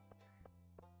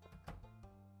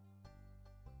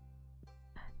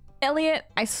 Elliot,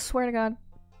 I swear to God.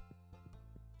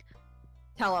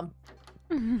 Tell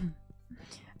him.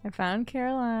 I found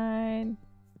Caroline.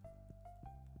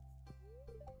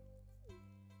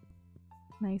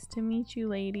 Nice to meet you,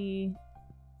 lady.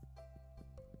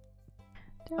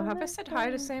 Oh, have I said hi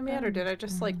to Sam yet, or did I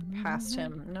just, like, pass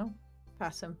him? No?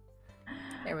 Pass him.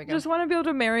 There we go. Just want to be able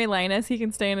to marry Linus. He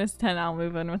can stay in his tent. I'll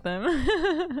move in with him.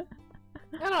 I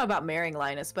don't know about marrying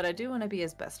Linus, but I do want to be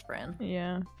his best friend.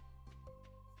 Yeah.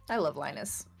 I love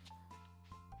Linus.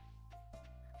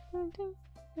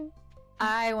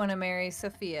 I want to marry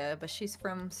Sophia, but she's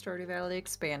from Stardew Valley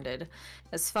Expanded.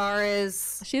 As far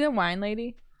as... Is she the wine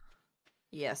lady?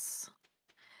 Yes.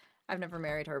 I've never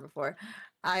married her before.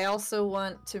 I also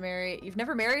want to marry... You've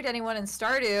never married anyone in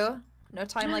Stardew. No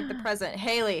time like the present.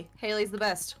 Haley. Haley's the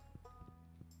best.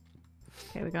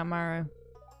 Okay, we got Maru.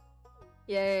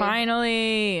 Yay.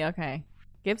 Finally! Okay.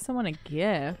 Give someone a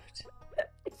gift.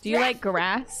 Do you like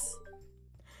grass?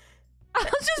 I'll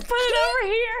just put it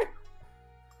over here!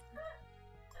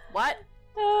 What?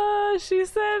 She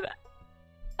said,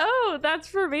 oh, that's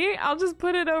for me? I'll just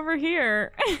put it over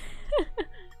here.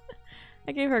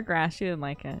 I gave her grass. She didn't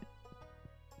like it.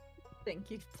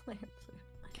 Thank you, plant.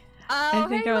 I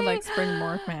think I would like Haley. spring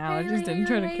more if my allergies Haley, didn't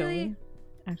try to kill Haley. me.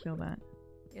 I feel that.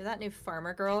 You're that new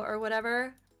farmer girl or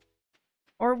whatever.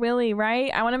 Or Willie,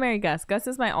 right? I want to marry Gus. Gus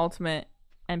is my ultimate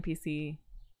NPC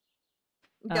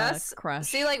Gus, crush.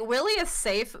 see, like, Willie is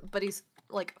safe, but he's,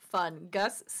 like, fun.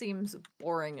 Gus seems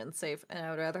boring and safe, and I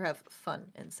would rather have fun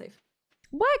and safe.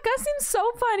 What? Gus seems so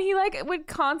fun. He like would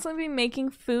constantly be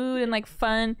making food and like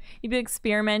fun. He'd be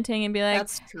experimenting and be like,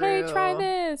 That's true. "Hey, try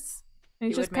this." And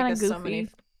he's He just would make kind of us goofy. so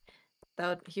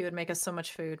many... He would make us so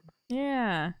much food.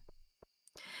 Yeah.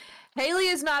 Haley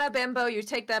is not a bimbo. You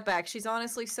take that back. She's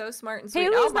honestly so smart and sweet.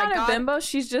 Haley's oh my not god. a bimbo.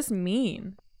 She's just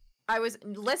mean.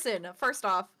 Listen, first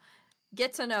off,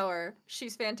 get to know her.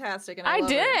 She's fantastic, and I love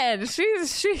her. did.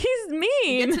 She's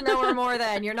mean. Get to know her more.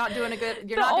 Then you're not doing a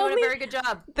very good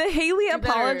job. The Haley Do better.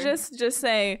 apologists just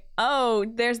say, "Oh,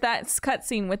 there's that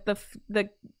cutscene with the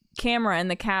camera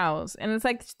and the cows," and it's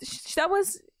like that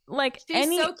was like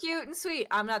She's so cute and sweet.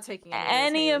 I'm not taking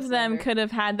any of them could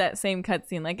have had that same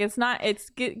cutscene. Like it's not. It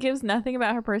gives nothing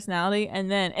about her personality.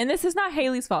 And this is not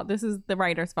Haley's fault. This is the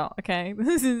writer's fault. Okay,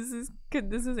 this is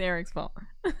Eric's fault.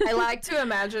 I like to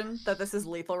imagine that this is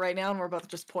lethal right now, and we're both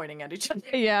just pointing at each other.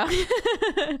 Yeah,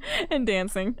 and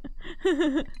dancing.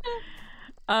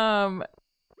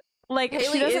 Like Haley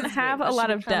she doesn't is have mean, a but lot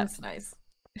she of becomes depth. Nice.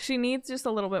 She needs just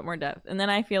a little bit more depth, and then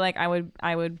I feel like I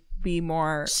would be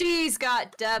more She's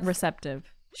got depth.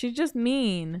 receptive. She's just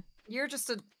mean. You're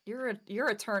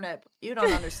a turnip. You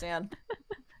don't understand.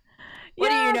 What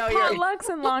do you know? Potlucks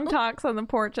and long talks on the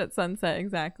porch at sunset.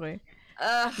 Exactly.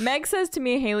 Meg says to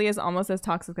me, Haley is almost as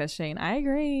toxic as Shane. I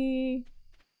agree.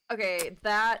 Okay,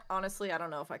 that honestly, I don't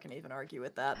know if I can even argue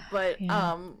with that, but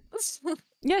Yeah.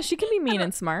 Yeah, she can be mean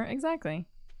and smart. Exactly.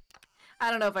 I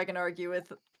don't know if I can argue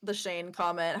with the Shane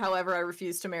comment. However, I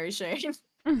refuse to marry Shane.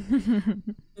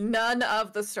 None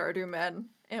of the Stardew men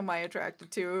am I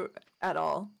attracted to at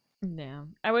all. Yeah,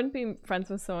 I wouldn't be friends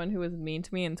with someone who was mean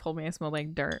to me and told me I smelled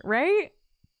like dirt. Right?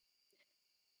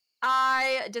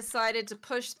 I decided to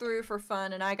push through for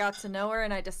fun, and I got to know her,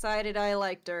 and I decided I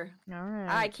liked her. All right.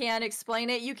 I can't explain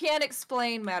it. You can't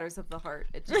explain matters of the heart.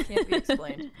 It just can't be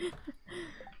explained.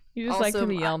 You just like to Also,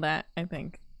 be yelled at, I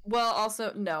think. Well,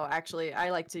 also, no, actually, I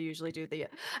like to usually do the.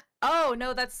 Oh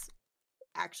no, that's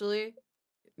actually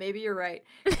maybe you're right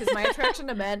because my attraction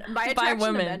to men,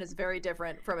 to men is very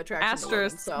different from attraction to women.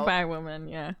 So by women,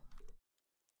 yeah.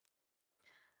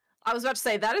 I was about to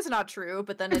say that is not true,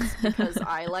 but then it's because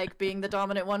I like being the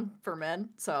dominant one for men.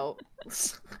 So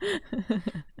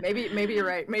maybe you're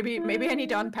right. Maybe I need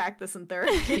to unpack this in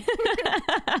therapy.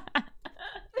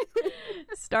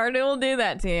 Stardew will do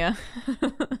that to you.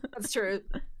 That's true.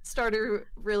 Stardew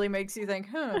really makes you think,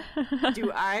 huh,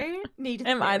 do I need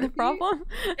Am I the problem?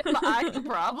 Am I the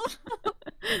problem?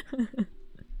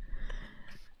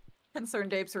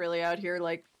 Concerned Ape's really out here,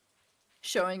 like,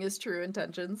 showing his true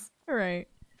intentions. Right.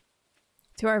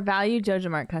 To our valued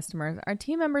JojaMart customers, our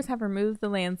team members have removed the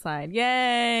landslide.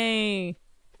 Yay!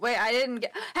 Wait, I didn't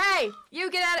get. Hey! You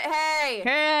get out of. Hey!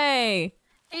 Hey!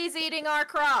 He's eating our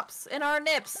crops and our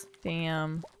nips.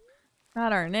 Damn.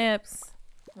 Not our nips.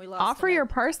 We lost. Offer your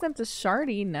parsnip to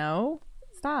Shardy. No.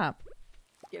 Stop.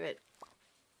 Give it.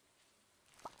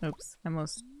 Oops. I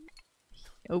almost.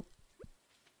 Oh.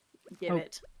 Give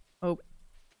it. Oh.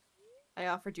 I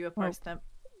offered you a parsnip.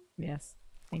 Yes.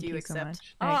 Thank Do you so accept?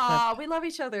 much. Aw, we love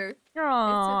each other.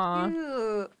 Aww. It's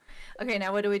so cute. Okay,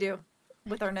 now what do we do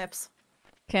with our nips?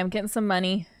 Okay, I'm getting some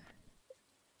money.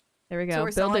 There we go.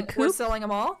 So Build a we're coop. selling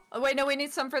them all? Oh, wait, no, we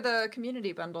need some for the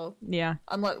community bundle. Yeah.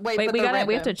 Wait, but we they're gotta.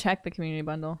 We have to random. check the community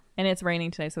bundle, and it's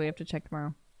raining today, so we have to check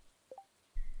tomorrow.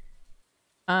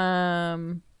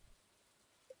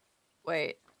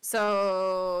 Wait.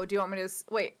 So, do you want me to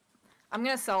wait? I'm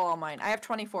gonna sell all mine. I have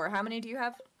 24. How many do you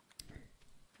have?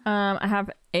 I have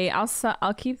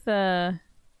I'll keep the.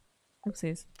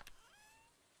 Oopsies.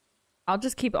 I'll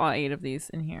just keep all 8 of these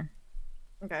in here.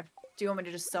 Okay. Do you want me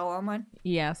to just sell all mine?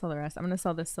 Yeah, I'll sell the rest. I'm gonna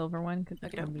sell this silver one because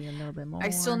it's Okay. gonna be a little bit more. I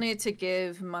still need to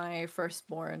give my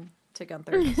firstborn to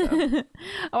Gunther. So.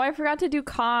 Oh, I forgot to do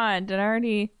cod. Did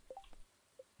I?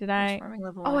 Farming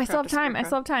level Oh, one, I still have craft a time. I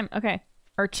still have time. Okay.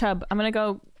 Or chub. I'm gonna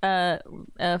go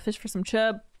fish for some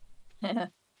chub. scarecrow.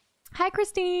 Hi,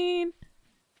 Christine.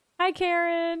 Hi,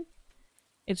 Karen.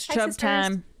 It's Hi, chub sisters.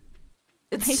 time.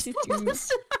 It's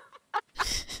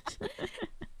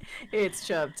it's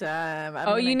chub time. I'm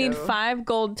You gonna need go. 5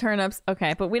 gold turnips.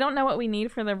 Okay, but we don't know what we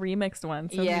need for the remixed one,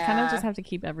 so we kind of Yeah. just have to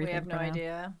keep everything. We have no for now.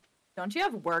 idea. Don't you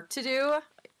have work to do,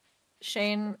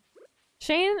 Shane?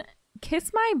 Shane,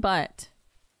 kiss my butt.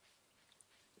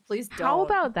 Please don't. How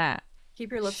about that?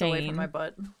 keep your lips away Shane? from my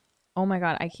butt? Oh my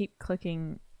god, I keep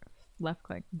clicking left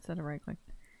click instead of right click.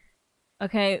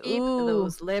 Okay, Keep ooh.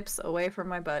 those lips away from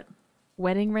my butt.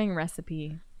 Wedding ring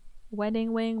recipe.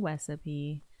 Wedding ring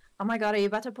recipe. Oh my god, are you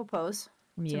about to propose?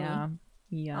 Yeah.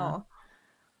 Yeah. Oh.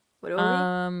 What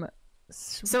are we?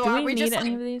 So do are we we need just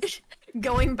any like, of these?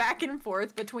 going back and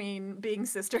forth between being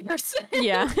sisters?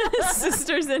 Yeah.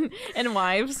 Sisters and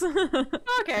wives.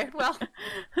 Okay, well,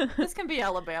 this can be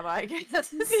Alabama, I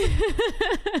guess.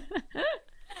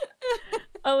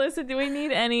 Alyssa, do we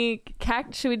need any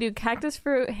should we do cactus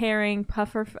fruit, herring,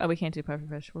 puffer? Oh, we can't do puffer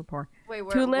fish. We're poor. Wait,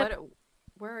 Tulip.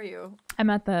 where are you? I'm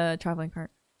at the traveling cart.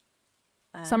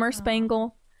 Summer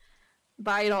spangle.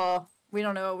 Buy it all. We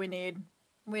don't know what we need.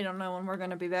 We don't know when we're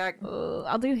gonna be back.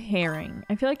 I'll do herring.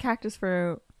 I feel like cactus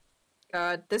fruit.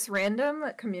 God, this random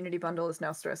community bundle is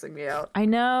now stressing me out. I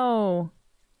know.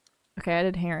 Okay, I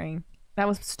did herring. That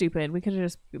was stupid. We could have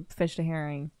just fished a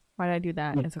herring. Why did I do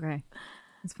that? It's okay.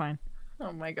 It's fine.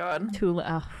 Oh my god.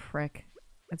 Oh, frick.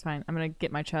 It's fine. I'm gonna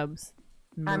get my chubs.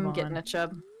 and move I'm getting on. a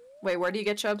chub. Wait, where do you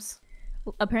get chubs?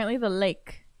 Apparently the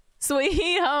lake.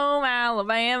 Sweet home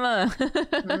Alabama.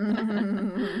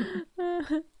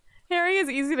 Herring is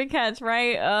easy to catch,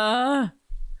 right?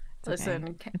 It's Listen,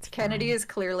 okay. It's Kennedy fine. is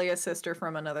clearly a sister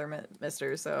from another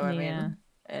mister, so I Yeah. mean,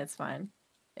 it's fine.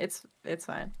 It's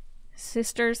fine.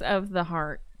 Sisters of the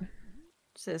Heart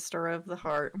Sister of the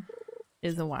heart.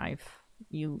 is a wife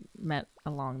you met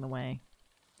along the way.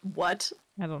 What?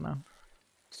 I don't know.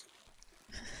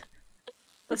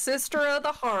 The sister of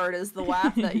the heart is the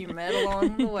wife that you met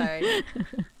along the way.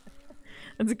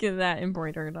 Let's get that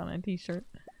embroidered on a t-shirt.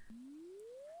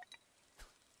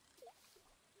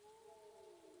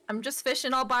 I'm just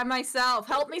fishing all by myself.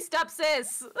 Help me,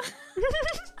 stepsis.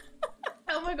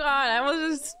 Oh my god, I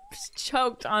almost just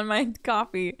choked on my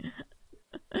coffee.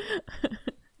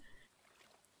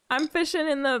 I'm fishing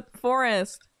in the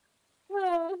forest.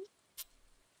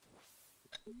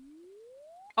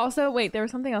 Also, wait, there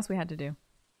was something else we had to do.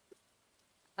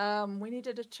 We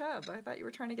needed a chub. I thought you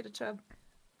were trying to get a chub.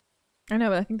 I know,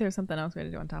 but I think there was something else we had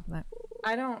to do on top of that.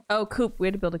 I don't. Oh, coop. We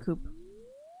had to build a coop.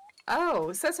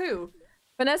 Oh, says who?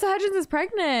 Vanessa Hudgens is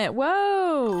pregnant. Whoa.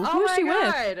 Oh Who is my she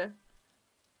with? god.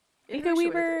 Eco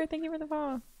Weaver, thank you for the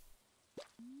follow.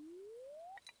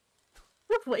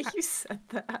 The way you said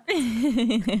that.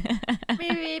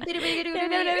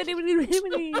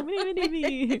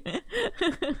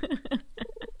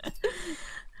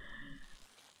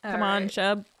 Come on,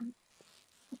 Chub.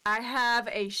 I have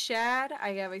a shad. I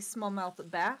have a smallmouth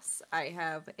bass. I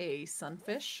have a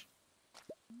sunfish.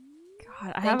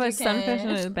 God, I have a sunfish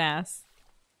and a bass.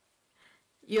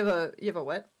 You have a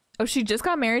what? Oh, she just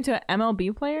got married to an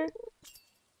MLB player?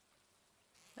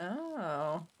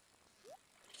 Oh.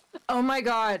 Oh my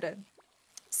god.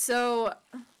 So,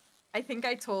 I think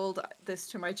I told this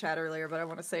to my chat earlier, but I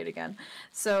want to say it again.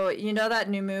 So, you know that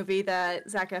new movie that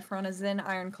Zac Efron is in,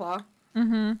 Iron Claw?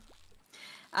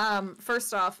 Mm-hmm.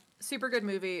 First off, super good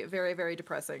movie, very, very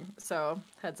depressing. So,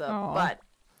 heads up. Aww. But,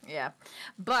 yeah.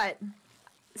 But,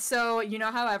 so, you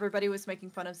know how everybody was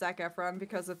making fun of Zac Efron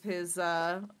because of his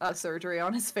surgery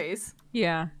on his face?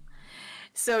 Yeah.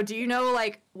 So, do you know,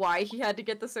 like, why he had to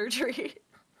get the surgery?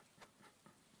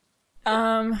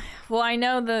 Well, I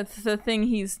know the thing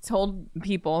he's told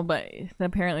people, but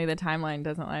apparently the timeline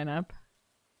doesn't line up.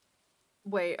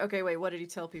 Wait, what did he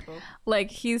tell people? Like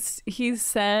he's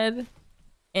said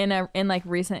in like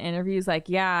recent interviews, like,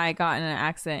 yeah, I got in an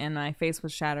accident and my face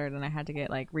was shattered and I had to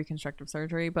get like reconstructive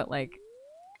surgery, but like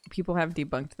people have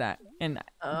debunked that, and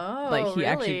like he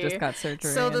actually just got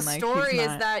surgery. So the and, like, story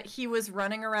is that he was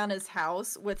running around his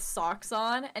house with socks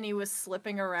on and he was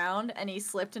slipping around and he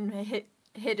slipped and hit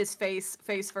his face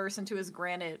first into his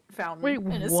granite fountain. Wait,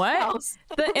 in his what? house.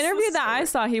 The interview that I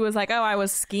saw, he was like, "Oh, I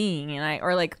was skiing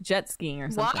or like jet skiing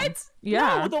or something." What?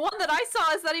 Yeah. No, the one that I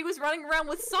saw is that he was running around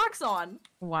with socks on.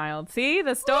 Wild. See,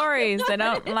 the stories, they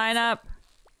don't line up.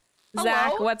 Hello?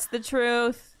 Zach, what's the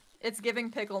truth? It's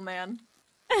giving Pickle Man.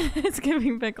 It's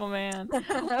giving Pickle Man.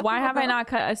 Why have I not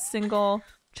cut a single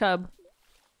chub?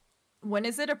 When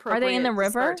is it appropriate in the to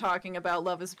river? start talking about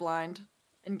Love is Blind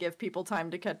and give people time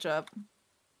to catch up?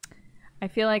 I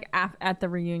feel like at the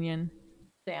reunion.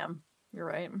 Damn, you're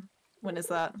right. When is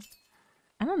that?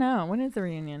 I don't know. When is the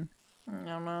reunion? I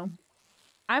don't know.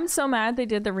 I'm so mad they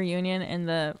did the reunion and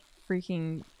the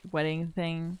freaking wedding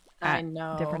thing I at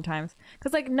know. different times.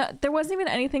 Because like no, there wasn't even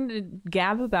anything to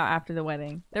gab about after the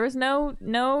wedding. There was no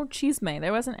chisme.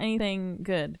 There wasn't anything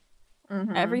good.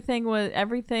 Mm-hmm.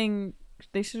 Everything.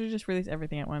 They should have just released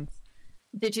everything at once.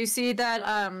 Did you see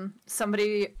that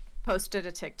somebody posted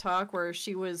a TikTok where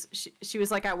she was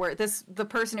like at work. The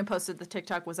person who posted the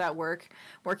TikTok was at work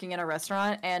working in a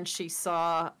restaurant and she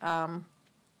saw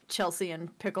Chelsea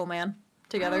and Pickle Man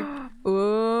together.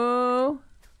 Ooh.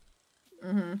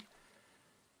 Mm-hmm.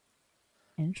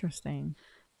 Interesting.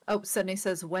 Oh, Sydney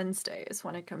says Wednesday is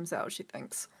when it comes out, she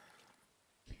thinks.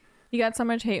 You got so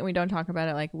much hate and we don't talk about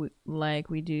it like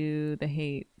we do the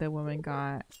hate the woman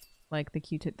got. Like the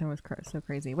Q-tip thing was so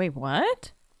crazy. Wait,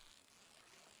 what?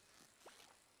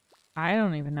 I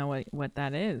don't even know what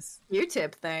that is.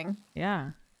 Q-tip thing.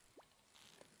 Yeah.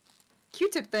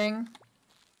 Q-tip thing.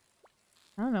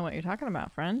 I don't know what you're talking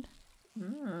about, friend.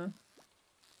 I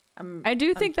I'm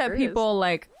do think that curious. people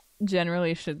like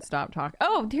generally should stop talking.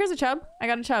 Oh, here's a chub. I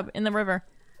got a chub in the river.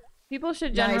 People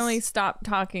should generally Nice. stop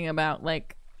talking about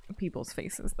like people's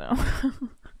faces though.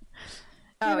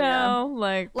 Oh, you know,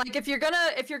 like if you're gonna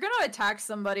attack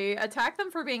somebody, attack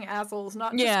them for being assholes,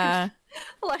 not just yeah.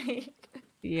 like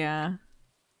Yeah.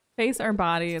 Face or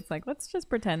body, it's like, let's just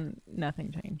pretend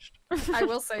nothing changed. I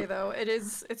will say though,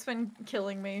 it's been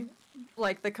killing me.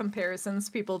 Like the comparisons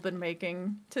people have been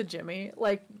making to Jimmy.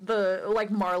 Like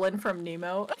Marlin from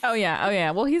Nemo. Oh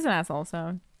yeah. Well, he's an asshole,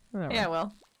 so whatever. Yeah,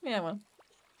 well. Yeah,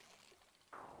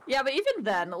 but even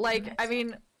then, like, I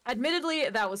mean, admittedly,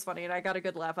 that was funny and I got a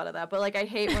good laugh out of that. But like, I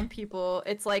hate when people,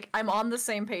 it's like, I'm on the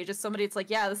same page as somebody. It's like,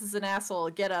 yeah, this is an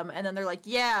asshole, get him. And then they're like,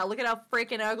 yeah, look at how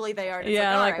freaking ugly they are. And it's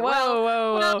Yeah, like, all right,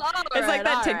 whoa. well, It's like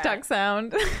that all TikTok right.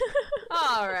 sound.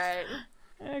 All right.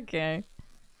 Okay.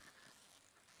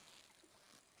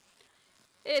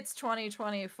 It's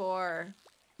 2024.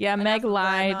 Yeah, Enough Meg of that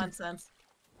lied. Nonsense.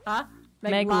 Huh?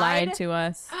 Meg lied to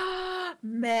us.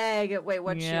 Meg, wait,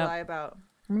 what'd she Yep. lie about?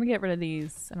 I'm gonna get rid of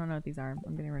these. I don't know what these are.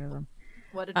 I'm getting rid of them.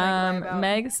 What did Meg lie about?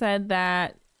 Meg said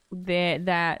that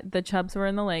the chubs were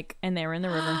in the lake and they were in the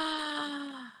river.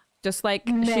 Just like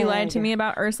she lied to Meg. me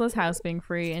about Ursula's house being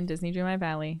free in Disney Dreamlight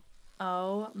Valley.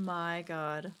 Oh my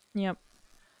god. Yep.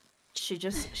 She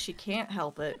can't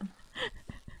help it.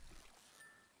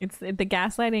 The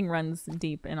gaslighting runs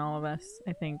deep in all of us,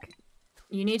 I think.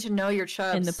 You need to know your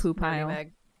chubs. In the poo Nerdy pile.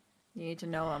 Meg. You need to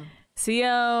know them.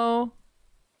 CO.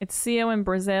 It's CO in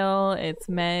Brazil. It's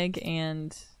Meg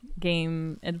and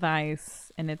game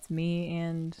advice. And it's me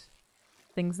and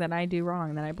things that I do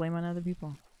wrong that I blame on other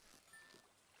people.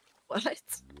 What?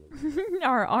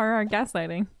 our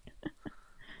gaslighting.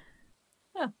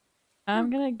 Huh. I'm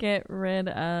gonna get rid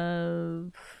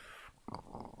of.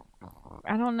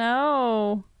 I don't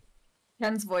know.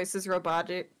 Ken's voice is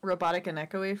robotic and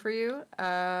echoey for you.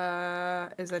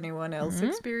 Is anyone else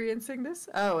experiencing this?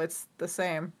 Oh, it's the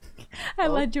same. I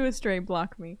Oh. led you astray.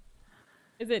 Block me.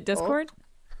 Is it Discord?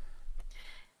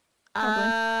 Probably.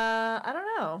 I don't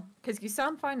know, because you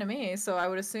sound fine to me, so I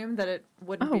would assume that it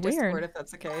wouldn't Oh, be Discord weird. if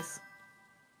that's the case.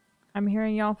 I'm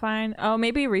hearing y'all fine. Oh,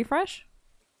 maybe refresh?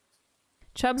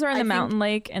 Chubs are in I the think mountain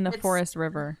lake and the it's- forest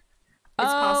river. It's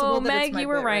oh, possible that Meg, it's my you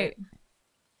were bit right. rate.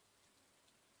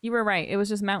 You were right. It was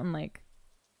just mountain lake.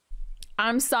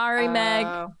 I'm sorry, Meg.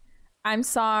 Oh. I'm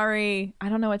sorry. I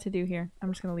don't know what to do here.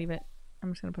 I'm just gonna leave it.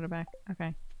 I'm just gonna put it back.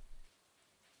 Okay.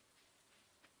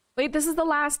 Wait, this is the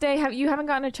last day. You haven't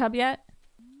gotten a chub yet?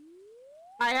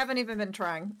 I haven't even been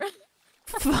trying.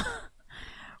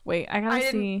 Wait, I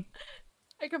gotta see.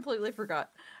 I completely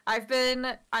forgot.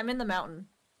 I'm in the mountain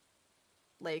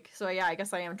lake, so yeah, I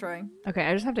guess I am trying. Okay,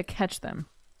 I just have to catch them.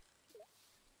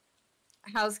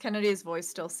 How's Kennedy's voice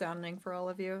still sounding for all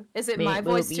of you? Is it Meep my boop,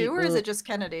 voice meep too, or is boop. it just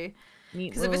Kennedy? Meet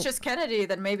Because if it's just Kennedy,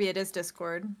 then maybe it is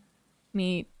Discord.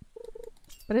 meet.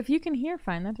 But if you can hear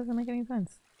fine, that doesn't make any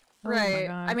sense. Oh my Right.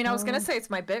 God, I mean, I was gonna oh. say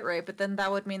it's my bit rate, but then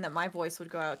that would mean that my voice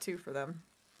would go out too for them.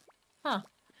 Huh.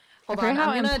 Hold I forget on. how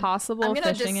I'm gonna, impossible I'm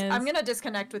gonna fishing is. I'm gonna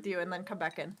disconnect with you and then come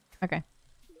back in. Okay.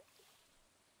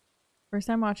 First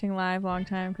time watching live, long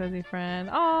time cozy friend.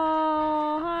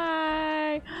 Oh,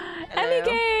 hi. Emmy Hello.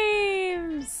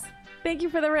 Games. Thank you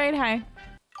for the raid. Hi.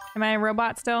 Am I a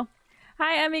robot still?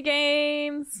 Hi, Emmy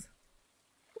Games.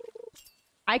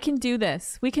 I can do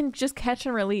this. We can just catch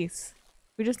and release.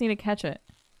 We just need to catch it.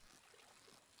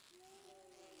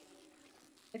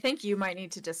 I think you might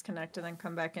need to disconnect and then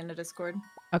come back into Discord.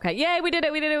 Okay. Yay, we did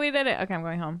it. We did it. We did it. Okay, I'm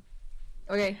going home.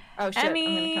 Okay. Oh shit. Emmy,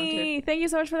 I'm gonna come too. thank you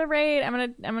so much for the raid.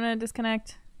 I'm gonna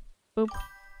disconnect. Boop.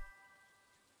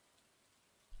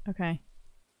 Okay.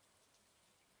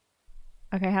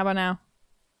 Okay, how about now?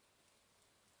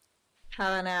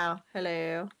 Hello now.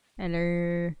 Hello.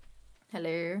 Hello.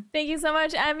 Hello. Thank you so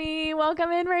much, Emmy.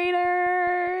 Welcome in,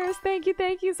 Raiders. Thank you,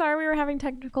 thank you. Sorry we were having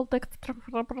technical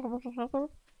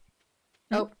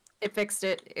Oh, it fixed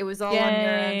it. It was all on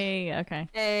your end. Yay. Okay.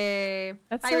 Hey.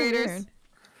 That's Hi, so Raiders.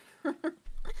 weird.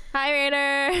 Hi,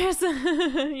 Raiders.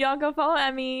 Y'all go follow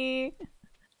Emmy.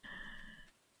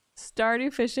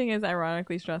 Stardew fishing is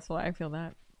ironically stressful. I feel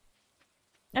that.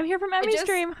 I'm here from Emmy's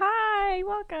stream. Hi,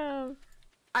 welcome.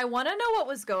 I want to know what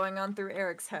was going on through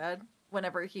Eric's head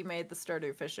whenever he made the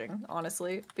Stardew fishing,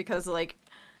 honestly, because like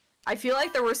I feel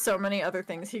like there were so many other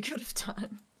things he could have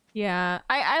done. Yeah,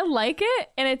 I like it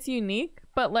and it's unique,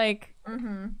 but like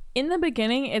in the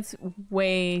beginning, it's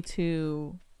way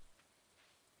too.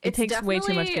 It takes way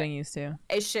too much getting used to.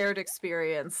 A shared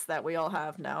experience that we all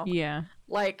have now. Yeah.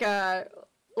 Like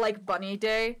Bunny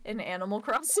Day in Animal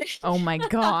Crossing. Oh my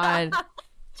god.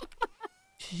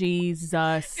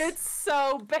 Jesus. It's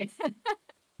so bad.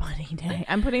 Bunny Day.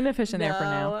 I'm putting the fish in there for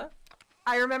now.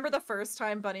 I remember the first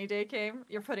time Bunny Day came.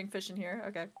 You're putting fish in here?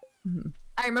 Okay. Mm-hmm.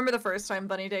 I remember the first time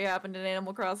Bunny Day happened in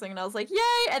Animal Crossing, and I was like,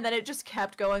 yay! And then it just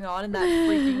kept going on, and that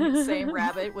freaking same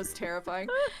rabbit was terrifying.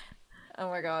 Oh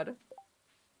my god.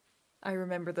 I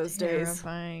remember those days.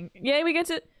 Terrifying. Yay, we get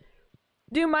to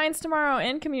do mines tomorrow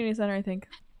in Community Center, I think.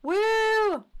 Woo!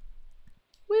 Woo,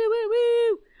 woo,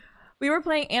 woo! We were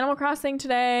playing Animal Crossing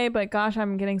today, but gosh,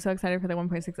 I'm getting so excited for the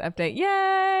 1.6 update.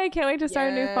 Yay! Can't wait to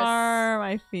start a new farm.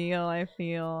 I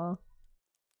feel.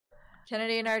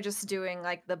 Kennedy and I are just doing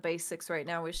like the basics right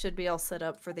now. We should be all set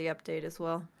up for the update as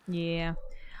well. Yeah.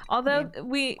 Although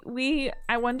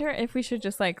I wonder if we should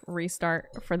just like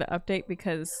restart for the update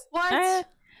because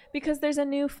because there's a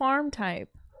new farm type.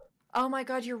 Oh my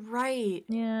god, you're right.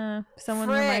 Yeah. Someone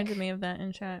reminded me of that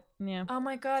in chat. Yeah. Oh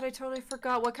my god, I totally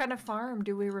forgot. What kind of farm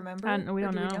do we remember? We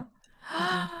don't know.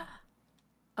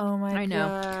 Oh my god. I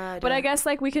know. But I guess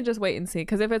like we could just wait and see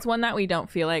because if it's one that we don't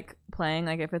feel like playing,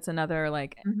 like if it's another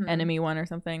like enemy one or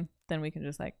something, then we can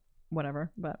just like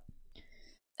whatever. But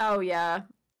oh yeah.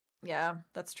 Yeah,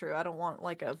 that's true. I don't want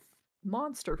like a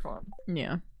monster farm.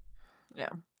 Yeah. Yeah.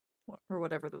 Or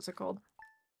whatever those are called.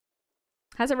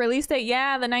 Has a release date?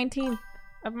 Yeah, the 19th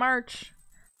of March.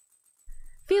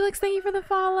 Felix, thank you for the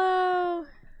follow.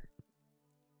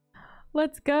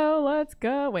 Let's go, let's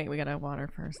go. Wait, we gotta water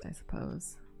first, I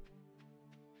suppose.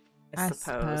 I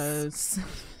suppose.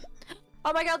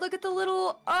 Oh my god, look at the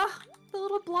little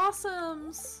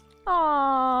blossoms.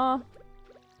 Aww.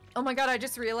 Oh my god, I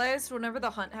just realized whenever the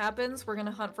hunt happens, we're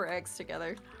gonna hunt for eggs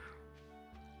together.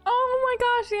 Oh my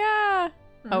gosh, yeah.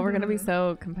 Oh, we're gonna be Mhm.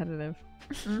 so competitive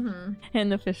Mhm. in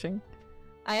the fishing.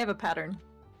 I have a pattern,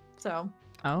 so.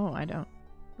 Oh, I don't.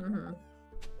 Mhm.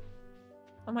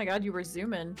 Oh my god, you were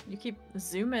zooming. You keep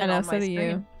zooming I know, on so my do screen.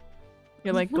 you.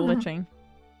 You're like glitching.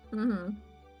 Mhm.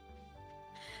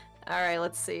 All right,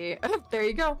 let's see. There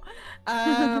you go.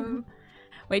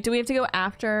 Wait, do we have to go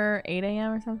after 8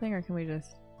 a.m. or something, or can we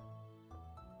just?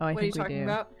 Oh, I what are you think we talking do.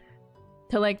 about?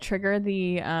 To like trigger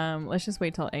the let's just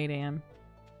wait till 8 a.m.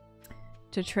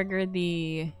 to trigger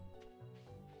the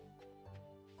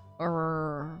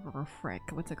or frick,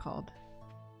 what's it called?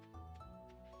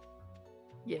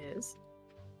 Yes.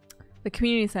 The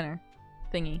community center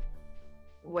thingy.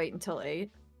 Wait until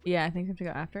 8. Yeah, I think we have to go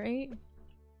after 8.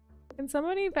 Can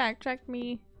somebody back check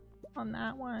me on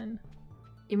that one?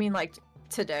 You mean like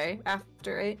today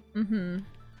after 8? Mm-hmm.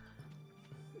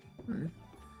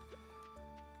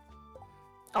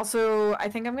 Also, I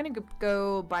think I'm gonna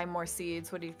go buy more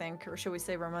seeds. What do you think? Or should we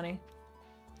save our money?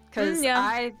 Because yeah.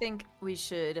 I think we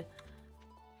should.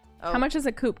 Oh. How much is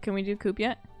a coop? Can we do coop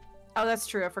yet? Oh, that's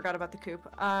true. I forgot about the coop.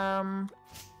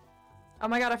 Oh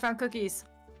my god, I found cookies.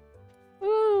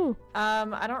 Woo!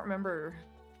 I don't remember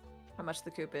how much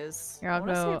the coop is. Here, I I'll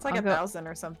wanna say go- it's like I'll go 1,000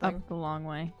 or something. Up the long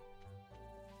way.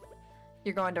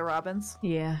 You're going to Robin's?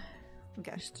 Yeah.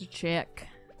 Okay. Just to check.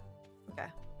 Okay.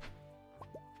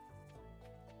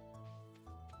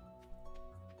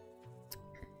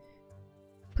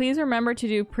 Please remember to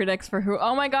do predicts for who.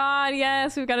 Oh my god,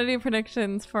 yes, we've got to do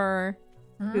predictions for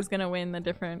who's gonna win the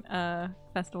different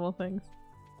festival things.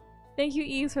 Thank you,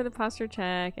 Eves, for the posture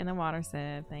check and the water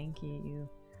sip. Thank you.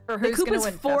 For The who's coop gonna is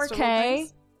win festival 4K.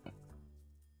 things?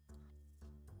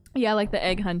 Yeah, like the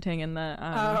egg hunting and the.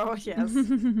 Oh yes.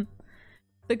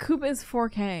 The coop is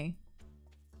 4K.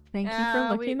 Thank you for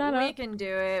looking that we up. can do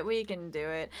it. We can do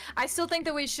it. I still think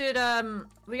that we should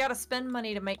we gotta spend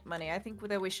money to make money. I think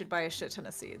that we should buy a shit ton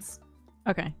of seeds.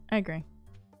 Okay, I agree.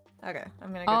 Okay,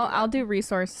 I'm gonna go I'll do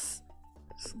resource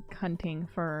hunting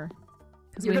for.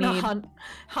 Because You're we gonna need hunt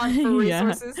for Yeah.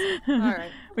 resources. All right.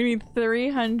 We need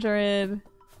 300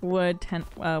 wood,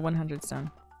 100 stone.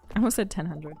 I almost said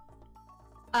 1000.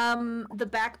 The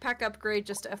backpack upgrade,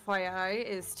 just FYI,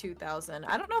 is 2,000.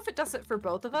 I don't know if it does it for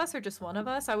both of us or just one of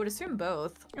us. I would assume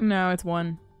both. No, it's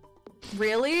 1.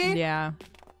 Really? Yeah.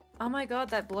 Oh my god,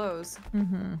 that blows.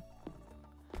 Mm-hmm.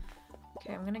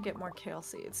 Okay, I'm gonna get more kale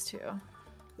seeds too.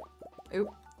 Oop,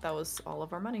 that was all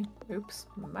of our money. Oops,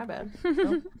 my bad.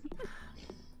 Nope.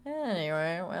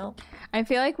 Anyway, well. I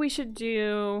feel like we should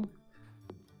do.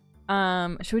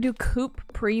 Should we do coop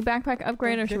pre-backpack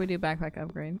upgrade or should we do backpack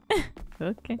upgrade?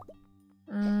 Okay.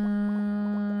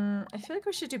 I feel like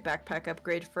we should do backpack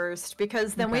upgrade first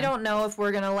because then we Okay. don't know if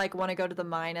we're gonna like want to go to the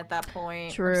mine at that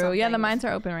point. or True. Yeah, the something. mines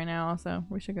are open right now. Also,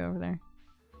 we should go over there.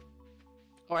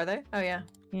 Oh, are they? Oh yeah.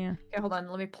 Yeah. Okay, hold on.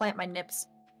 Let me plant my nips.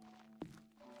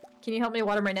 Can you help me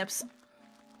water my nips?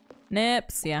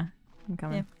 Nips. Yeah. I'm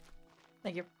coming. Yeah.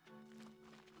 Thank you.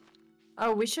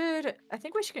 Oh, we should. I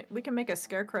think we can make a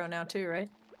scarecrow now too, right?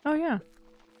 Oh yeah.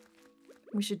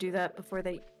 We should do that before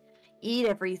they eat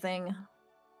everything.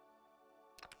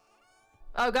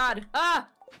 Oh god! Ah!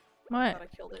 I What? thought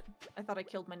I killed it. I thought I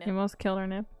killed my nip. You almost killed our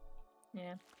nip.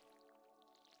 Yeah.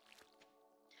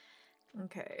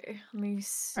 Okay, let me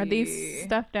see. Are these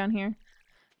stuff down here? Is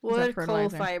that wood, coal,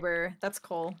 fertilizer? fiber? That's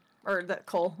coal. Or that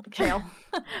coal. Kale.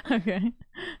 Okay.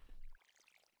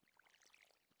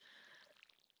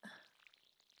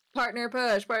 Partner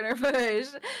push, partner push.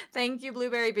 Thank you,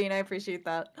 Blueberry Bean. I appreciate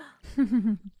that.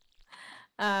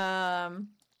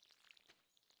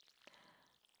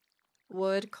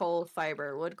 Wood, coal,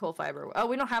 fiber. Wood, coal, fiber. Oh,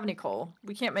 we don't have any coal.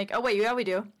 We can't make. Oh wait, yeah, we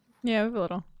do. Yeah, we have a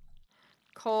little.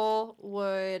 Coal,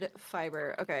 wood,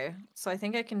 fiber. Okay, so I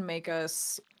think I can make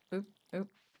us. Oop, oop.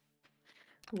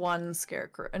 One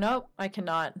scarecrow. Nope, I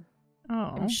cannot.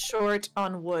 Oh. I'm short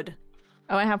on wood.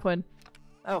 Oh, I have wood.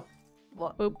 Oh,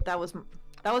 well, Oop. that was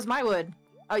my wood.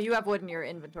 Oh, you have wood in your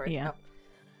inventory. Yeah.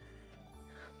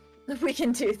 Oh. We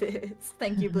can do this.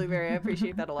 Thank you, Blueberry. I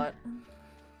appreciate that a lot.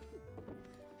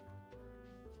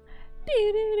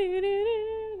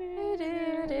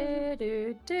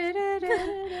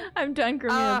 I'm done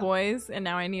grooming the boys, and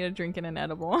now I need a drink and an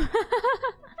edible.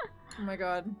 Oh my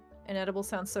god. An edible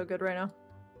sounds so good right now.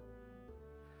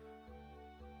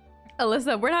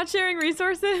 Alyssa, we're not sharing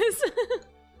resources.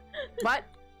 What?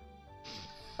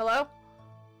 Hello?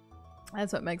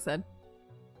 That's what Meg said.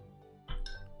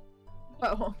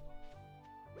 Oh.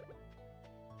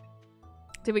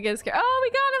 Did we get scared? Oh, we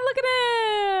got him! Look at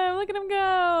him! Look at him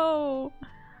go!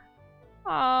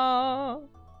 Oh.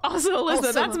 Also, Alyssa,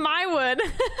 Also- that's my wood.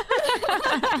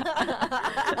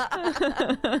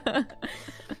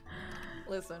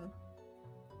 Listen.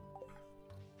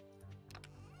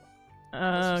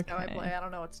 That's just how I Okay. play. I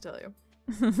don't know what to tell you.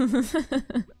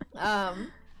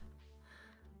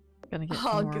 Gonna get some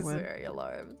Hog more is wood. very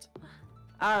alarmed.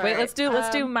 All right. Wait, let's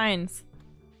do mines.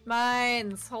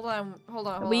 Mines. Hold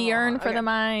on. We yearn for Okay. the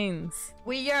mines.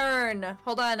 We yearn.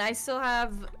 Hold on. I still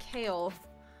have kale.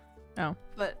 Oh.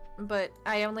 But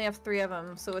I only have 3 of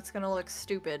them, so it's gonna look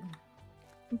stupid.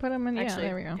 Put them in. Actually, Yeah,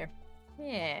 there we go. here.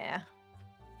 Yeah.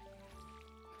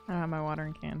 I don't have my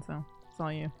watering can, so it's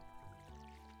all you.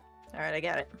 All right, I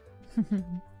got it.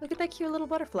 Look at that cute little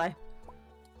butterfly.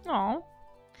 Aw. All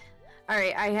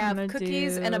right, I have gonna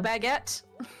cookies and a do- baguette.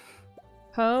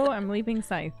 Hoe, I'm leaping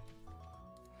scythe.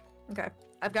 Okay.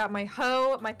 I've got my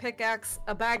hoe, my pickaxe,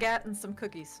 a baguette, and some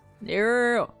cookies.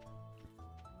 Yeah.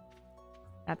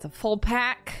 That's a full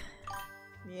pack.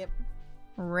 Yep.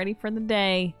 Ready for the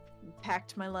day.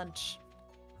 Packed my lunch.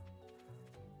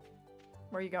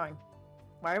 Where are you going?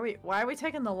 Why are we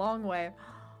taking the long way?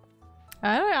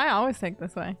 I always take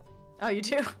this way. Oh, you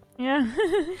do? Yeah.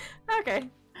 Okay.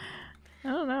 I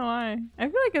don't know why. I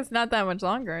feel like it's not that much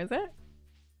longer, is it?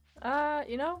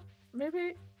 You know,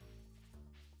 maybe.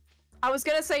 I was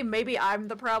gonna say maybe I'm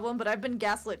the problem, but I've been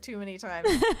gaslit too many times.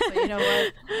 So you know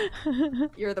what?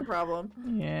 You're the problem.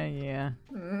 Yeah, yeah.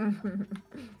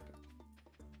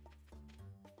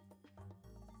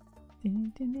 Oh,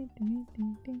 You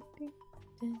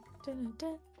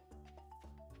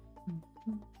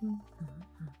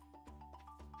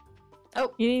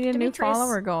need a new Demetrius.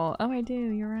 follower goal. Oh, I do.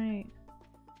 You're right.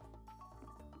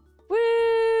 Woo!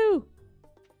 Oh,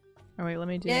 wait, let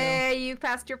me do... Yay, you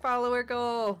passed your follower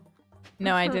goal.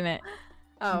 No, I didn't.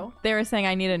 Oh. They were saying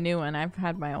I need a new one. I've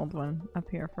had my old one up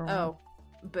here for a while.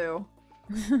 Oh. Boo.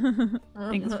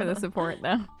 Thanks for the support,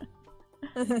 though.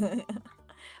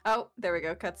 Oh, there we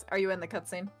go. Cuts. Are you in the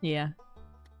cutscene? Yeah.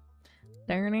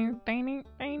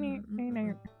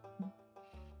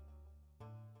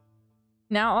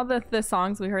 Now all the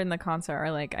songs we heard in the concert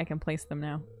are like, I can place them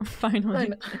now.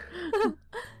 Finally.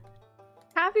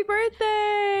 Happy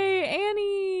birthday,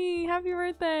 Annie! Happy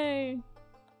birthday!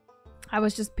 I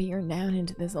was just peering down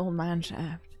into this old mine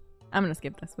shaft. I'm gonna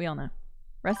skip this. We all know.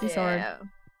 Rusty sword. Yeah.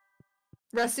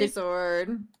 Rusty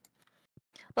sword.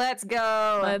 Let's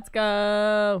go. Let's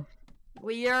go.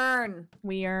 We yearn.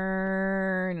 We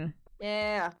earn.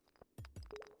 Yeah.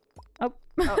 Oh.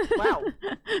 Oh, wow.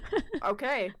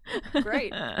 Okay.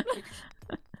 Great. I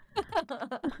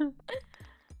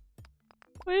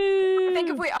think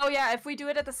if we if we do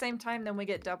it at the same time, then we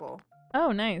get double.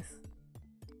 Oh, nice.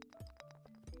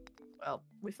 Well,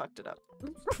 we fucked it up.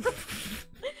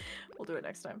 We'll do it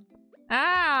next time.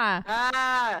 Ah!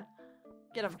 Ah!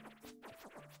 Get him.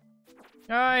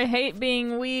 Oh, I hate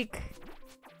being weak.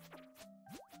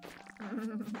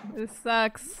 This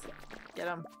sucks. Get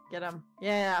him. Get him.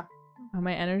 Yeah. Oh,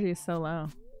 my energy is so low.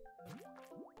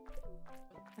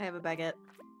 I have a baguette.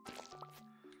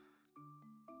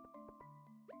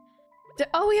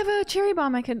 Oh, we have a cherry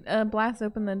bomb. I could blast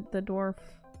open the dwarf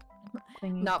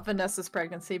thingy. Not Vanessa's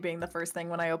pregnancy being the first thing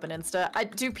when I open Insta.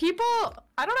 Do people...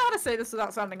 I don't know how to say this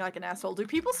without sounding like an asshole. Do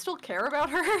people still care about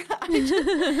her?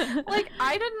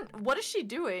 I didn't... What is she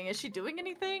doing? Is she doing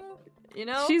anything? You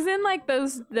know? She's in like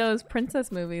those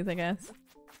princess movies, I guess.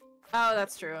 Oh,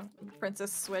 that's true.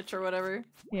 Princess Switch or whatever.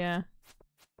 Yeah.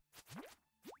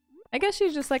 I guess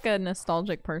she's just like a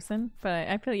nostalgic person, but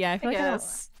I feel like I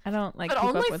don't like but keep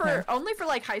only up with her. only for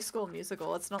like High School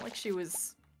Musical. It's not like she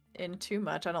was in too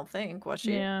much. I don't think, was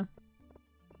she? Yeah.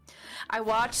 I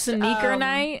watched Sneaker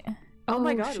night. Oh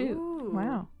my god! Shoot. Ooh.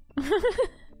 Wow.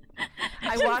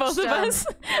 I watched both of us.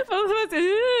 Ooh.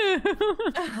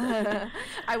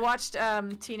 I watched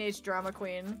Teenage Drama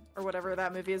Queen or whatever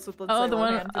that movie is with Lindsay Oh, the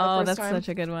one. Lohan for the Oh, first that's time. such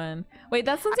a good one. Wait,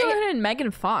 that's Lindsay Lohan and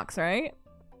Megan Fox, right?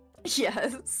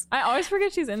 Yes. I always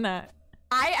forget she's in that.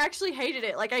 I actually hated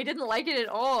it. Like, I didn't like it at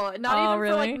all. Not Oh, even for,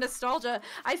 really? like, nostalgia.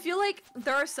 I feel like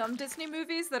there are some Disney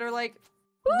movies that are, like,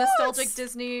 Boots! nostalgic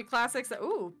Disney classics that...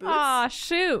 Ooh, boots. Aw,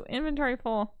 shoot. Inventory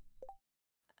full.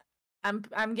 I'm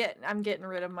getting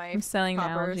rid of my I'm selling the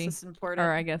popper. algae. This is important.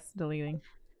 Or I guess deleting.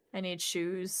 I need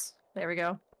shoes. There we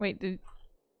go. Wait,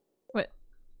 what?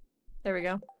 There we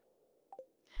go.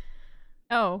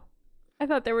 Oh. I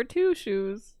thought there were 2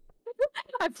 shoes.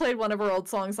 I played one of her old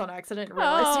songs on accident and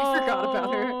realized you forgot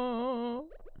about her. Oh.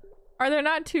 Are there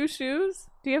not 2 shoes?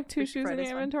 Do you have 2 We should shoes try in your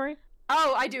this one. inventory?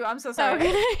 Oh, I do. I'm so sorry. Okay.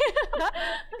 You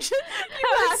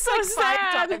was asked so like 5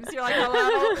 sad. times. You're like,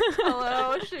 hello,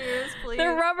 hello, shoes, please.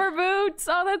 They're rubber boots.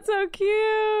 Oh, that's so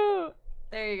cute.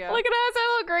 There you go. Look at us.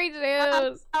 I look great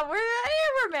shoes.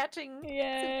 We're matching.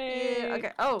 Yay. Yeah,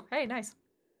 okay. Oh, hey, nice.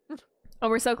 Oh,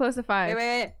 we're so close to 5.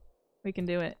 Wait. We can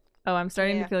do it. Oh, I'm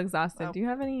starting Yeah. to feel exhausted. Oh. Do you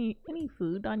have any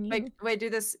food on you? Wait, do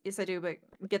this. Yes, I do, but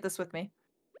get this with me.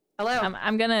 Hello?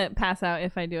 I'm gonna pass out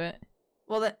if I do it.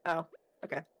 Well, then... Oh,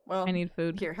 okay. Well, I need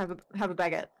food. here, have a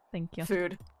baguette. Thank you.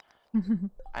 Food.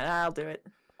 And I'll do it.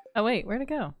 Oh wait, where'd it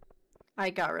go? I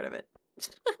got rid of it.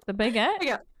 The baguette? I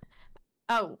got...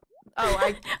 Oh,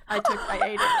 I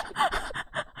ate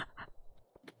it.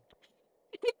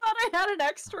 I thought I had an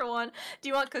extra one. Do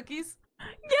you want cookies?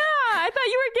 Yeah, I thought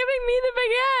you were giving me the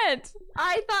baguette.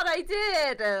 I thought I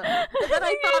did. But then I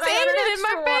You thought just I had ate an it in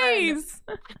my extra one. face.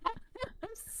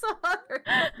 I'm sorry.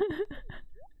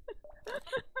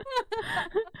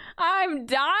 I'm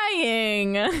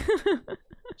dying.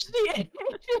 She ate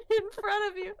it in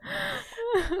front of you.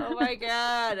 Oh my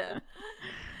god.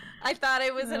 I thought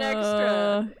it was an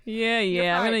extra. Yeah.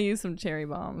 I'm fine. gonna use some cherry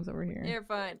bombs over here. You're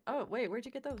fine. Oh, wait, where'd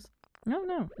you get those?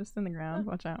 No, just in the ground.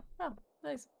 Watch out. Oh,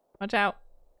 nice. Watch out.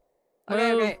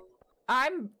 Okay, Move. okay.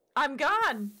 I'm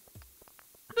gone.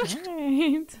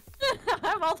 Alright.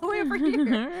 I'm all the way over here.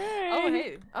 Alright. Oh,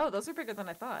 hey. Oh, those are bigger than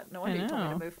I thought. No wonder you told me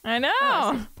to move. I know.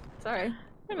 Oh, sorry.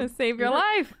 I'm gonna save your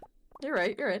life. You're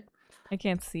right, you're right. I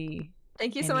can't see.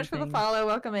 Thank you so much for the anything. follow.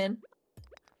 Welcome in.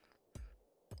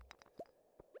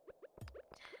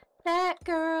 That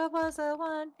girl was a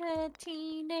one-head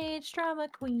teenage drama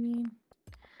queen.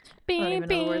 don't even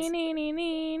know the words.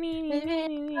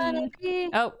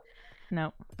 Oh,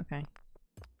 no. Okay.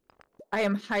 I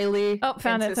am highly Oh,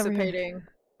 found it. It's over here. anticipating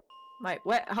my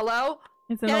what? Hello?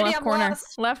 It's in the Kennedy, left I'm corner.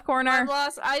 lost. Left corner. I'm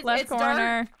lost. Left it's corner.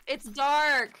 dark. It's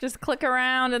dark. Just click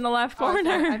around in the left Oh, okay,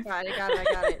 corner. I got it. I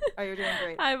got it. Oh, you're doing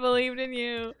great. I believed in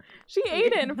you. She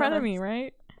ate it in front of me,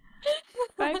 right?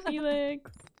 Bye, Felix.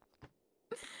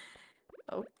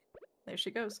 Oh, there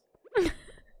she goes.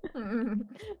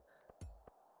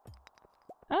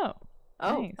 Oh.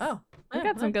 Oh, Nice. oh. We yeah,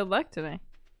 got some good luck today.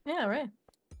 Yeah, right.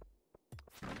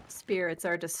 Spirits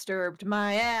are disturbed.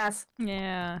 My ass.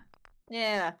 Yeah.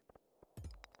 Yeah.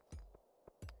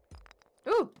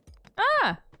 Ooh.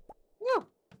 Ah! Ooh.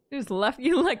 You just left.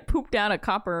 You like pooped out a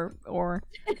copper ore.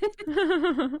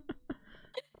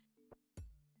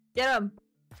 Get him.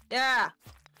 Yeah.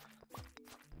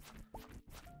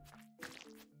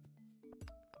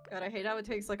 God, I hate how it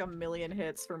takes like a million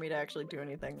hits for me to actually do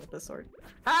anything with this sword.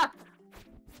 Ah!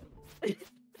 I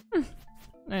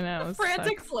know. it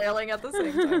Frantic sucks. flailing at the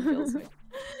same time kills me.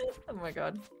 Oh my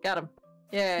god. Got him.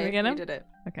 Yeah, Did we get him? did it.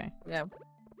 Okay. Yeah.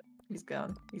 He's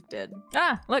gone. He's dead.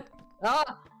 Ah! Look.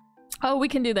 Ah! Oh, we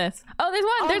can do this. Oh, there's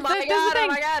one. Oh There's my the god! thing.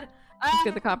 Oh my god! Let's Ah!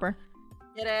 get the copper.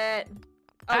 Get it!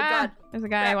 Oh ah, god! There's a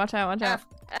guy. Crap. Watch out! Watch out!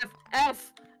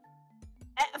 F!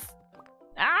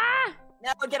 Ah!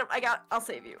 No, get him! I'll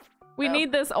save you. We Oh.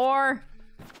 need this ore.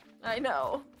 I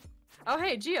know. Oh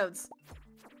hey, geodes.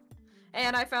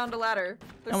 And I found a ladder.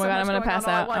 There's Oh my so god, much I'm gonna going pass on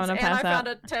all at out. I'm once, gonna pass and I out. found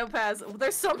a topaz.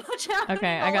 There's so much happening.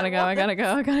 Okay, I all gotta at go. I once. gotta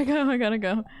go. I gotta go. I gotta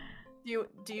go. Do you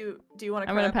want to?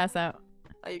 I'm gonna pass out.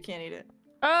 Oh, you can't eat it.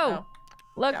 Oh! No.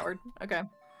 Look! Coward. Okay.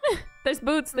 There's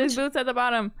boots. There's boots at the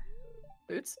bottom.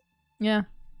 Boots. Yeah.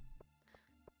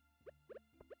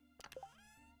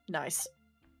 Nice.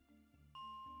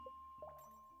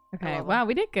 Okay. love 'em. Wow,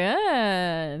 we did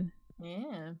good.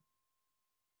 Yeah.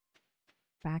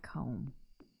 Back home.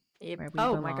 Yep. Where we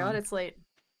Oh my belong. god, it's late.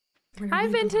 Where Hi,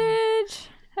 we belong. Vintage!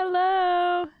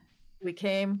 Hello! We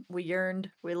came, we yearned,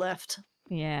 we left.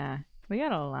 Yeah, we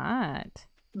got a lot.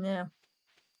 Yeah.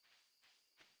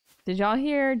 Did y'all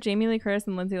hear Jamie Lee Curtis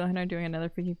and Lindsay Lohan are doing another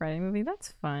Freaky Friday movie?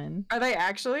 That's fun. Are they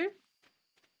actually?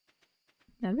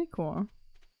 That'd be cool.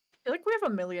 I feel like we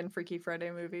have a million Freaky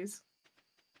Friday movies.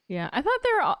 Yeah, I thought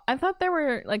they were. I thought there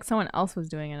were like someone else was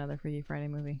doing another Freaky Friday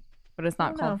movie, but it's not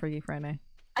don't called know. Freaky Friday.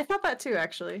 I thought that too,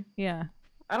 actually. Yeah,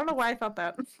 I don't know why I thought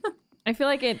that. I feel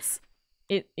like it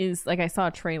is like I saw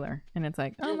a trailer and it's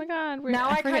like, oh my god, Now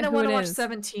I forget kind of who want to it watch is.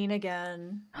 17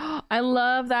 again. I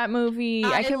love that movie.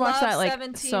 I could watch love that like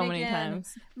 17 so many again.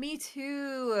 times. Me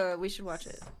too. We should watch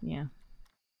it. Yeah.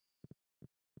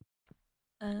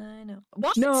 I know.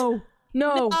 What? No.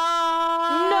 No.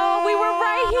 No, we were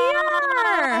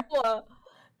right here.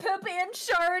 Pippi and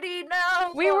Shardy,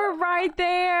 no. We were right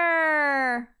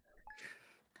there.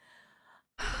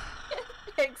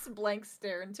 Takes blank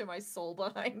stare into my soul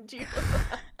behind you.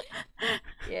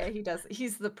 Yeah, he does.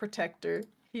 He's the protector.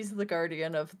 He's the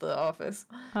guardian of the office.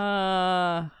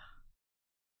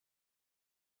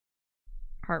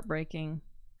 Heartbreaking.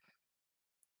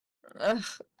 Ugh.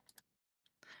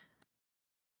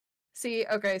 See,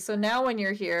 okay, so now when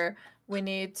you're here, we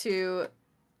need to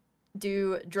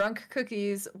do Drunk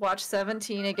Cookies, watch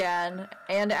 17 again,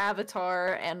 and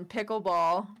Avatar, and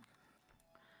Pickleball.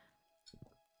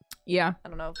 Yeah. I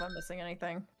don't know if I'm missing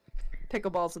anything.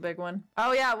 Pickleball's a big one.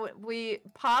 Oh yeah, we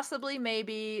possibly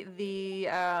maybe the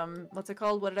what's it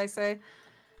called? What did I say?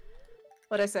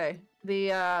 What did I say?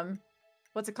 The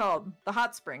what's it called? The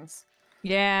hot springs.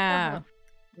 Yeah.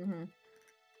 Mm-hmm.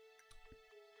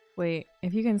 Wait,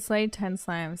 if you can slay 10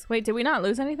 slimes. Wait, did we not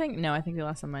lose anything? No, I think we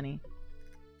lost some money.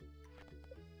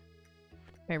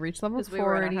 Okay, reach level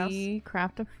 40.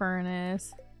 Craft a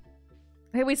furnace.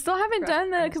 Hey, we still haven't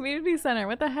done the community center.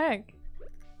 What the heck?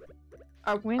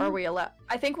 Are we allowed?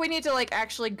 I think we need to like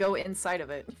actually go inside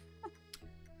of it.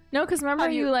 No, because remember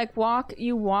you like walk. No,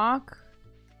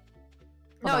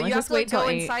 you have to like go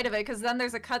inside of it because then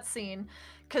there's a cutscene.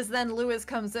 Because then Lewis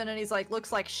comes in and he's like,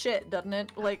 looks like shit, doesn't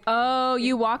it? Like, oh,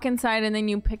 you walk inside and then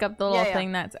you pick up the little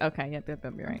thing that's okay. Yep,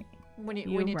 you're right. We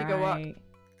need to go walk.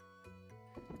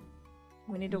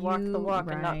 We need to walk the walk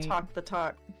and not talk the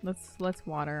talk. Let's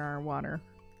water our water.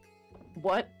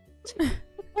 What?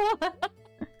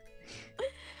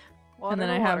 And then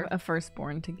I have a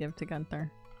firstborn to give to Gunther.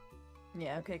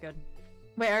 Yeah. Okay. Good.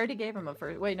 Wait, I already gave him a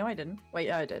first. Wait, no, I didn't. Wait,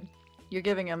 yeah, I did. You're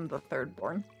giving him the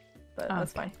thirdborn, but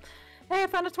that's fine. Hey, I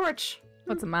found a torch.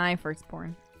 What's my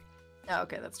firstborn? Oh,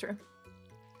 okay, that's true.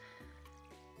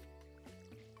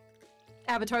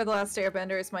 Avatar: The Last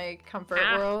Airbender is my comfort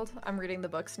world. I'm reading the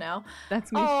books now.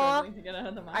 That's me struggling to get out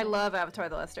of the mind. I love Avatar: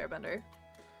 The Last Airbender.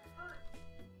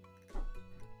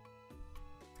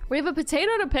 We have a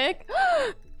potato to pick.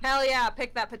 Hell yeah,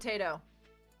 pick that potato.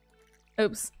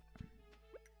 Oops.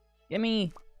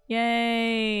 Gimme.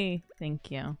 Yay.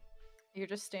 Thank you. You're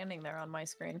just standing there on my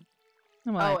screen.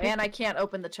 Well, and I can't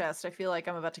open the chest. I feel like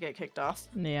I'm about to get kicked off.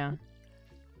 Yeah.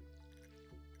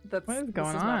 What is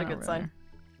going on? Not a good sign.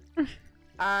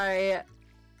 I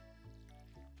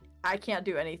can't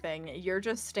do anything. You're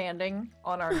just standing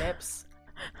on our nips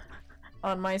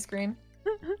on my screen.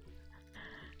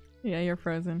 Yeah, you're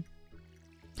frozen.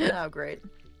 Oh, great.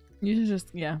 You should just,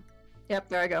 yeah. Yep,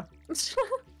 there I go.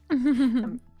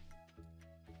 I'm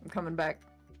coming back.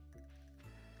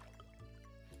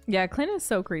 Yeah, Clint is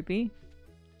so creepy.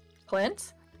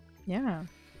 Clint? Yeah.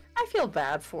 I feel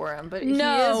bad for him, but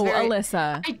no, he is very...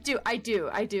 Alyssa. I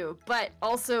do. But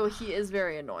also, he is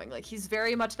very annoying. Like, he's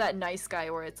very much that nice guy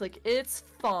where it's like, it's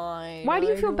fine. Why do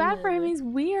you feel bad for him? He's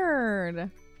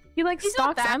weird. He like he's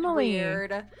stalks not that Emily.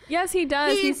 Weird. Yes, he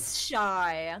does. He's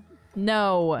shy.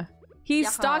 No. He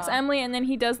stalks Emily and then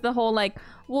he does the whole like,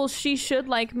 well, she should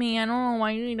like me. I don't know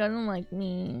why she doesn't like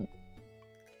me.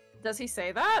 Does he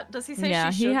say that? Does he say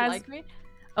she should like me?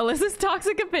 Alyssa's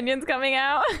toxic opinions coming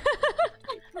out.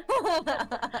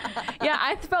 Yeah,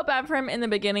 I felt bad for him in the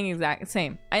beginning.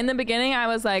 Same. In the beginning, I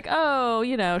was like, oh,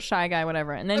 you know, shy guy,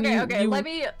 whatever. And then okay. Let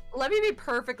me be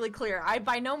perfectly clear. I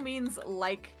by no means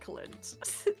like Clint.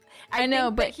 I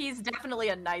know, but he's definitely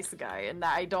a nice guy, and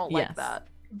I don't like that.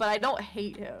 But I don't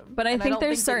hate him. But I think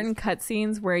there's certain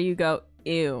cutscenes where you go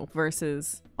ew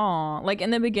versus aw. Like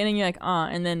in the beginning, you're like aw,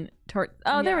 and then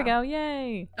there we go,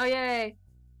 yay. Oh yay.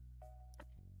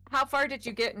 How far did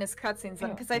you get in his cutscenes then?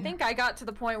 Because I think I got to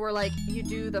the point where like you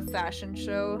do the fashion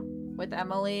show with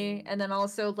Emily, and then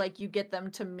also like you get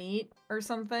them to meet or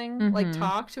something, like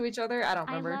talk to each other. I don't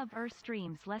remember. I love Earth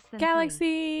streams less than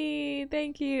Galaxy. 3.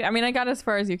 Thank you. I mean, I got as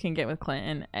far as you can get with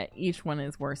Clint, and each one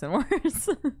is worse and worse.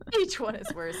 Each one is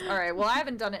worse. All right. Well, I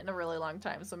haven't done it in a really long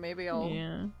time, so maybe I'll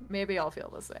feel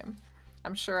the same.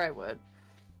 I'm sure I would.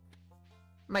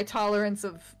 My tolerance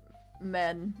of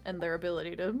men and their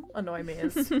ability to annoy me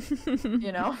is,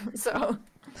 you know, so.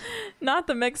 Not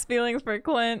the mixed feelings for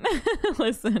Clint.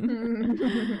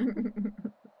 Listen.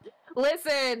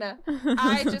 Listen,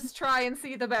 I just try and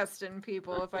see the best in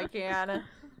people if I can.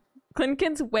 Clint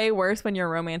gets way worse when you're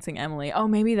romancing Emily. Oh,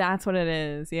 maybe that's what it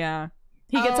is. Yeah.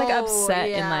 He gets like upset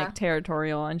and like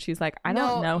territorial, and she's like, I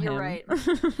don't know him. You're right.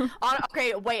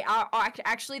 Okay, wait.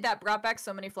 Actually, that brought back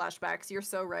so many flashbacks. You're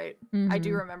so right. I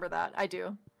do remember that. I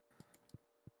do.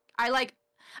 I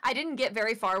didn't get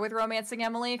very far with romancing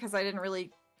Emily because I didn't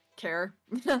really care.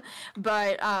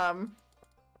 But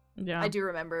yeah, I do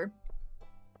remember.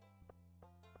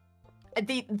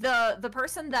 The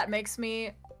person that makes me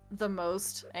the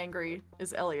most angry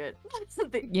is Elliot.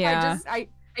 Yeah. I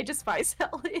despise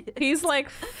Elliot. He's like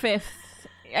 5th.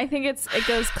 I think it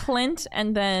goes Clint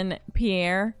and then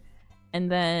Pierre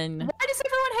and then why does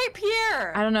everyone hate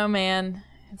Pierre? I don't know, man.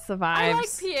 It's the vibes. I like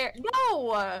Pierre.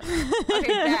 No! Okay,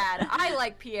 bad. I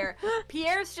like Pierre.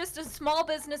 Pierre's just a small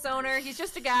business owner. He's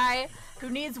just a guy who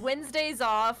needs Wednesdays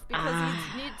off because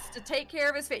he needs to take care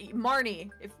of his hate Marnie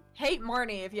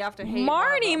if you have to hate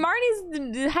Marnie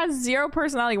has zero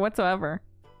personality whatsoever.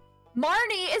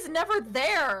 Marnie is never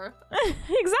there.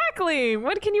 Exactly.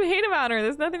 What can you hate about her?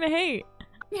 There's nothing to hate.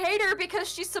 hate her because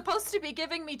she's supposed to be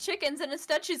giving me chickens and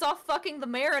instead she's off fucking the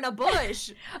mayor in a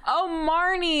bush. Oh,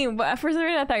 Marnie. For some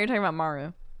reason, I thought you were talking about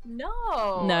Maru.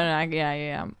 No. No,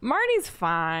 yeah. Marnie's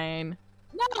fine.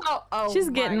 No. Oh, she's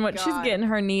getting she's getting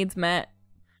her needs met.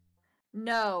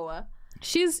 No.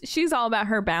 She's all about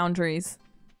her boundaries.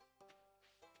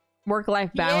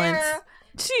 Work-life balance.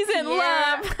 She's in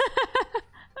love.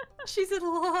 She's in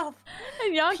love.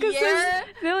 And Yanka says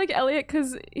they like Elliot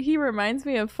because he reminds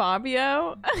me of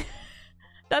Fabio.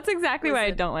 That's exactly why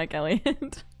I don't like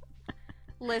Elliot.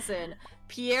 Listen,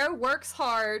 Pierre works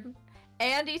hard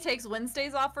and he takes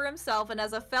Wednesdays off for himself, and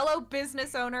as a fellow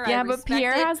business owner, I but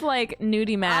Pierre has like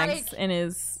nudie mags in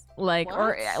his like,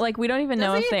 or like we don't even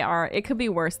know if they are. It could be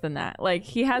worse than that. Like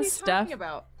he has what are you stuff. Talking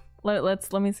about?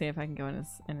 Let me see if I can go in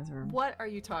his room. What are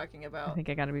you talking about? I think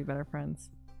I gotta be better friends.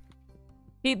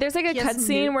 There's like a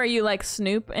cutscene where you like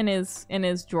snoop in his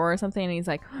drawer or something, and he's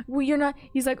like, "Well, you're not."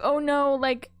 He's like, "Oh no,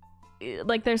 like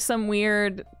there's some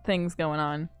weird things going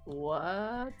on."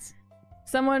 What?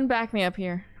 Someone back me up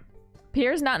here.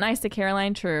 Pierre's not nice to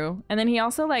Caroline, true, and then he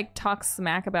also like talks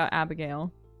smack about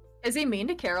Abigail. Is he mean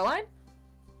to Caroline?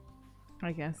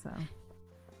 I guess so.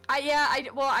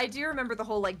 I do remember the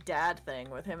whole like dad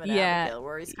thing with him and Abigail,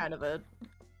 where he's kind of a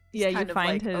you find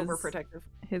like, his overprotective.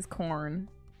 His corn.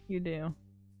 You do.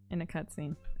 In a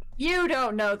cutscene. You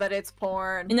don't know that it's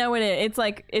porn. No, it is.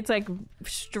 It's like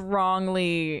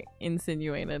strongly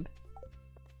insinuated.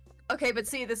 Okay, but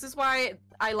see, this is why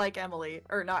I like Emily,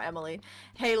 or not Emily,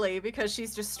 Haley, because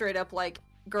she's just straight up like,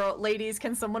 girl, ladies,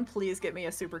 can someone please get me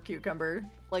a super cucumber?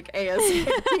 Like ASAP.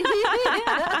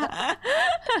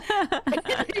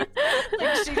 Like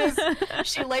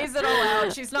she lays it all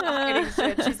out. She's not hiding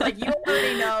shit. She's like, you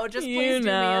already know. Just please do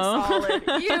me a solid.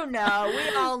 You know.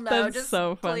 We all know. That's just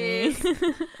so funny.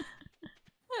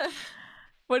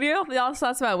 What do y'all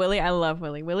thoughts about Willy? I love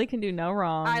Willy. Willy can do no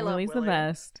wrong. Willy's the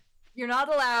best. You're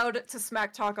not allowed to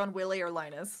smack talk on Willy or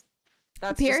Linus.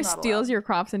 That's Pierre just not steals allowed. your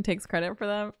crops and takes credit for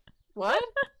them. What?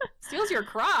 Steals your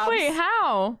crops? Wait,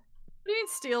 how? What do you mean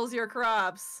steals your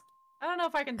crops? I don't know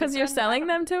if I can. Because you're selling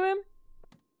them to him?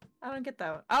 I don't get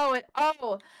that. I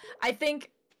think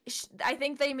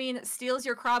they mean steals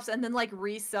your crops and then like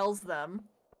resells them.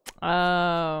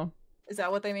 Oh. Is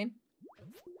that what they mean?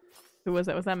 Who was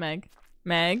that? Was that Meg?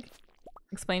 Meg?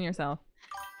 Explain yourself.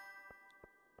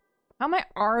 How am I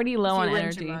already low on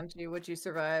energy? Jumanji, would you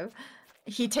survive?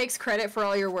 He takes credit for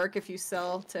all your work if you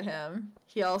sell to him.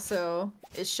 He also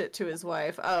is shit to his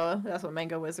wife. Oh, that's what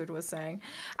Mango Wizard was saying.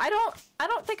 I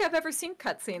don't think I've ever seen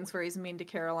cutscenes where he's mean to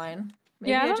Caroline.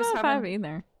 Maybe yeah, I don't just know if I've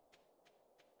either.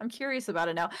 I'm curious about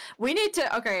it now. We need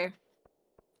to. Okay,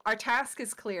 our task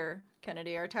is clear,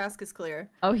 Kennedy. Our task is clear.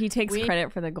 Oh, he takes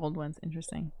credit for the gold ones.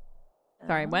 Interesting.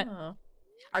 Sorry, what?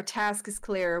 Our task is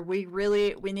clear. We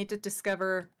need to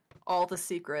discover all the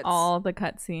secrets. All the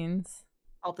cutscenes.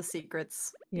 All the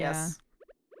secrets. Yeah. Yes.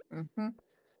 Mm-hmm.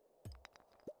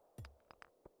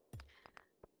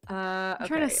 I'm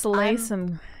trying to slay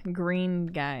some green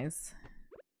guys.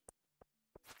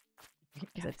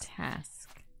 It's a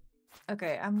task.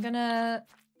 Okay, I'm gonna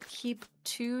keep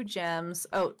 2 gems.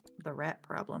 Oh, the rat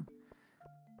problem.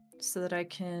 So that I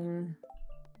can...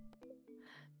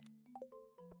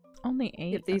 Only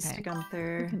 8? Get these to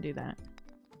Gunther. We can do that.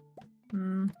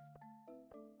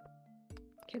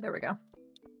 Okay, there we go.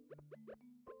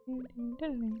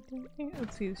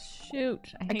 Oopsies,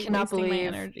 shoot. I hate cannot wasting my believe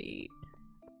energy.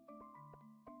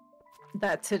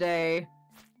 That today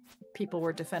people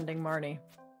were defending Marnie.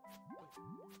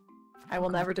 I will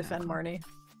never defend Marnie.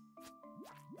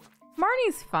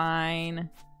 Marnie's fine.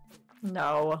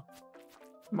 No.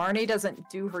 Marnie doesn't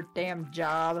do her damn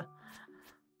job.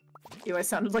 Ew, I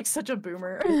sounded like such a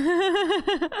boomer.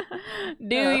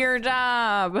 Do your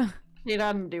job. She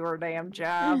doesn't do her damn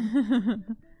job.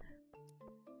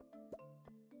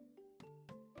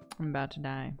 I'm about to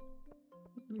die.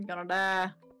 I'm gonna die.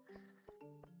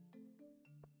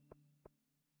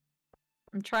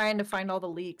 I'm trying to find all the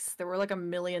leaks. There were like 1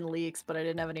 million leaks, but I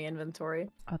didn't have any inventory.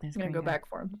 Oh, there's I'm gonna go back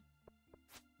for them.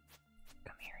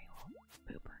 Come here, you little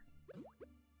pooper.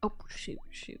 Oh, shoot.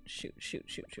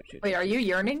 Wait, are you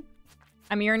yearning?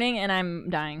 I'm yearning and I'm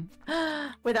dying.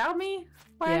 Without me?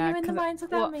 Why are you in the mines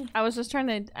without me? I was just trying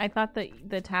to... I thought that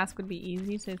the task would be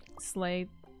easy to slay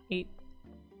 8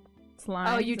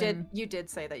 slimes. Oh, you did. You did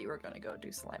say that you were gonna go do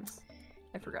slimes.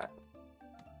 I forgot.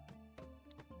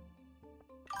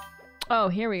 Oh,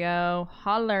 here we go.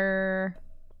 Holler.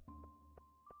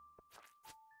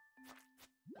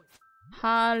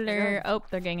 Holler. Oh,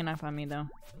 they're ganging up on me though.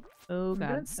 Oh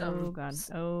god. Oh god.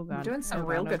 Oh god. I'm doing some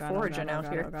real good foraging out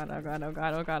here.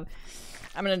 Oh god.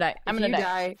 I'm gonna die. I'm gonna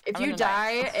die. If you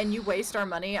die and you waste our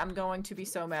money, I'm going to be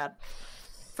so mad.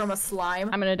 From a slime.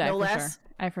 I'm gonna die no for less. sure.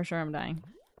 I for sure am dying.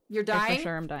 You're dying? For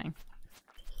sure I'm dying.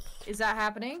 Is that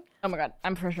happening? Oh my god,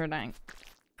 I'm for sure dying.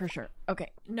 For sure.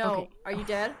 Okay. No. Okay. Are you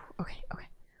dead? Okay, okay.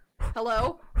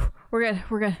 Hello? We're good,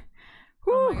 we're good.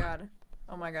 Oh Whew. my god.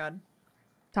 Oh my god.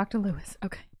 Talk to Lewis.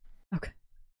 Okay. Okay.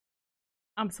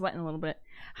 I'm sweating a little bit.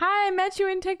 Hi, I met you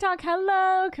in TikTok.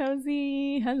 Hello,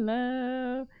 Cozy.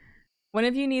 Hello. One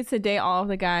of you needs to date all of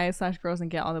the guys / girls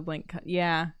and get all the blink cut.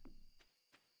 Yeah.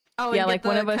 Oh, yeah, like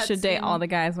one of us should date all the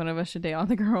guys, one of us should date all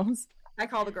the girls. I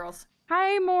call the girls.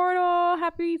 Hi, Mortal.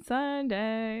 Happy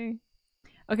Sunday.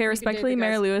 Okay, respectfully,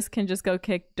 Mary Lewis can just go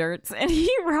kick dirts and eat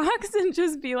rocks and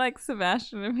just be like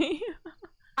Sebastian and me.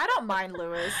 I don't mind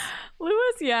Lewis.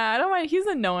 Lewis, yeah, I don't mind. He's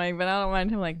annoying, but I don't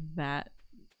mind him like that.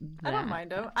 I don't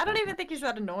mind him. I don't even think he's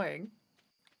that annoying.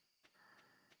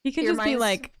 He could just be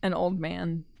like an old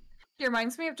man. He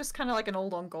reminds me of just kind of like an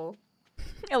old uncle.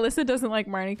 Alyssa doesn't like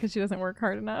Marnie because she doesn't work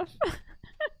hard enough.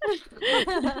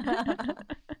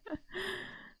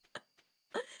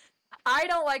 I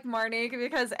don't like Marnie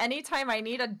because anytime I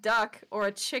need a duck or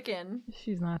a chicken,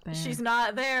 she's not there. She's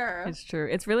not there. It's true.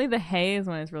 It's really the hay is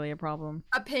when it's really a problem.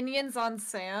 Opinions on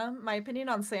Sam. My opinion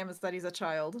on Sam is that he's a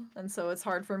child, and so it's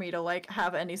hard for me to like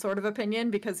have any sort of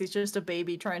opinion because he's just a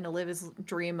baby trying to live his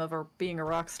dream of being a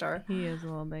rock star. He is a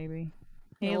little baby.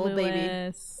 Hey, little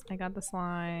Lewis. baby. I got the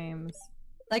slimes.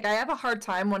 Like, I have a hard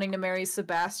time wanting to marry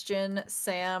Sebastian,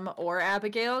 Sam, or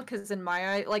Abigail, because in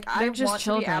my eye, like, I just want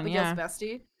children, to be Abigail's yeah.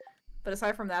 bestie. But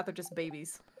aside from that, they're just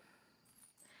babies.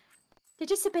 They're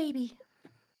just a baby.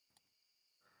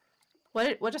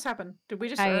 What just happened? Did we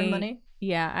just earn money?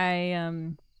 Yeah, I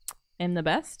am the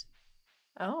best.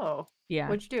 Oh. Yeah.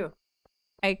 What'd you do?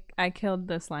 I killed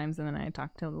the slimes and then I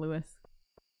talked to Lewis.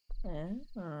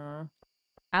 Oh.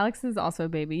 Alex is also a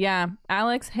baby. Yeah,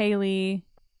 Alex, Haley.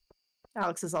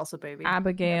 Alex is also baby.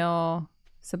 Abigail, yep.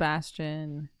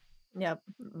 Sebastian. Yep,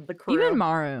 the crew. Even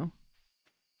Maru.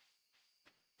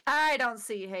 I don't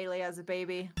see Haley as a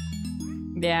baby.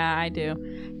 Yeah, I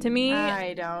do. To me,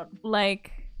 I don't.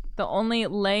 Like, the only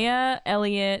Leia,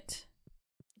 Elliot.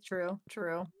 True.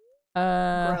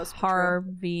 Gross,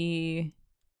 Harvey.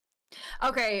 True.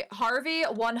 Okay, Harvey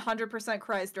 100%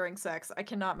 cries during sex. I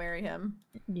cannot marry him.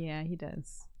 Yeah, he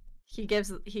does. He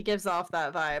gives off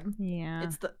that vibe. Yeah.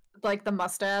 It's the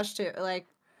mustache too. Like,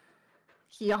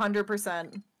 he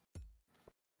 100%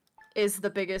 is the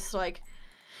biggest like.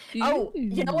 Oh,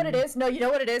 you know what it is? No, you know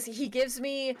what it is? He gives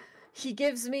me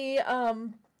Steezy,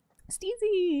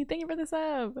 thank you for the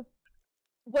sub.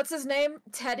 What's his name?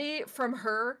 Teddy from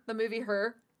Her, the movie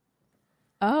Her.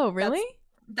 Oh, really?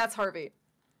 That's Harvey.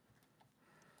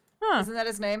 Huh. Isn't that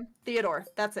his name? Theodore.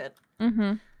 That's it.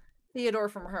 Mm-hmm. Theodore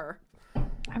from Her.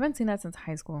 I haven't seen that since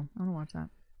high school. I want to watch that.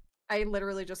 I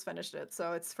literally just finished it,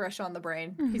 so it's fresh on the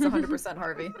brain. He's 100%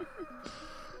 Harvey.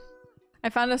 I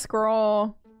found a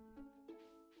scroll.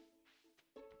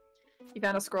 You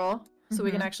found a scroll? So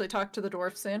we can actually talk to the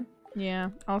dwarf soon? Yeah.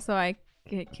 Also, I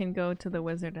can go to the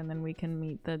wizard and then we can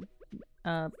meet the...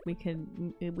 we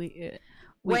can do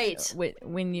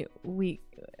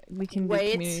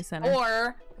community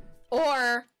center.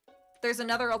 Or there's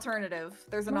another alternative.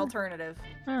 There's an alternative.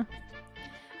 Huh.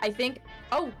 I think.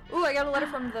 Ooh! I got a letter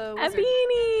from the wizard.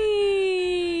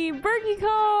 Abini! Berkey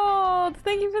Cold!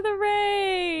 Thank you for the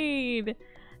raid!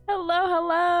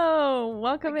 Hello!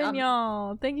 Welcome in,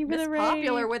 y'all. Thank you for the raid.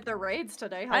 Popular with the raids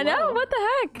today. Hello. I know, what the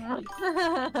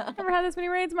heck? Never had this many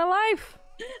raids in my life.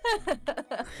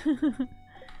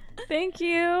 Thank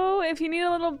you. If you need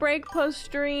a little break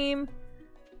post-stream.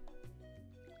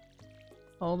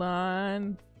 Hold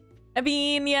on.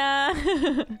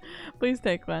 Avinia! Please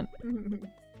take one.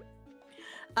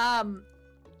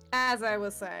 As I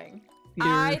was saying,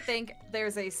 I think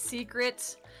there's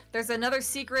another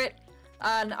secret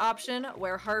option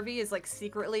where Harvey is like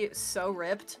secretly so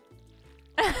ripped.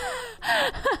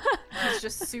 He's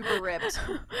just super ripped.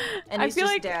 And he's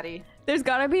just like daddy. There's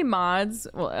gotta be mods.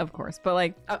 Well, of course, but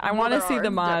like I want to see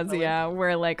the mods, definitely. Yeah,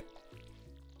 where like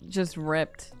just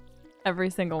ripped. Every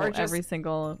single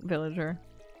villager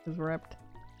is ripped.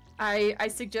 I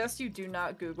suggest you do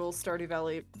not Google Stardew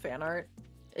Valley fan art.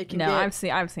 It can I've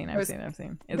seen.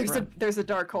 It's there's a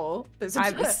dark hole.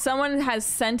 Someone has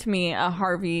sent me a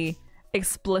Harvey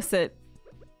explicit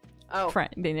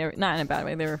friend. They never, not in a bad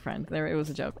way. They were a friend. It was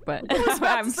a joke, but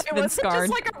I've been scarred.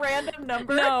 Just like a random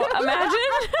number. No, imagine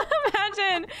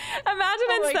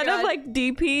instead of like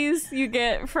DPs, you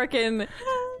get frickin'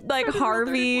 like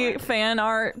Harvey fan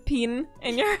art peen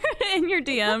in your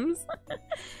DMs.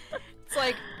 It's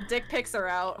like dick pics are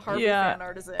out, Harvey Yeah. fan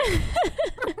art is in.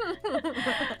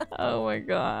 Oh my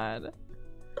god.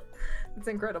 It's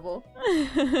incredible.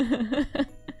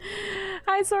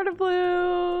 Hi, Sort of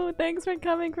Blue. Thanks for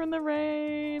coming from the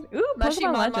rain. Ooh, Mushy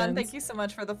Pokemon Mon, Legends. thank you so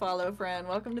much for the follow, friend.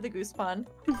 Welcome to the Goose Pond.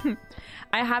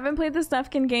 I haven't played the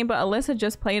Snufkin game, but Alyssa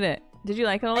just played it. Did you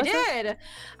like it, Alyssa? I did.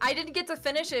 I didn't get to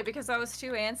finish it because I was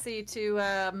too antsy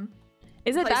to.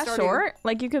 Is it play that Stardew. short?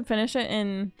 Like you could finish it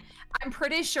in? I'm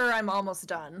pretty sure I'm almost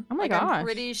done. Oh my like, gosh. I'm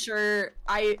pretty sure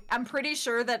I'm pretty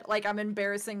sure that like I'm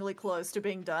embarrassingly close to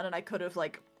being done, and I could have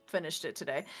like finished it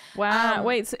today. Wow.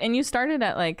 Wait. So, and you started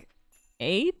at like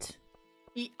 8?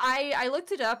 I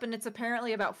looked it up, and it's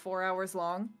apparently about 4 hours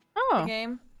long. Oh. The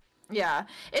game. Yeah,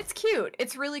 it's cute.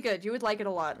 It's really good. You would like it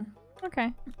a lot.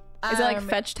 Okay. Is it like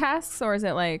fetch tasks, or is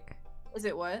it like? Is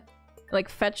it what? Like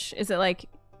fetch? Is it like?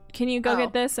 Can you go Oh.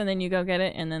 get this, and then you go get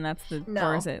it, and then that's the? No.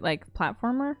 Or is it like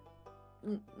platformer?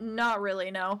 Not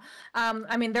really, no.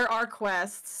 I mean, there are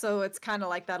quests, so it's kind of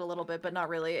like that a little bit, but not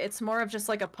really. It's more of just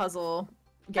like a puzzle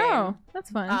game. Oh, that's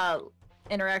fun.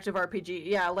 Interactive RPG.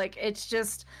 Yeah, like it's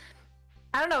just,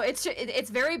 I don't know. It's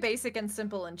very basic and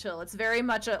simple and chill. It's very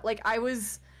much a like I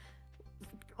was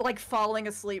like falling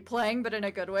asleep playing, but in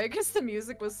a good way because the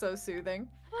music was so soothing.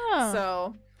 Oh.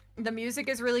 So the music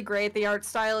is really great. The art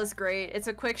style is great. It's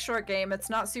a quick, short game. It's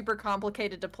not super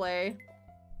complicated to play.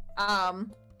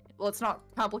 Well, it's not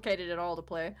complicated at all to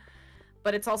play,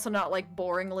 but it's also not like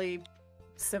boringly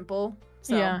simple.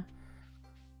 So. Yeah.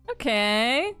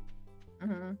 Okay.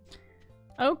 Mhm.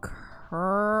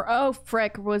 Oh,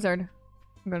 frick, wizard.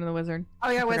 I'm going to the wizard.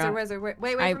 Oh yeah, I forgot. wizard. Wait for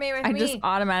me. Wait for I me. just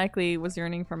automatically was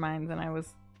yearning for mines, and I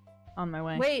was on my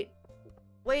way.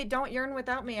 Wait! Don't yearn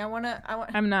without me. I want.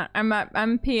 I'm not.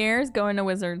 I'm Pierre's going to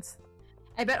wizards.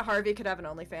 I bet Harvey could have an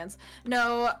OnlyFans.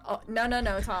 No,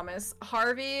 no, Thomas.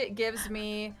 Harvey gives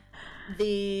me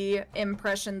the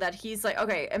impression that he's like,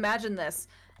 okay, imagine this.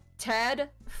 Ted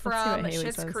from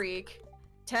Schitt's Creek.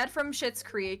 Ted from Schitt's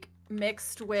Creek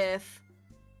mixed with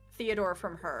Theodore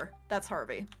from Her. That's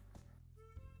Harvey.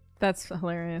 That's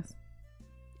hilarious.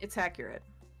 It's accurate.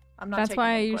 I'm not. That's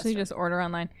why I usually just order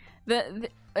online. The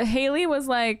Haley was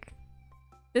like,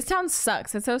 "This town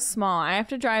sucks. It's so small. I have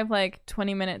to drive like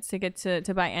 20 minutes to get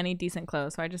to buy any decent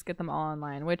clothes, so I just get them all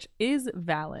online," which is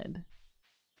valid.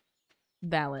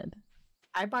 Valid.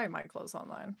 I buy my clothes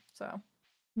online, so.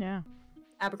 Yeah.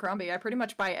 Abercrombie. I pretty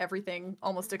much buy everything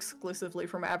almost exclusively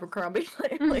from Abercrombie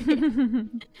lately.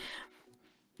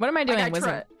 What am I doing?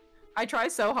 Like, I try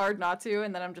so hard not to,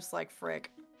 and then I'm just like,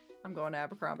 frick, I'm going to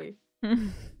Abercrombie.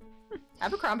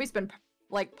 Abercrombie's been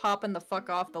like popping the fuck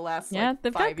off the last they've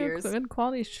 5 got years. good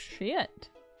quality shit.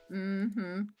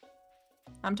 Mm-hmm.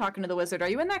 I'm talking to the wizard. Are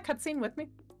you in that cutscene with me?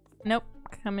 Nope.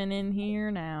 Coming in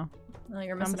here now. Oh,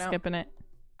 you're I'm missing out. skipping it.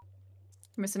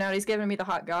 You're missing out. He's giving me the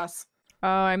hot goss. Oh,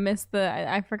 I missed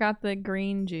I forgot the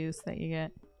green juice that you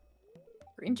get.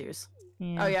 Green juice.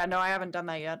 Yeah. Oh yeah, no, I haven't done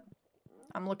that yet.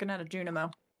 I'm looking at a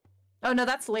Junimo. Oh no,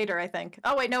 that's later, I think.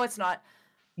 Oh wait, no, it's not.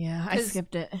 Yeah, I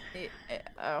skipped it.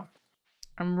 Oh.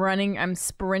 I'm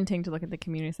sprinting to look at the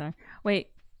community center.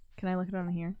 Wait, can I look at it on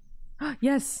here?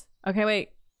 Yes! Okay, wait,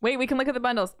 we can look at the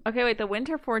bundles. Okay, wait, the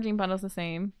winter foraging bundle's the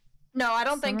same. No, I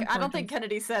don't think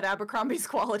Kennedy said Abercrombie's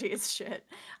quality is shit.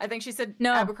 I think she said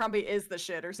no. Abercrombie is the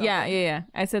shit or something. Yeah.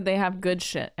 I said they have good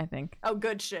shit, I think. Oh,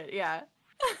 good shit, yeah.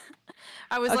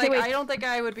 I was okay, like, wait. I don't think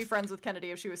I would be friends with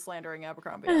Kennedy if she was slandering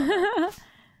Abercrombie.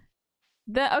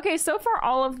 Okay, so far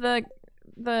all of the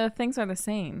things are the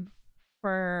same.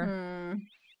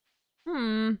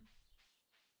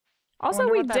 Also,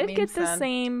 we did get the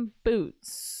same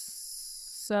boots.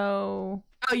 So.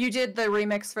 Oh, you did the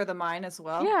remix for the mine as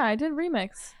well? Yeah, I did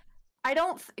remix. I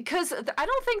don't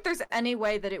think there's any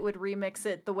way that it would remix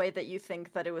it the way that you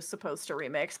think that it was supposed to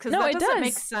remix, because that doesn't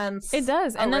make sense. It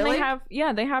does. And then really?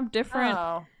 they have different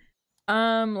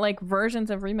like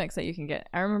versions of remix that you can get.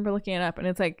 I remember looking it up, and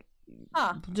it's like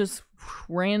just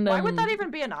random. Why would that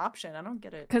even be an option? I don't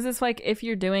get it. Because it's like if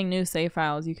you're doing new save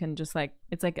files, you can just like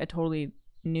it's like a totally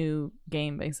new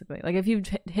game basically. Like if you've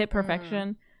hit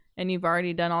perfection and you've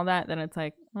already done all that, then it's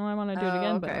like, oh, I want to do it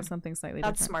again, but with something slightly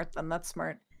different. That's smart then. That's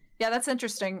smart. Yeah, that's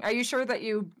interesting. Are you sure that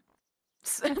you?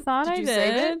 I thought I did.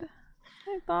 Save it?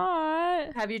 I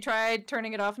thought. Have you tried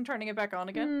turning it off and turning it back on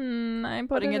again? I'm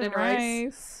putting it in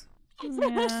rice.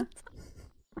 Yeah.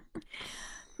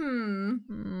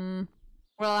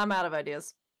 Well, I'm out of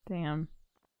ideas. Damn.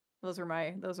 Those are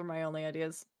my only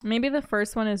ideas. Maybe the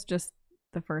first one is just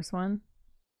the first one.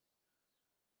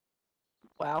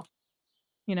 Wow.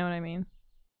 You know what I mean?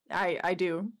 I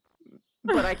do.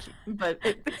 But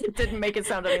it didn't make it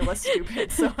sound any less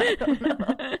stupid, so I don't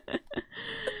know.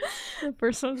 The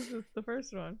first one's just the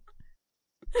first one.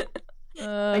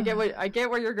 I get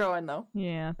where you're going though.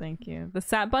 Yeah, thank you. The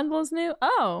sat bundle is new.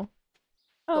 Oh,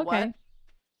 The okay. what?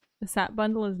 The sat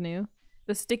bundle is new.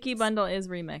 The sticky bundle is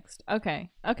remixed. Okay,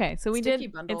 okay. So we Sticky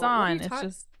did. bundle? It's What are on. you It's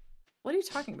just What are you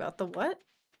talking about? The what?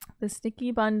 the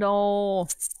sticky bundle.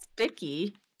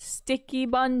 Sticky? Sticky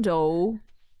bundle.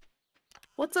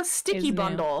 What's a sticky Is new.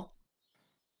 bundle?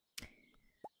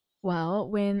 Well,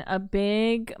 when a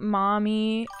big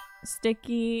mommy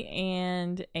sticky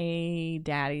and a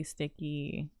daddy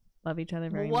sticky love each other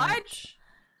very What? much.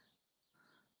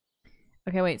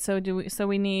 Okay, wait. So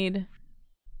we need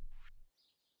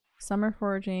summer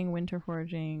foraging, winter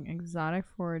foraging, exotic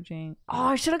foraging. Oh,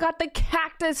 I should have got the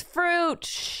cactus fruit.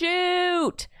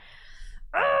 Shoot.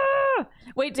 Ah!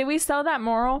 Wait, did we sell that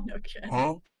moral? Okay.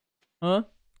 Huh? Huh?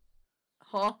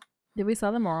 Huh? Did we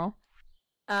sell the moral?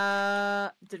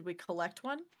 Did we collect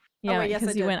one? Yeah, wait, yes,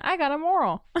 because I you did. went, I got a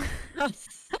moral.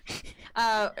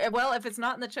 Well, if it's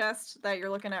not in the chest that you're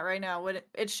looking at right now,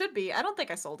 it should be. I don't think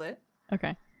I sold it.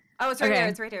 Okay. Oh, it's right Okay. here.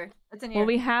 It's right here. It's in here. Well,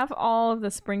 we have all of the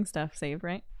spring stuff saved,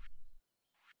 right?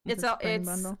 It's The all. spring It's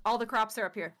bundle? all the crops are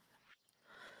up here.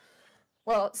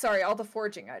 Well, sorry, all the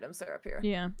foraging items are up here.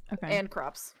 Yeah. Okay. And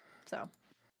crops. So,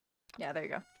 yeah, there you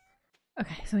go.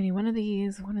 Okay, so we need one of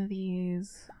these, one of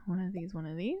these, one of these, one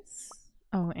of these.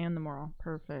 Oh, and the moral.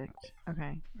 Perfect.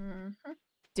 Okay. Mm-hmm.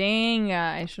 Dang,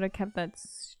 I should have kept that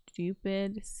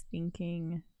stupid,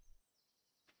 stinking,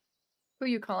 Who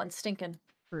you calling stinking?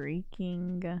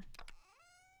 freaking.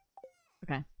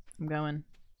 Okay, I'm going.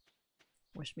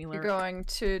 Wish me luck. You're going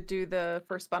to do the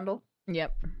first bundle.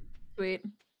 Yep. Sweet.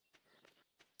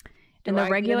 In Do the I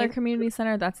regular need- community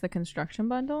center, that's the construction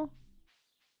bundle.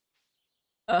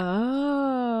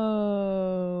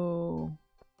 Oh.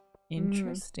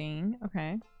 Interesting.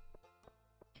 Okay.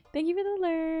 Thank you for the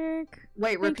lurk.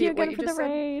 Wait, Thank repeat you what again you for just the said.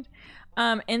 raid.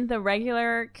 In the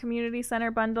regular community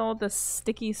center bundle, the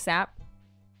sticky sap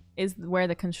is where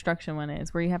the construction one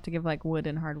is, where you have to give like wood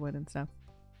and hardwood and stuff.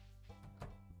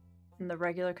 In the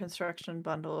regular construction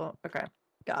bundle. Okay,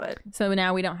 got it. So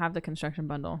now we don't have the construction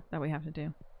bundle that we have to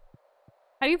do.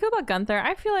 How do you feel about Gunther?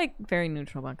 I feel like very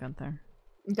neutral about Gunther.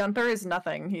 Gunther is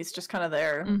nothing. He's just kind of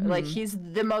there. Mhm. Like, he's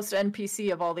the most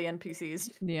NPC of all the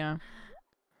NPCs. Yeah.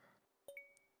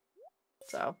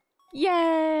 So,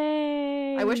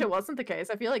 Yay! I wish it wasn't the case.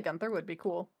 I feel like Gunther would be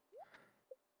cool.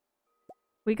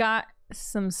 We got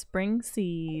some spring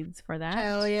seeds for that.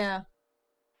 Hell yeah.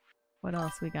 What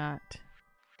else we got?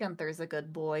 Gunther's a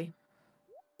good boy.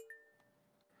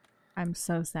 I'm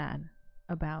so sad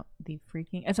about the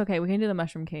freaking... It's okay, we can do the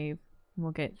mushroom cave.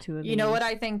 We'll get two of these. You know what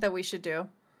I think that we should do?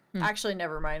 Hmm. Actually,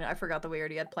 never mind. I forgot that we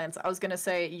already had plans. I was going to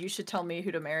say you should tell me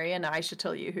who to marry and I should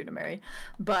tell you who to marry.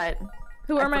 But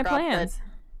Who I are my forgot that plans?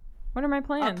 What are my our,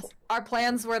 plans? our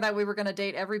plans were that we were going to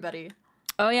date everybody.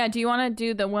 Oh yeah, do you want to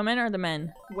do the women or the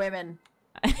men? Women.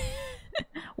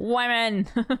 Women!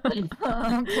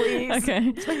 Please.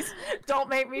 Okay. Please don't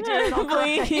make me do it. I'll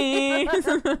cry. Please!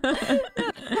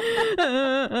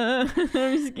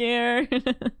 I'm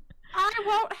scared. I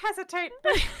won't hesitate.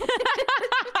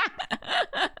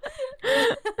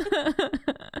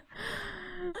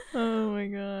 Oh my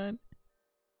god.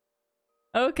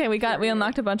 Okay, we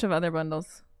unlocked a bunch of other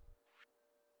bundles.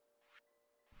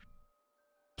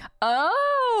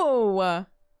 Oh!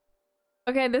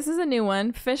 Okay, this is a new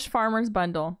one. Fish Farmer's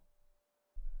Bundle.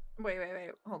 Wait.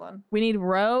 Hold on. We need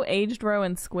roe, aged roe,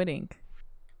 and squid ink.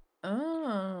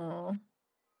 Oh.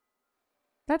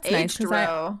 That's nice. Aged 'cause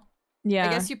roe. Yeah. I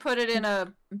guess you put it in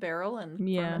a barrel and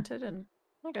Yeah. ferment it and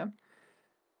okay.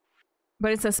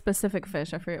 But it's a specific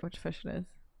fish. I forget which fish it is.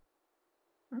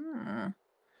 Mm.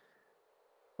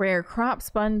 Rare Crops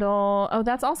Bundle. Oh,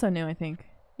 that's also new, I think.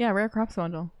 Yeah, Rare Crops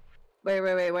Bundle. Wait,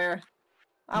 where?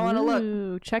 I want to look.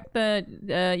 Ooh, check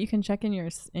the you can check in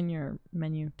your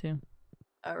menu too.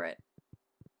 All right.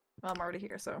 Well, I'm already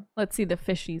here, so. Let's see the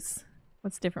fishies.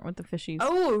 What's different with the fishies?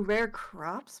 Oh, rare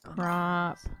crops.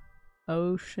 Crop,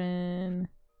 ocean,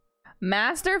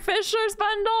 Master Fisher's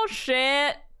Bundle.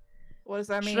 Shit. What does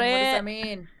that mean? Shit. What does that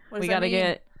mean? What does We that gotta mean?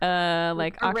 get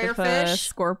like A rare octopus, fish?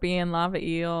 scorpion, lava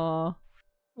eel.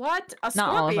 What? A Not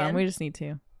all of them. scorpion? We just need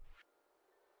two.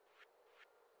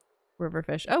 River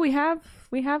fish. Oh, we have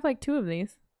like two of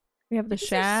these. We have the Did you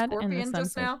say shad and the scorpion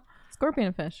just sunfish. now?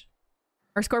 Scorpion fish,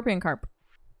 or scorpion carp.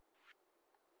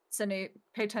 Cindy,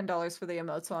 pay $10 for the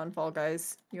emotes on Fall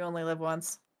Guys. You only live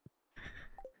once.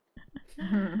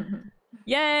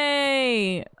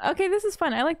 Yay! Okay, this is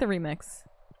fun. I like the remix.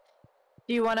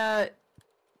 Do you want to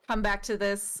come back to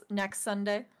this next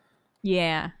Sunday?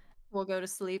 Yeah. We'll go to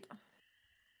sleep.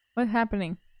 What's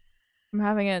happening? I'm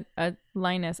having a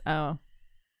Linus. Oh.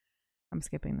 I'm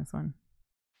skipping this one.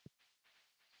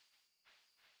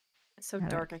 It's so Got a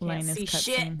dark I can't Linus see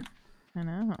shit. cutscene. I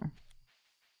know.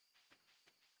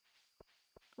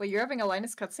 Wait, you're having a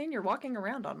Linus cutscene? You're walking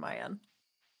around on my end.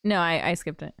 No, I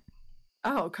skipped it.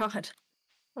 Oh god.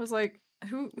 I was like,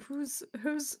 who's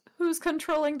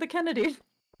controlling the Kennedy?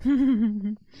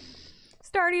 Stardew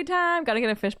time! Gotta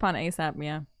get a fish pond ASAP,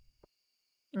 yeah.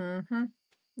 Mm-hmm.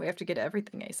 We have to get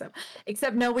everything ASAP.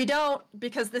 Except no, we don't,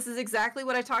 because this is exactly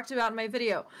what I talked about in my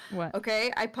video. What?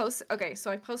 Okay,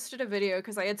 so I posted a video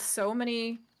because I had so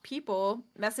many people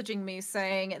messaging me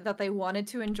saying that they wanted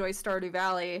to enjoy Stardew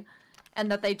Valley and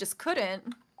that they just couldn't.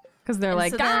 Because they're And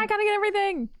like, so ah, I then- gotta get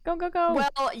everything! Go, go, go!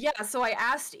 Well, yeah, so I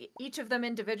asked each of them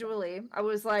individually. I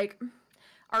was like,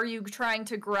 are you trying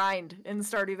to grind in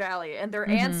Stardew Valley? And their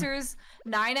answers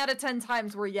 9 out of 10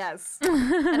 times were yes.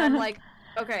 And I'm like,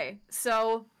 okay,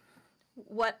 so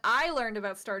what I learned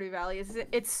about Stardew Valley is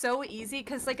it's so easy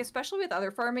because, like, especially with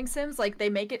other farming sims, like, they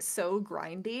make it so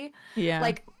grindy. Yeah.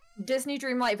 Like, Disney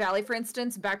Dreamlight Valley, for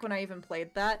instance, back when I even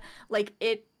played that, like,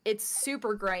 it's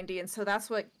super grindy, and so that's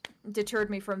what deterred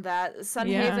me from that.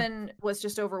 Sunhaven was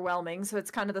just overwhelming, so it's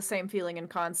kind of the same feeling and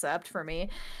concept for me.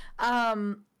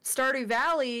 Stardew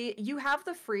Valley, you have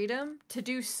the freedom to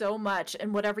do so much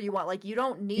and whatever you want. Like, you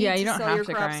don't need to sell your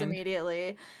crops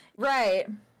immediately. Right.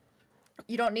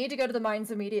 You don't need to go to the mines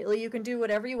immediately. You can do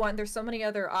whatever you want. There's so many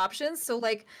other options. So,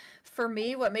 like, for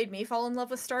me, what made me fall in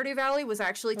love with Stardew Valley was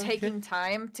actually taking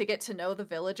time to get to know the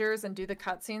villagers and do the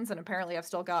cutscenes. And apparently I've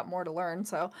still got more to learn,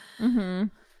 so...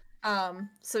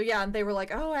 So yeah, and they were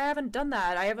like, oh, I haven't done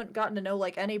that. I haven't gotten to know,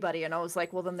 like, anybody. And I was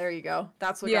like, well, then there you go.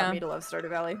 That's what got me to love Stardew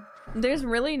Valley. There's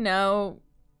really no...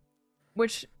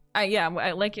 Which, I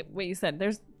like it, what you said.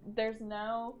 There's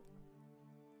no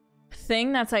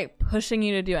thing that's, like, pushing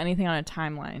you to do anything on a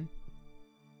timeline.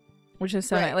 Which is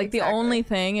so nice. Like, the only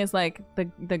thing is, like,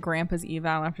 the grandpa's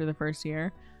eval after the first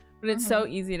year. But it's so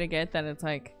easy to get that it's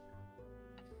like,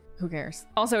 who cares?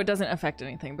 Also, it doesn't affect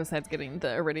anything besides getting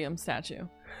the Iridium statue.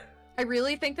 I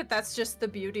really think that that's just the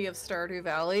beauty of Stardew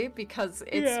Valley, because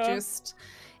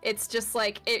it's just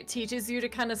like, it teaches you to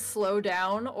kind of slow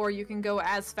down, or you can go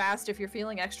as fast if you're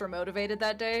feeling extra motivated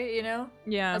that day, you know?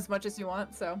 Yeah. As much as you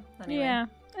want, so anyway. Yeah,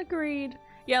 agreed.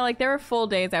 Yeah, like, there are full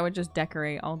days I would just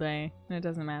decorate all day, and it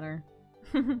doesn't matter.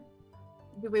 Do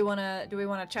we wanna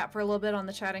chat for a little bit on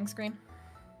the chatting screen?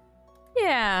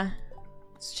 Yeah.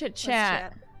 Let's chit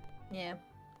chat. Yeah.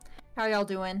 How y'all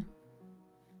doing?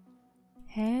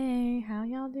 Hey, how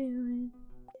y'all doing?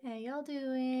 Hey, y'all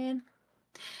doing?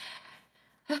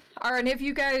 Are any of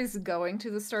you guys going to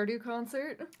the Stardew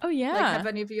concert? Oh yeah. Like, have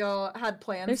any of y'all had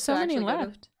plans? There's so many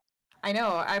left. I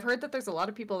know. I've heard that there's a lot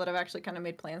of people that have actually kind of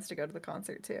made plans to go to the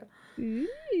concert too.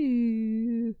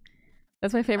 Ooh.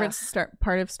 That's my favorite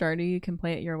part of Stardew. You can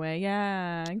play it your way.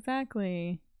 Yeah,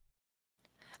 exactly.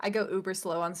 I go uber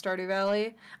slow on Stardew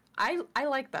Valley. I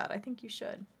like that. I think you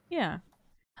should. Yeah.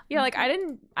 Yeah, like, I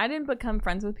didn't become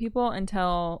friends with people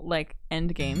until, like,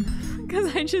 end game.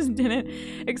 Because I just didn't.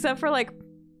 Except for, like,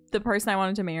 the person I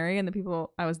wanted to marry and the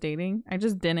people I was dating. I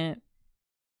just didn't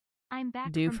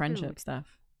do friendship stuff.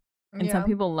 And some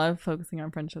people love focusing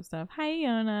on friendship stuff. Hi,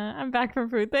 Yona. I'm back from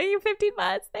food. Thank you, 50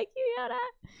 bucks. Thank you, Yona.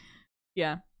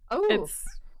 Yeah. Oh. It's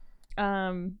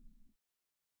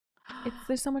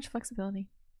there's so much flexibility.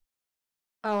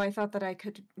 Oh, I thought that I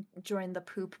could join the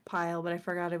poop pile, but I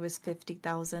forgot it was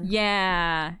 50,000.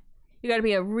 Yeah. You gotta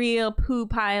be a real poo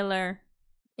piler.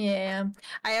 Yeah.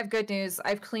 I have good news.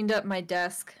 I've cleaned up my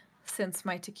desk since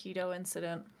my taquito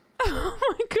incident. Oh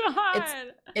my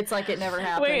god. It's like it never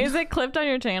happened. Wait, is it clipped on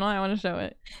your channel? I want to show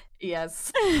it.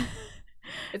 Yes.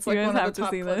 It's You like guys one have of the to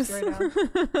top see clips this.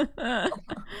 right now.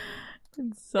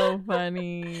 It's so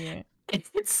funny.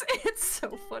 It's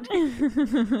so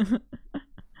funny.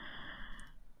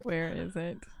 Where is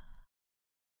it?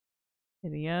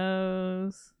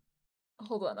 Videos.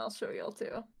 Hold on, I'll show y'all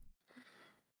too.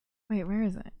 Wait, where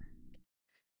is it?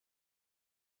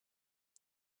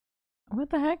 What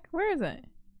the heck? Where is it?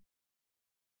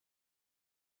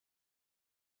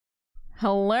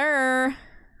 Hello.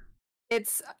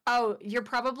 It's you're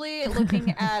probably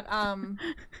looking at I'm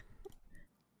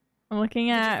looking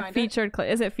at featured clip.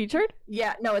 Is it featured?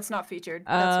 Yeah, no, it's not featured.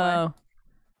 That's why.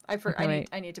 Okay,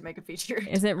 I need to make a feature.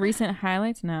 Is it recent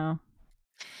highlights? No.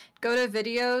 Go to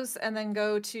videos and then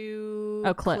go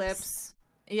to clips.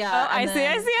 Yeah. Oh, I see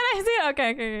it.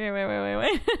 Okay.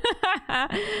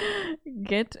 Wait.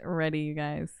 Get ready, you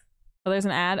guys. Oh, there's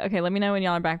an ad. Okay, let me know when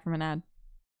y'all are back from an ad.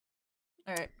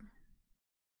 All right.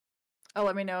 Oh,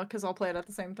 let me know, because I'll play it at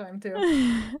the same time, too.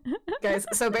 Guys,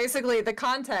 so basically, the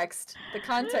context,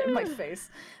 my face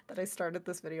that I started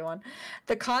this video on.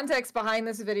 The context behind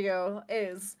this video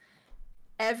is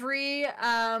every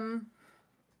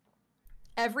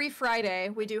Friday,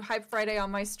 we do Hype Friday on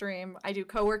my stream. I do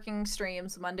co-working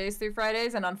streams Mondays through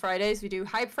Fridays, and on Fridays we do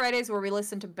Hype Fridays where we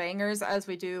listen to bangers as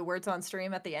we do Words on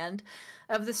Stream at the end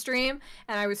of the stream.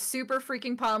 And I was super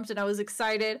freaking pumped and I was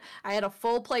excited. I had a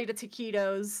full plate of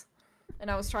taquitos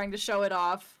and I was trying to show it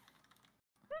off.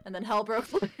 And then hell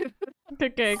broke loose.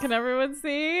 Okay, can everyone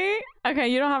see? Okay,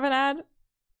 you don't have an ad?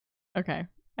 Okay,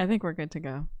 I think we're good to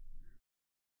go.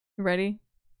 Ready?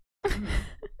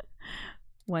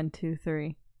 1, 2,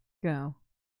 3, go.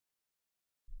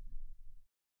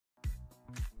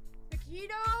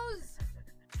 Taquitos!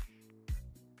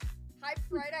 Hype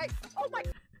Friday. Oh my.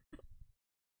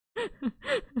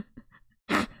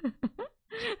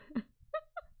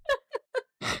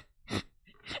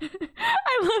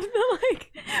 I love the like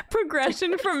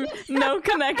progression from no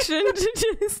connection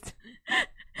to just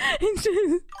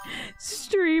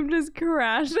stream just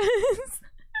crashes.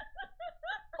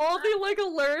 All the like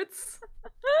alerts.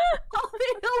 All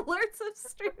the alerts of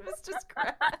stream is just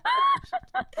crashed.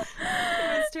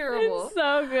 It was terrible. It's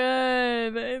so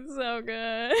good. It's so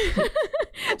good.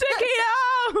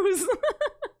 Taquitos!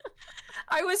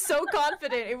 I was so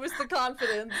confident. It was the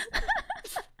confidence.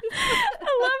 I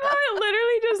love how it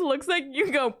literally just looks like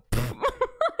you go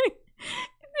like,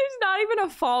 there's not even a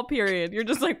fall period. You're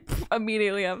just like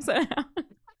immediately upset down.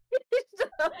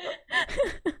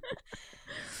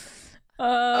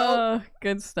 Oh,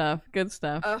 good stuff. Good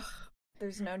stuff. Ugh,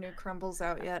 there's no new crumbles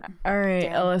out yet. All right,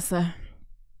 Damn. Alyssa.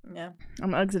 Yeah.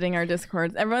 I'm exiting our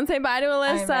Discords. Everyone say bye to I'm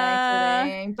Alyssa.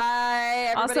 exiting.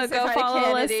 Bye. Everybody Also, say go hi to follow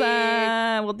Kennedy.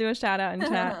 Alyssa. We'll do a shout out in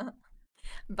chat.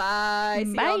 Bye.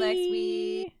 See y'all next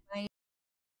week. Bye.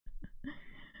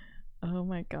 Oh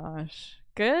my gosh.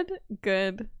 Good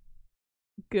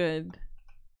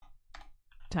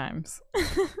times.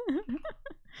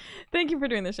 Thank you for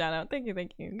doing the shout out. Thank you.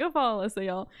 Go follow Alyssa,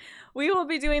 y'all. We will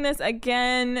be doing this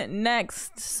again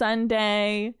next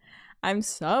Sunday. I'm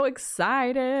so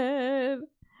excited.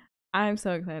 I've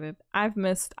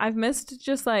missed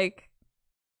just like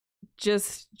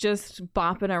just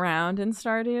bopping around in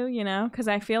Stardew, you know, because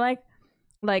I feel like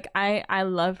I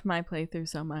loved my playthrough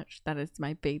so much that it's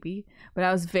my baby, but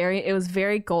it was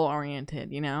very goal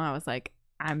oriented, you know. I was like,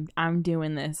 I'm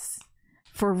doing this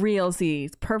for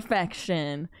realsies,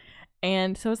 perfection,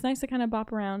 and so it's nice to kind of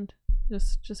bop around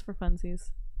just for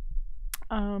funsies.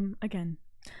 Again,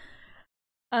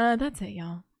 that's it,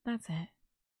 y'all. That's it.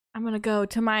 I'm gonna go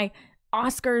to my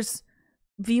Oscars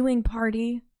viewing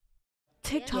party.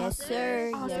 TikTok. Yes,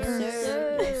 sir. Oscars. Yes,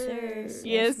 sir. Yes, sir.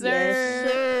 Yes, sir.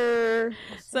 Yes, sir.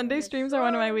 Sunday streams are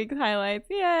one of my week's highlights.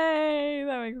 Yay!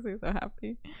 That makes me so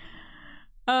happy.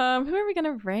 Who are we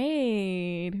gonna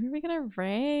raid? Who's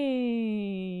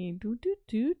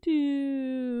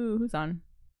on?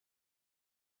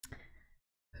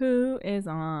 Who is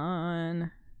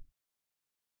on?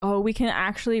 Oh, we can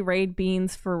actually raid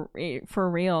beans for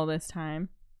real this time.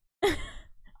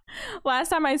 Last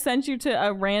time I sent you to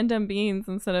a random beans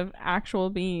instead of actual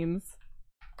beans.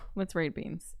 Let's raid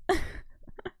beans.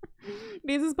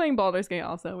 Beans is playing Baldur's Gate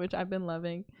also, which I've been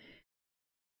loving.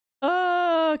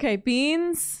 Oh, okay,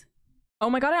 beans. Oh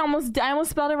my god, I almost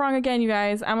spelled it wrong again, you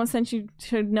guys. I almost sent you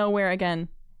to nowhere again.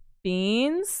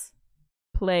 Beans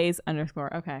plays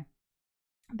 _ Okay.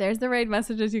 There's the raid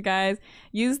messages, you guys.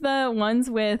 Use the ones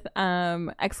with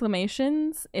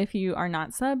exclamations if you are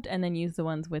not subbed, and then use the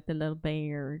ones with the little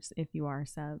bears if you are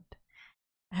subbed.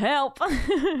 Help!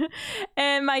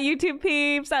 And my YouTube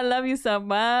peeps, I love you so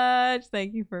much.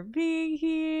 Thank you for being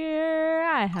here.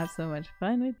 I have so much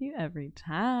fun with you every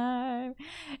time.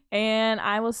 And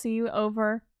I will see you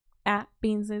over at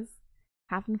Beans's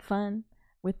having fun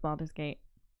with Baldur's Gate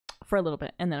for a little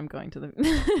bit, and then I'm going to the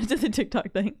to the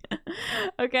TikTok thing.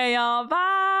 Okay, y'all.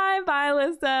 Bye. Bye,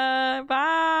 Alyssa.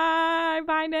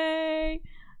 Bye, Nay.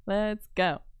 Let's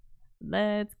go.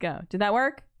 Did that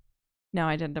work? No,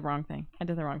 I did the wrong thing.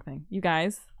 You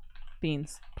guys,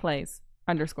 Beans plays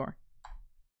 _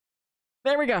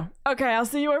 There we go. Okay, I'll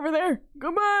see you over there.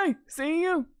 Goodbye. See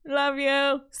you. Love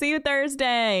you. See you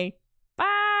Thursday.